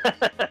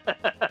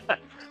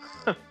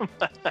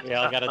 We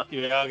all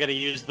gotta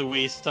use the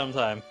Wii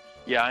sometime.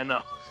 Yeah, I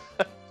know.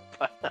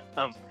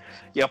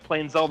 But,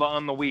 playing Zelda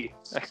on the Wii.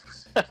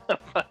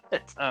 But,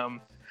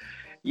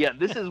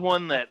 this is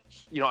one that,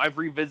 I've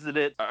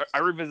revisited. I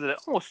revisit it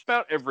almost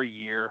about every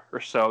year or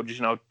so.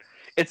 Just,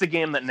 it's a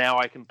game that now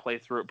I can play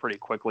through it pretty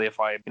quickly if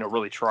I,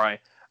 really try.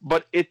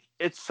 But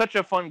it's such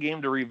a fun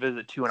game to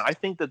revisit too, and I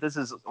think that this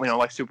is,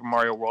 like Super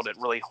Mario World, it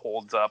really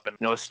holds up and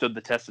has stood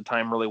the test of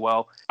time really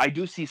well. I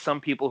do see some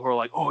people who are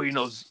like, oh,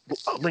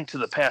 Link to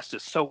the Past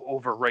is so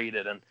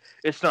overrated and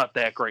it's not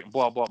that great, and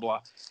blah blah blah.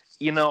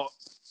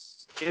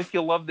 If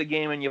you love the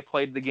game and you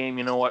played the game,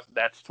 you know what?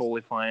 That's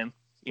totally fine.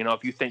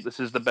 If you think this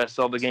is the best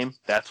Zelda game,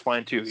 that's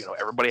fine too.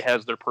 Everybody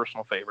has their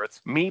personal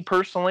favorites. Me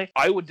personally,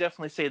 I would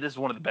definitely say this is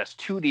one of the best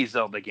 2D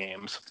Zelda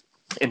games.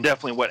 And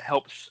definitely what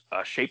helped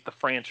shape the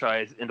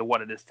franchise into what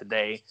it is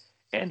today.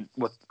 And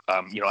with,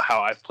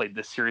 how I've played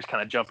this series,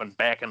 kind of jumping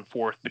back and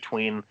forth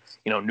between,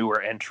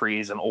 newer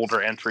entries and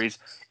older entries.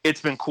 It's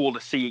been cool to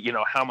see,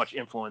 how much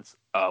influence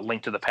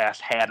Link to the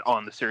Past had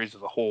on the series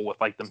as a whole with,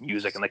 like, the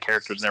music and the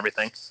characters and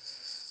everything.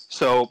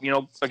 So,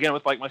 again,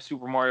 with, like, my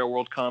Super Mario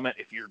World comment,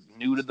 if you're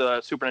new to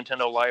the Super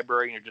Nintendo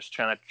library and you're just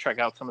trying to check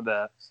out some of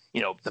the,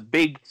 the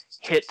big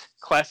hit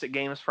classic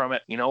games from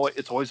it,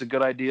 it's always a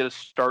good idea to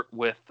start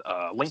with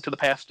Link to the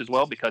Past as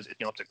well, because,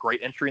 it's a great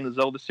entry in the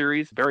Zelda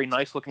series. Very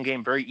nice looking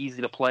game, very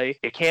easy to play.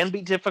 It can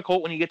be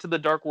difficult when you get to the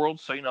Dark World,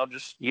 so,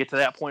 just you get to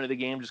that point of the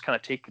game, just kind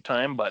of take your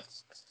time. But,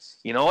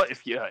 you know what,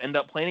 if you end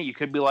up playing it, you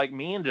could be like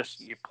me and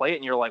just you play it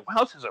and you're like,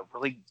 wow, this is a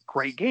really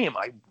great game.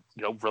 I'm,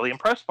 really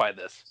impressed by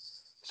this.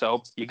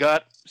 So you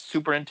got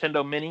Super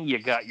Nintendo Mini, you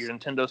got your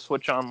Nintendo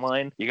Switch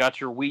Online, you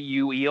got your Wii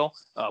U eel.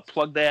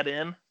 Plug that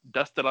in,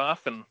 dust it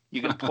off, and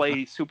you can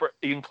play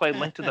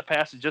Link to the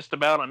Past just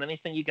about on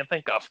anything you can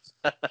think of.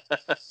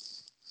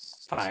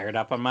 Fired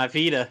up on my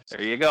Vita.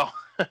 There you go.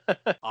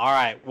 All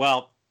right.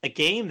 Well, a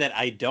game that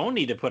I don't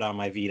need to put on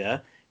my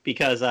Vita,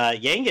 because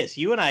Yangus,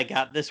 you and I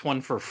got this one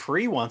for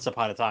free once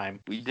upon a time.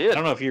 We did. I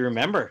don't know if you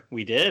remember.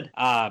 We did.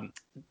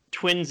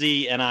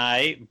 Twinsy and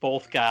I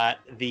both got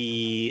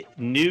the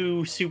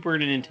new Super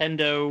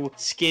Nintendo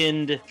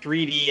skinned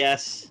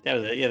 3DS. That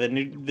was it. Yeah, the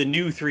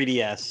new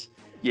 3DS.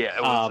 Yeah,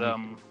 it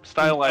was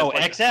stylized. Oh,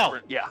 like XL.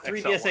 Yeah,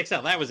 3DS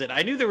XL. That was it.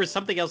 I knew there was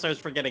something else I was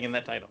forgetting in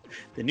that title.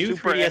 The new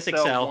Super 3DS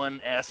XL.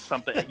 1S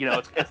something.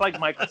 It's like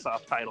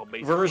Microsoft title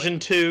basically. Version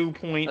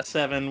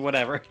 2.7,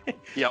 whatever.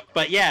 Yep.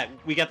 But yeah,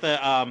 we got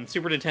the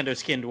Super Nintendo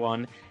skinned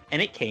one,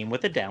 and it came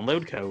with a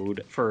download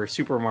code for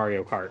Super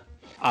Mario Kart.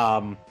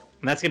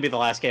 And that's going to be the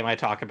last game I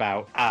talk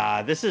about.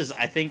 This is,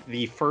 I think,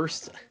 the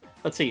first...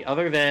 Let's see,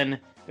 other than...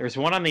 There's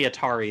one on the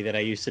Atari that I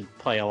used to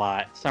play a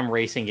lot. Some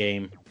racing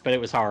game, but it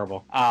was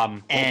horrible.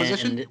 Pole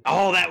Position?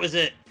 Oh, that was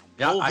it.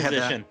 Yeah, Pole I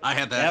Position.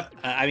 had that.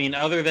 Yep.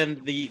 Other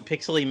than the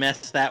pixely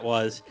mess that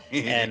was,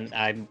 and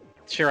I'm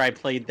sure I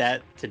played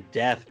that to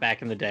death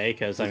back in the day,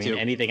 because,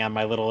 anything on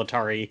my little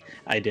Atari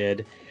I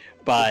did.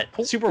 But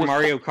Super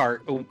Mario Kart...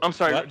 Oh, I'm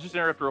sorry, what? just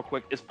interrupt real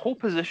quick. Is Pole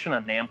Position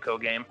a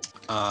Namco game?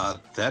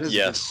 That is...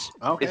 Yes.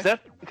 Okay. Is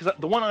that... Because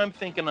the one I'm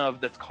thinking of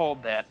that's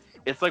called that,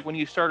 it's like when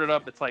you start it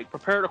up, it's like,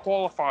 prepare to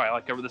qualify,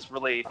 like over this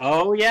really...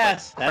 Oh,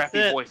 yes, that's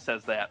crappy it. voice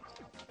says that.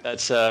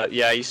 That's I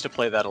used to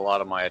play that a lot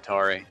on my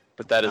Atari,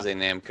 but that is a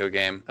Namco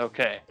game.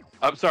 Okay.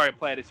 I'm sorry,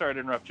 Platy. Sorry to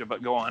interrupt you,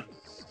 but go on.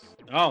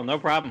 Oh, no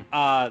problem.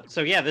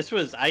 So yeah, this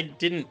was... I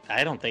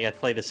don't think I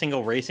played a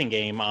single racing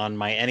game on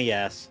my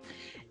NES.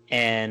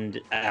 And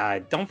I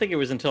don't think it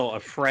was until a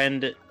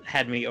friend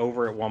had me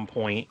over at one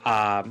point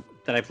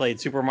that I played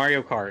Super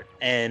Mario Kart,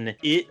 and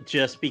it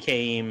just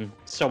became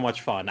so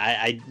much fun.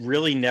 I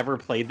really never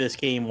played this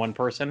game one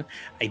person.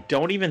 I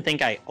don't even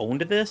think I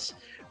owned this,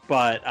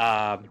 but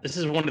this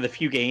is one of the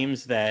few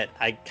games that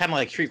I kind of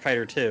like Street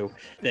Fighter 2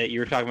 that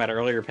you were talking about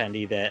earlier,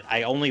 Pendy, that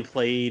I only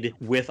played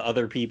with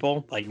other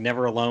people, like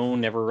never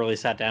alone, never really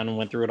sat down and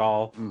went through it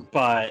all.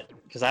 But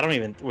because I don't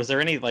even, was there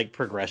any like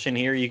progression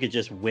here? You could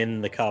just win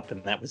the cup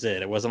and that was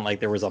it. It wasn't like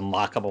there was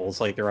unlockables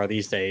like there are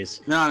these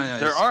days. No.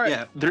 There are a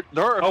few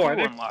are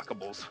there?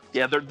 unlockables.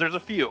 Yeah, there's a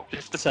few.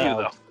 Just a few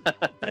though.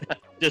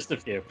 Just a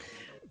few.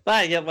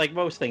 But yeah, like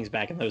most things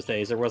back in those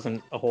days, there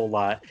wasn't a whole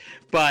lot.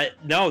 But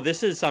no,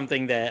 this is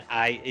something that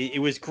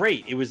it was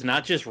great. It was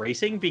not just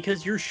racing,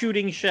 because you're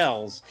shooting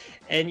shells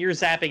and you're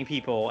zapping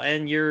people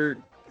and you're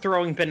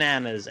throwing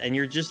bananas and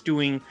you're just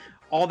doing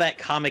all that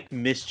comic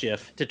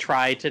mischief to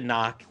try to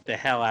knock the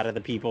hell out of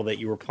the people that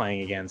you were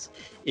playing against.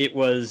 It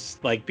was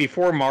like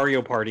before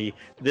Mario Party,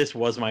 this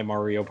was my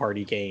Mario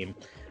Party game.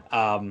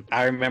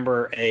 I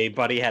remember a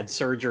buddy had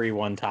surgery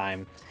one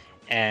time,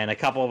 and a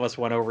couple of us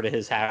went over to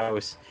his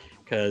house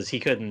because he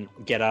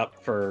couldn't get up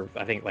for,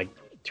 I think, like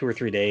 2 or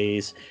 3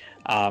 days.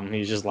 He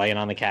was just laying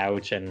on the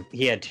couch, and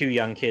he had 2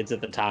 young kids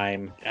at the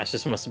time. Gosh,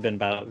 this must have been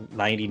about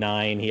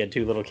 99. He had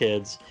 2 little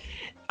kids.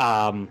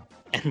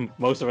 And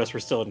most of us were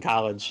still in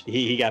college.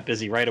 He got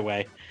busy right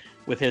away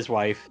with his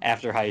wife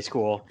after high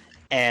school.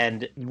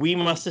 And we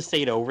must have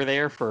stayed over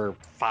there for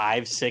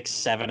 5, 6,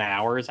 7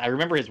 hours. I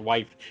remember his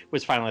wife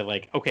was finally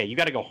like, okay, you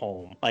got to go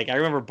home. Like, I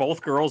remember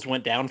both girls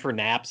went down for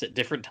naps at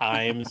different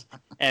times.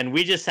 And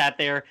we just sat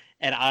there.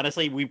 And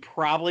honestly, we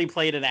probably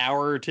played an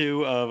hour or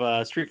 2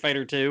 of Street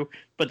Fighter 2,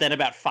 but then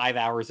about 5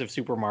 hours of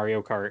Super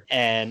Mario Kart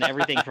and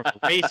everything from the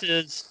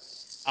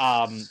races.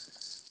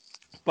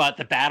 But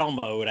the battle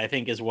mode, I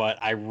think, is what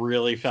I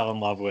really fell in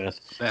love with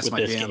this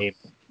game.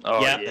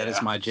 Oh, yeah. That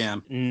is my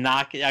jam.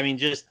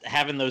 Just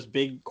having those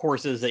big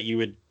courses that you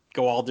would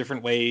go all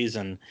different ways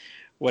and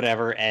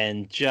whatever,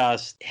 and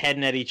just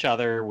heading at each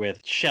other with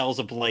shells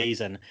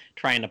ablaze and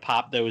trying to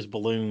pop those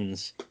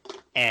balloons.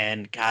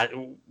 And God,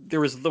 there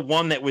was the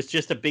one that was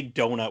just a big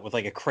donut with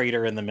like a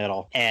crater in the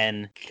middle.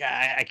 And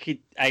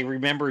I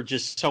remember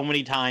just so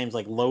many times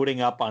like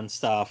loading up on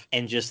stuff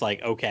and just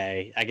like,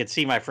 okay, I could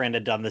see my friend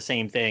had done the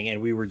same thing,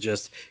 and we were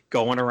just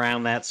going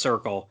around that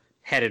circle,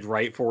 headed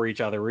right for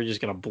each other. We're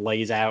just going to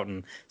blaze out,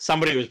 and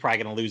somebody was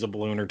probably going to lose a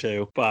balloon or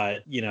 2.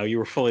 But, you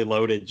were fully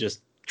loaded,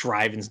 just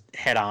driving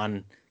head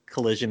on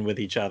collision with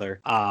each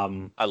other. I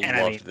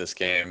loved this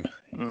game.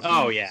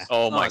 Oh, yeah.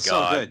 Oh, my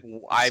God.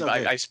 So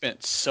I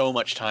spent so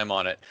much time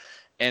on it,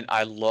 and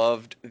I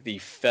loved the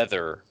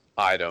feather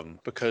item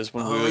because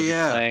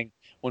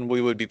when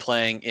we would be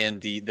playing in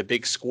the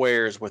big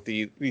squares with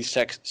these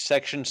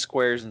section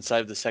squares inside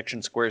of the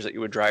section squares that you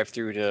would drive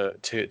through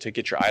to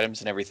get your items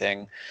and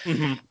everything.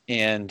 Mm-hmm.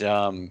 And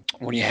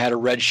when you had a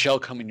red shell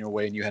coming your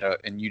way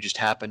and you just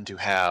happened to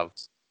have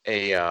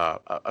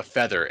a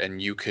feather,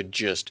 and you could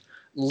just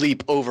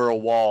leap over a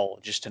wall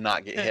just to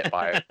not get hit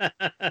by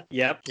it.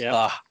 Yep.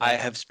 I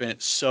have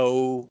spent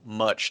so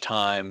much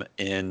time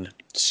in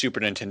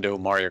Super Nintendo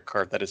Mario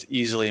Kart. That is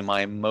easily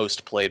my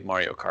most played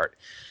Mario Kart.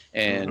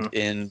 And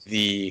in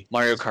the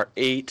Mario Kart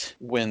 8,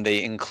 when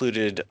they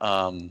included,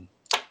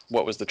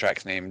 what was the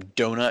track's name?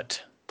 Donut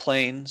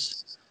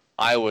Plains.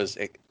 I was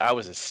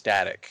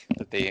ecstatic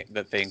that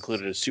they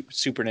included a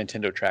Super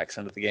Nintendo tracks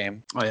into the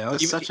game. Oh yeah, it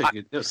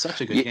was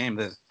such a good game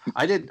that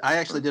I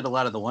actually did a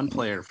lot of the one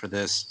player for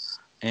this,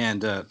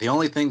 and the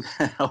only thing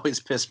that always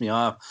pissed me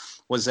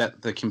off was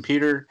that the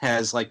computer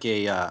has like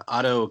a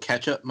auto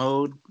catch up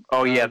mode.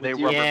 Oh yeah, they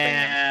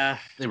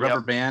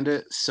rubber band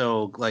it,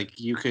 so like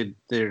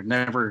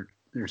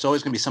there's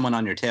always going to be someone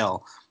on your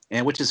tail.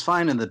 And which is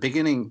fine in the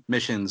beginning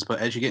missions, but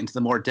as you get into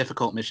the more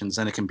difficult missions,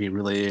 then it can be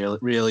really,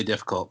 really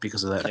difficult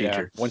because of that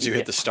feature. Once you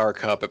hit the Star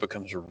Cup, it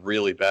becomes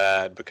really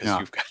bad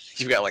because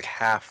you've got like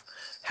half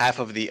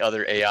of the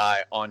other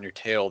AI on your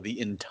tail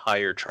the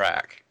entire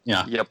track.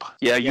 Yeah. Yep.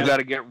 Yeah, you got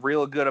to get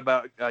real good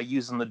about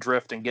using the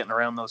drift and getting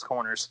around those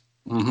corners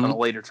on the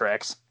later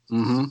tracks.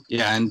 Mm-hmm.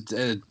 Yeah, and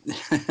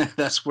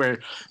that's where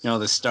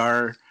the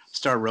Star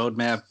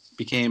roadmap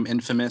became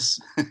infamous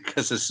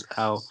because it's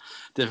how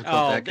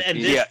difficult that could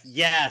be.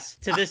 Yes,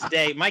 to this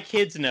day, my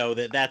kids know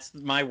that's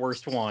my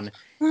worst one,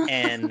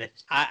 and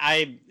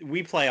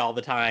we play all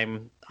the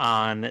time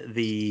on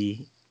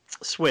the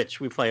Switch.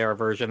 We play our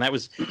version. That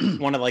was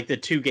one of like the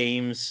 2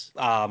 games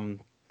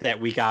that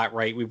we got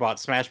right. We bought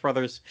Smash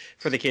Brothers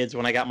for the kids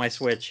when I got my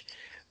Switch,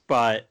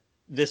 but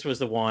this was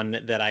the one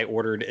that I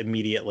ordered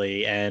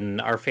immediately, and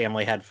our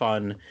family had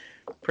fun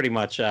pretty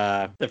much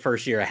the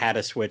first year I had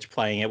a Switch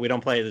playing it. We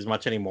don't play it as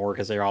much anymore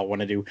because they all want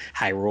to do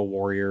Hyrule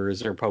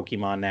Warriors or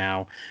Pokemon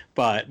now,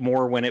 but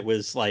more when it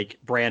was like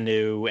brand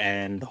new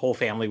and the whole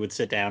family would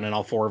sit down and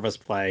all 4 of us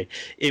play.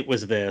 It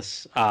was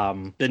this,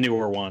 the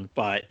newer one.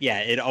 But yeah,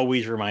 it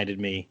always reminded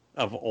me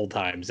of old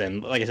times.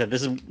 And like I said,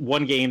 this is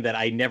one game that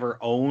I never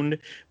owned,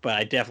 but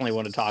I definitely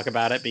want to talk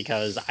about it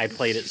because I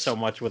played it so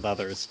much with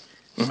others.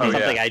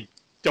 Something I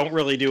don't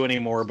really do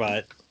anymore,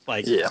 but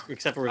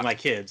except for with my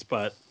kids,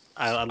 but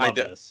I love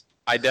this.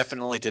 I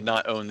definitely did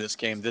not own this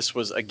game. This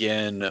was,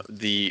 again,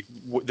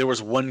 there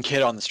was one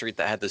kid on the street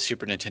that had the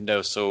Super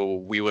Nintendo, so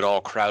we would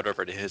all crowd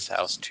over to his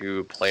house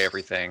to play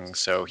everything.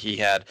 So he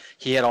had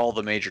all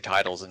the major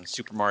titles, and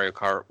Super Mario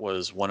Kart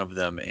was one of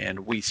them, and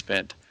we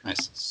spent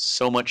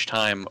so much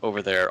time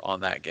over there on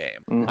that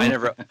game. Mm-hmm.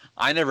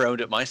 I never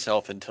owned it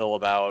myself until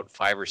about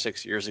 5 or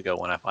 6 years ago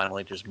when I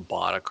finally just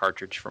bought a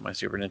cartridge for my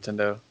Super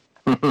Nintendo.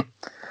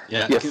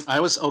 Yeah, yes. I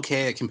was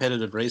okay at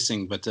competitive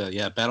racing, but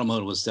battle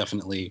mode was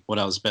definitely what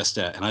I was best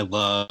at, and I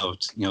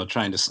loved,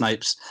 trying to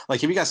snipe.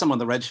 Like if you got someone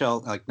with the red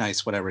shell, like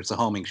nice, whatever, it's a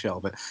homing shell.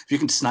 But if you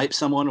can snipe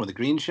someone with a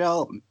green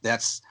shell,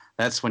 that's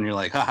when you're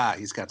like, haha,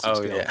 he's got some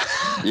skill.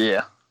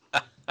 Yeah.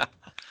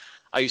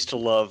 I used to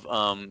love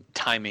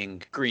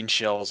timing green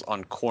shells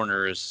on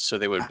corners so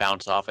they would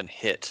bounce off and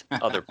hit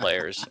other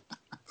players.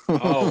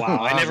 Oh wow,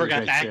 I never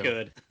got that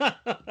good.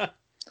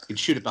 could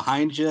shoot it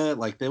behind you.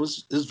 Like it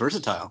was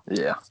versatile.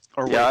 Yeah.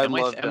 Or wait,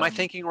 Yeah, am I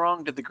thinking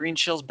wrong? Did the green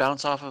shells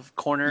bounce off of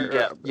corner?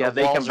 Yeah,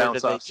 they can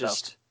bounce off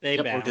stuff. They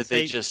bounce. Or did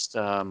they just?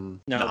 No,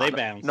 they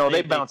bounce. No,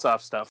 they bounce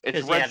off stuff.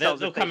 It's red shells.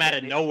 They'll come out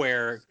of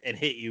nowhere and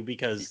hit you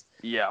because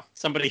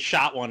somebody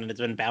shot one and it's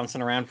been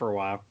bouncing around for a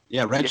while.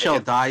 Yeah, red shell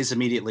dies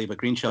immediately, but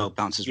green shell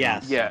bounces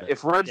around. Yeah,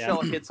 if red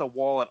shell hits a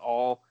wall at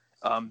all,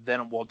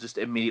 then it will just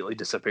immediately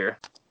disappear.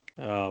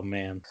 Oh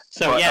man.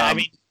 So I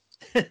mean,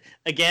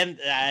 again,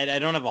 I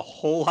don't have a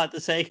whole lot to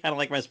say. Kind of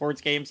like my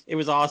sports games, it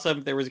was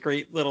awesome. There was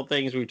great little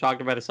things we've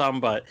talked about some,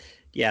 but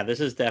yeah, this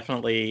is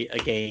definitely a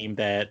game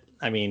that,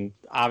 I mean,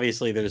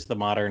 obviously there's the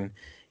modern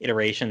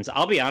iterations.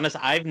 I'll be honest,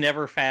 I've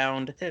never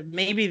found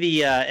maybe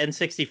the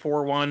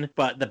N64 one,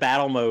 but the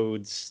battle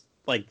modes.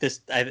 Like this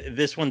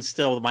one's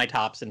still my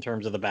tops in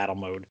terms of the battle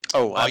mode.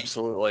 Oh,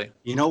 absolutely.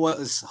 You know what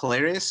was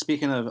hilarious?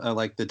 Speaking of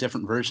like the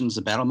different versions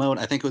of battle mode,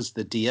 I think it was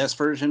the DS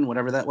version,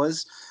 whatever that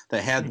was,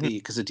 that had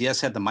because the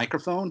DS had the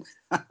microphone.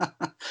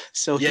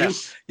 So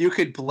you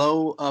could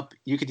blow up.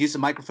 You could use the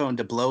microphone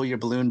to blow your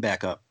balloon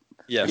back up.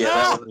 Yes.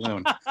 Yeah.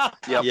 Balloon.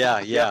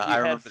 Yeah. I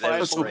remember that.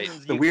 Was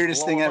the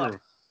weirdest thing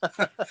ever.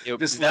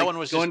 Just that like one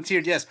was going just... to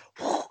your DS.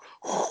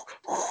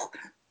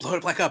 Blow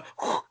it back up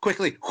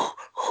quickly.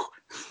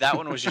 That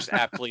one was just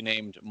aptly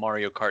named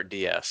Mario Kart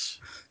DS.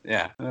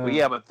 Yeah.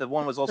 But the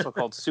one was also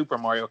called Super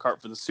Mario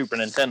Kart for the Super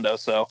Nintendo.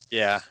 So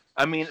yeah,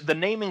 I mean, the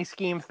naming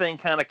scheme thing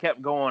kind of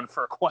kept going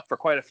for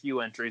quite a few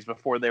entries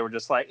before they were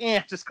just like,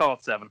 just call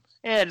it 7.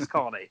 Just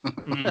call it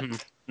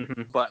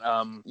 8. But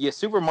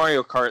Super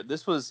Mario Kart.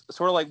 This was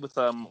sort of like with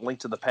Link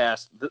to the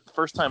Past. The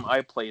first time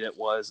I played it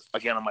was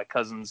again on my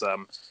cousin's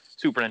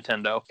Super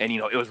Nintendo, and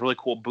it was really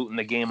cool booting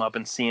the game up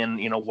and seeing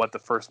what the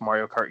first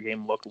Mario Kart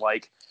game looked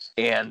like.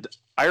 And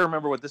I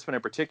remember with this one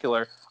in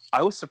particular,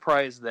 I was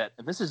surprised that,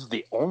 and this is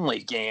the only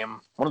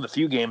game, one of the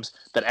few games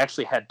that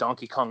actually had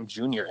Donkey Kong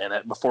Jr. in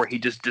it before he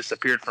just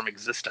disappeared from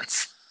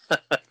existence.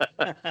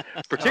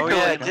 Particularly,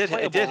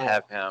 it did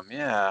have him,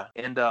 yeah.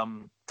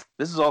 And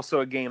this is also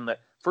a game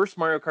that first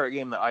Mario Kart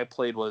game that I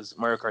played was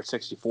Mario Kart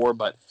 64,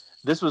 but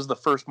this was the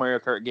first Mario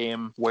Kart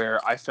game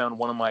where I found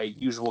one of my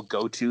usual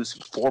go-tos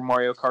for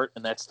Mario Kart,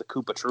 and that's the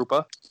Koopa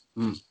Troopa.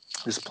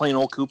 Just plain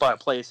old Koopa. I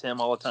play as him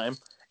all the time,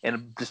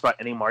 and just about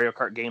any Mario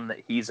Kart game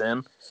that he's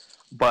in.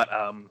 But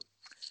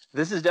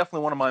this is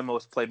definitely one of my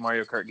most played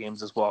Mario Kart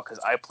games as well, because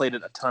I played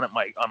it a ton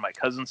on my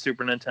cousin's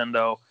Super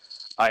Nintendo.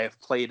 I have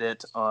played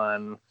it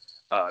on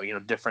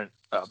different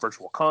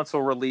virtual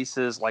console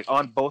releases, like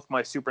on both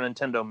my Super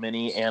Nintendo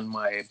Mini and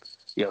my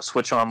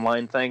Switch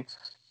Online thing.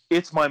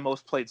 It's my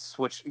most played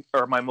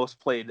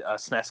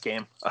SNES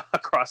game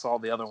across all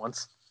the other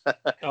ones.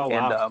 Oh,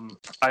 wow. And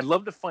I'd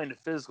love to find a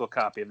physical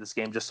copy of this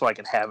game just so I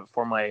can have it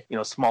for my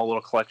small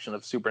little collection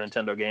of Super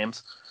Nintendo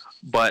games.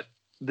 But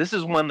this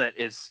is one that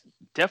is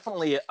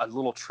definitely a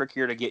little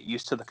trickier to get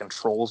used to the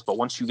controls, but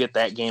once you get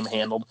that game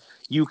handled,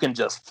 you can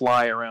just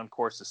fly around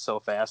courses so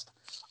fast.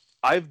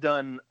 I've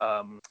done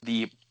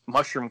the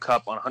Mushroom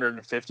Cup on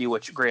 150,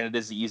 which granted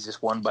is the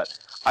easiest one, but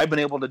I've been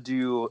able to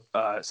do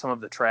some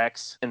of the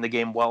tracks in the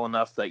game well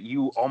enough that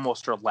you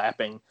almost are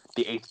lapping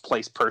the 8th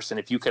place person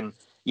if you can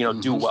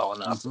do well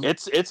enough.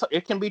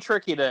 It can be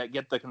tricky to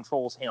get the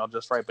controls handled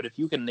just right, but if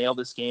you can nail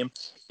this game,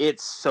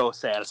 it's so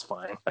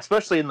satisfying,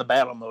 especially in the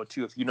battle mode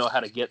too, if you know how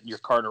to get your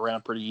cart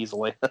around pretty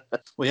easily.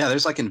 Well, yeah,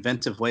 there's like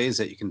inventive ways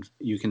that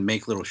you can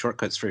make little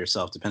shortcuts for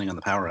yourself depending on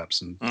the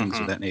power-ups and things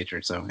of that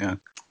nature. So yeah.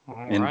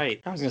 All right.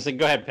 I was gonna say,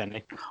 go ahead,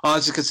 Penny. Oh, I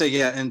was just gonna say,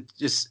 yeah, and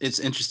just it's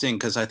interesting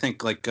because I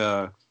think like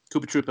Koopa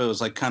Troopa was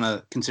like kind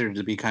of considered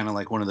to be kind of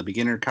like one of the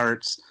beginner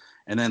carts,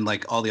 and then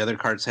like all the other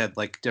carts had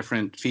like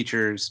different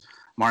features.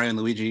 Mario and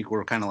Luigi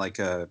were kind of like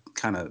a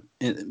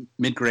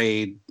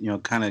mid-grade,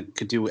 kind of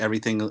could do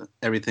everything a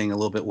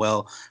little bit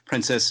well.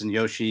 Princess and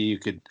Yoshi,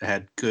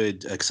 had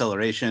good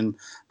acceleration.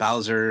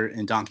 Bowser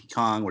and Donkey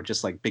Kong were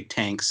just like big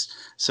tanks,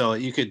 so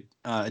you could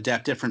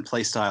adapt different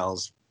play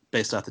styles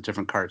based off the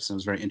different carts, and it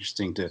was very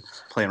interesting to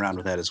play around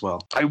with that as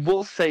well. I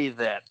will say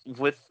that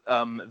with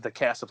the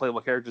cast of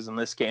playable characters in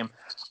this game,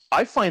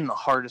 I find the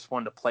hardest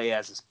one to play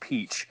as is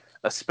Peach,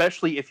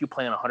 especially if you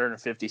play on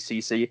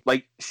 150cc.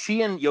 Like,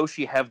 she and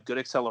Yoshi have good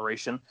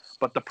acceleration,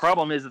 but the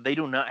problem is that they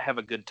do not have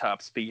a good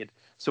top speed.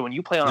 So when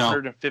you play on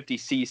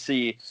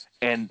 150cc,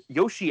 and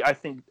Yoshi, I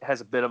think,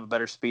 has a bit of a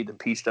better speed than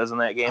Peach does in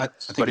that game.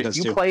 But if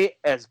you play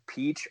as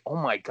Peach, oh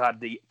my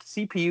God, the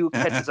CPU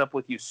catches up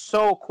with you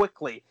so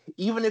quickly,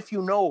 even if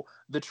you know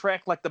the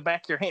track like the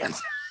back of your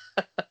hands.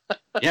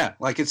 Yeah,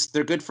 like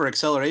they're good for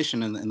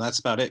acceleration, and that's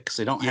about it, because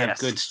they don't have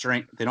good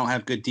strength, they don't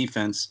have good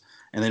defense,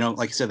 and they don't,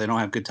 like you said, they don't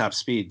have good top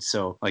speed.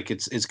 So like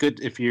it's good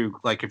if you're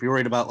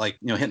worried about like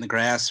hitting the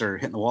grass or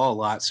hitting the wall a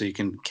lot, so you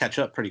can catch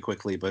up pretty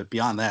quickly. But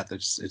beyond that,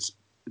 it's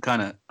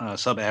kind of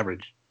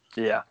sub-average.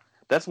 Yeah,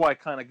 that's why I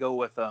kind of go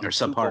with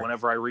Koopa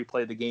whenever I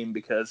replay the game,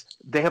 because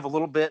they have a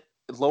little bit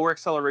lower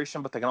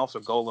acceleration, but they can also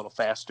go a little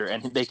faster,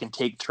 and they can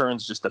take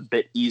turns just a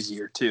bit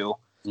easier too.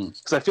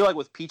 Because I feel like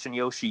with Peach and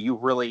Yoshi, you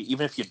really,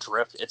 even if you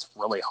drift, it's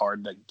really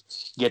hard to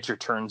get your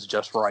turns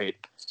just right.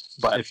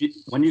 But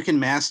when you can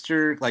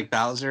master like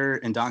Bowser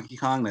and Donkey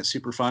Kong, that's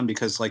super fun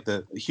because like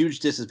the huge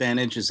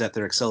disadvantage is that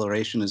their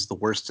acceleration is the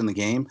worst in the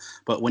game.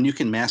 But when you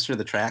can master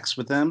the tracks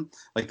with them,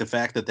 like the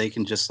fact that they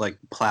can just like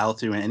plow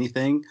through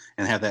anything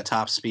and have that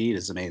top speed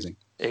is amazing.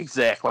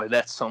 Exactly,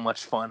 that's so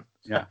much fun.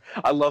 Yeah,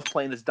 I love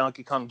playing as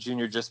Donkey Kong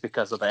Jr. just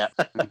because of that.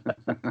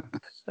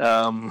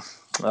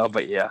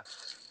 But yeah,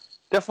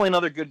 definitely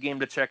another good game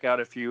to check out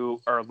if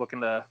you are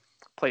looking to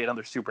play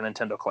another Super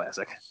Nintendo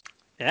classic.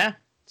 Yeah.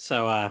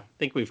 So I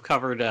think we've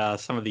covered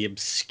some of the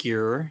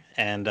obscure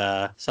and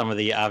some of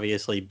the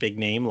obviously big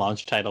name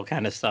launch title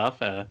kind of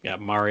stuff. We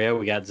got Mario,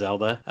 we got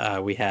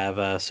Zelda, we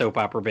have soap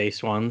opera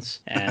based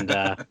ones, and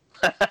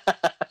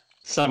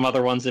some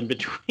other ones in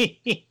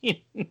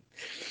between.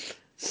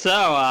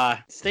 So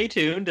stay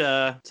tuned.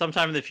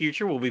 Sometime in the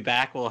future, we'll be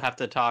back. We'll have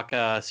to talk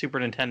Super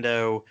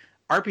Nintendo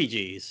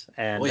RPGs,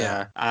 and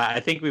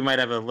I think we might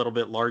have a little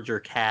bit larger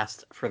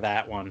cast for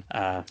that one.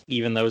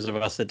 Even those of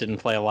us that didn't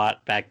play a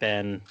lot back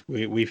then,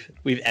 we've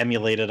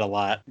emulated a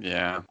lot.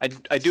 Yeah,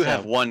 I do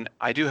have one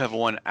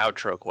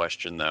outro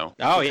question though.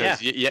 Oh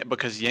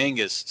because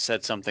Yangus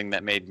said something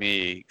that made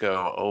me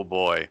go, oh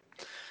boy,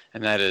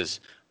 and that is,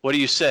 what do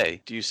you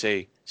say? Do you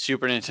say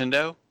Super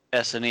Nintendo,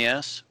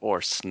 SNES, or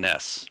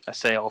SNES? I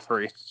say all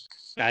three.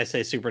 I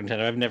say Super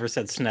Nintendo. I've never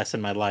said SNES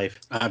in my life.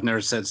 I've never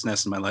said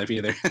SNES in my life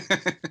either.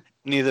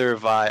 Neither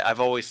have I.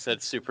 I've always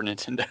said Super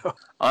Nintendo.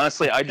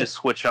 Honestly, I just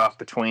switch off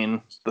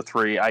between the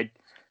three. I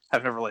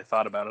have never really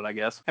thought about it, I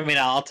guess. I mean,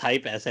 I'll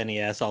type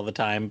SNES all the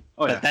time,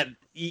 but that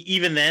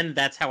even then,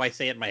 that's how I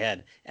say it in my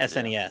head.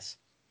 SNES.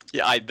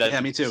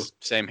 Yeah, me too.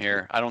 Same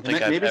here. I don't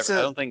think I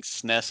don't think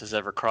SNES has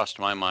ever crossed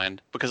my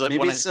mind because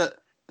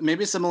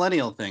maybe it's a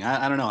millennial thing.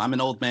 I don't know. I'm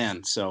an old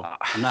man, so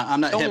I'm not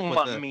hip with Don't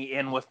let me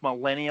in with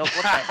millennials.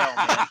 What the hell,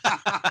 man?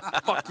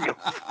 Fuck you.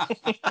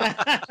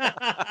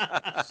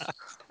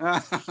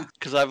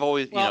 Because I've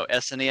always,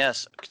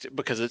 SNES,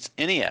 because it's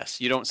NES.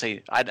 You don't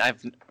say, I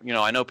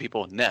know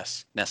people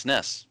NES.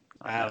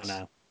 I don't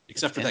know.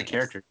 Except for that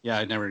character. Yeah,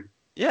 I never.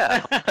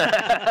 Yeah.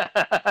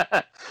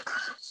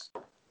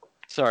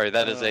 Sorry,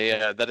 that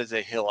is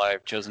a hill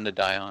I've chosen to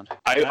die on.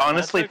 I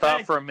honestly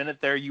thought for a minute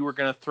there you were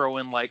going to throw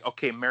in like,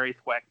 okay, Mary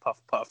Thwack Puff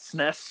Puff,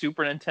 SNES,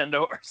 Super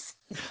Nintendo.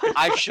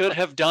 I should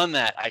have done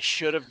that.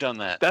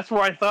 That's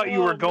where I thought you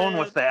were going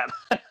with that.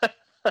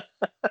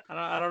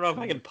 I don't know if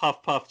I can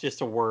puff puff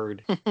just a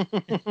word.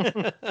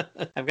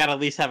 I've got to at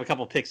least have a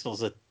couple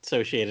pixels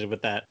associated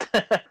with that.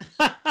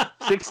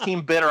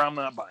 16-bit or I'm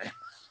not buying.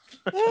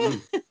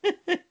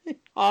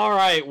 All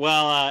right.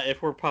 Well,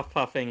 if we're puff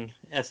puffing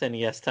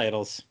SNES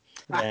titles,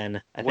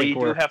 then I think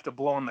do have to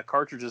blow on the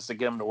cartridges to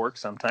get them to work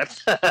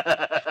sometimes.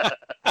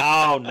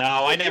 Oh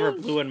no, I never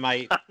blew in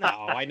my. No,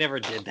 I never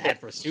did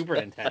that for Super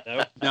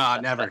Nintendo. No,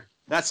 never.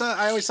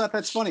 I always thought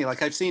that's funny.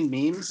 Like I've seen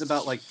memes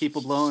about like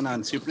people blowing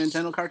on Super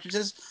Nintendo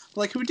cartridges.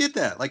 Like who did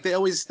that? Like they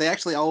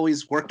actually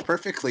always worked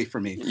perfectly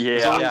for me.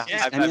 Yeah.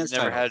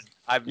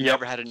 I've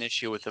never had an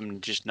issue with them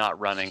just not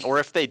running. Or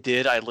if they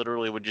did, I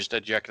literally would just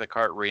eject the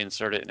cart,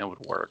 reinsert it, and it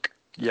would work.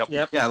 Yep.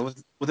 Yeah,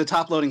 with a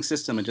top loading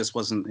system, it just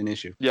wasn't an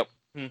issue. Yep.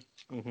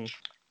 Mm-hmm.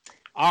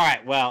 All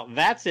right, well,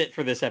 that's it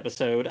for this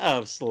episode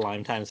of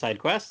Slime Time Side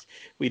Quest.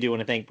 We do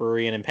want to thank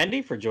Brurian and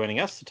Pendy for joining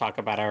us to talk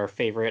about our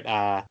favorite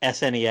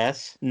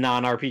SNES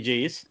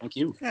non-RPGs. Thank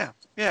you. Yeah.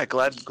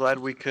 Glad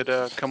we could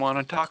come on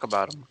and talk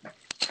about them.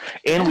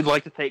 And we'd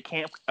like to thank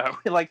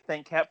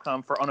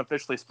Capcom for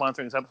unofficially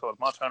sponsoring this episode of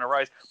Monster Hunter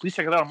Rise. Please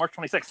check it out on March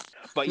 26th.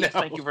 But yes,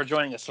 thank you for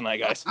joining us tonight,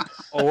 guys.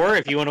 Or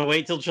if you want to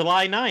wait till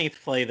July 9th,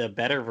 play the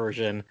better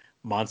version,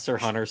 Monster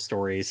Hunter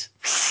Stories.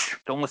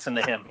 Don't listen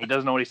to him. He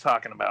doesn't know what he's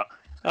talking about.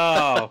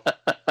 Oh,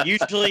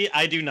 usually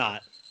I do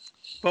not.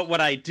 But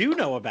what I do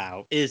know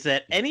about is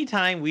that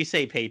anytime we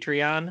say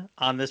Patreon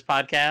on this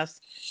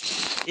podcast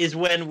is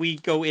when we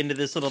go into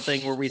this little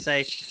thing where we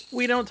say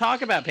we don't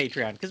talk about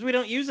Patreon because we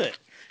don't use it.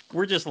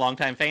 We're just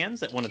longtime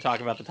fans that want to talk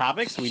about the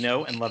topics we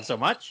know and love so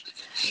much.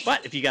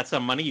 But if you got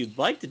some money you'd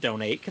like to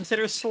donate,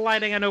 consider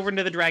sliding on over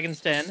into the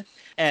Dragon's Den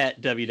at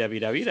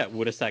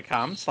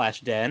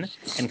www.woodus.com/den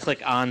and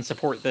click on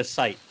Support This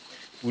Site.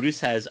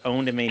 Woodus has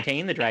owned and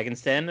maintained the Dragon's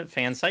Den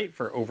fan site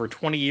for over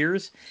 20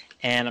 years,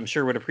 and I'm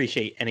sure would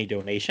appreciate any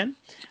donation.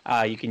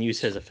 You can use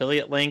his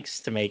affiliate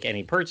links to make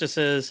any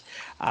purchases,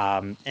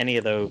 any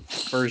of the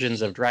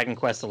versions of Dragon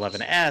Quest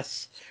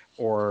XI's,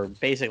 or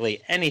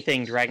basically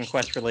anything Dragon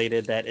Quest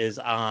related that is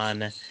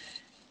on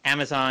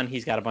Amazon.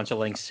 He's got a bunch of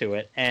links to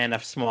it, and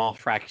a small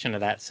fraction of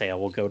that sale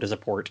will go to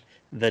support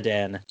the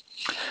Den.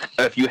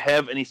 If you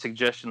have any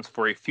suggestions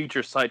for a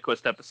future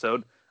SideQuest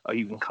episode,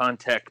 you can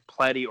contact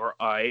Platty or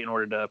I in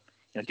order to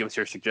give us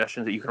your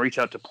suggestions. You can reach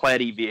out to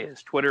Platty via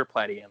his Twitter,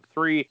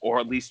 PlattyM3,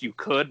 or at least you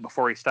could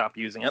before he stopped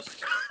using it.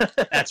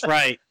 That's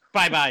right.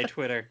 Bye-bye,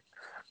 Twitter.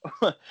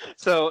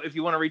 So if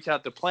you want to reach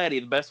out to Platty,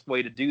 the best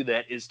way to do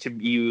that is to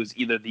use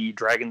either the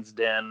Dragon's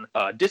Den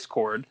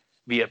Discord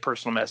via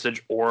personal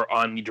message or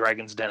on the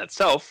Dragon's Den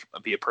itself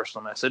via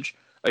personal message.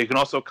 You can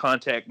also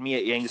contact me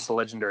at Yangus the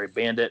Legendary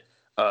Bandit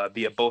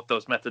via both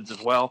those methods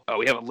as well.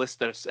 We have a list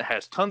that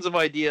has tons of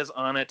ideas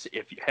on it.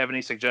 If you have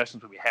any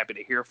suggestions, we'd be happy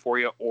to hear for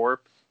you.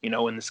 Or,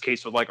 in this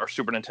case with like our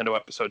Super Nintendo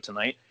episode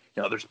tonight,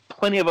 there's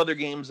plenty of other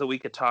games that we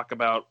could talk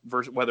about,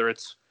 whether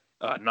it's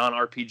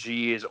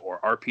non-RPGs or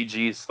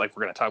RPGs like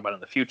we're going to talk about in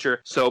the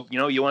future. So, you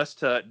want us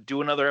to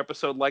do another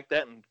episode like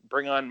that and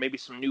bring on maybe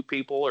some new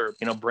people, or,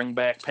 bring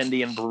back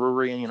Pendy and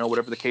Brewery and,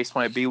 whatever the case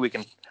might be,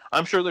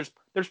 I'm sure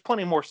there's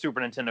plenty more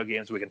Super Nintendo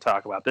games we can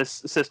talk about.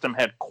 This system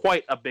had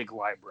quite a big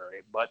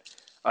library. But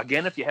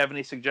again, if you have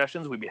any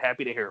suggestions, we'd be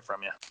happy to hear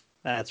from you.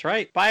 That's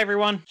right. Bye,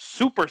 everyone.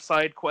 Super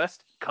Side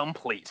Quest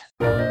complete.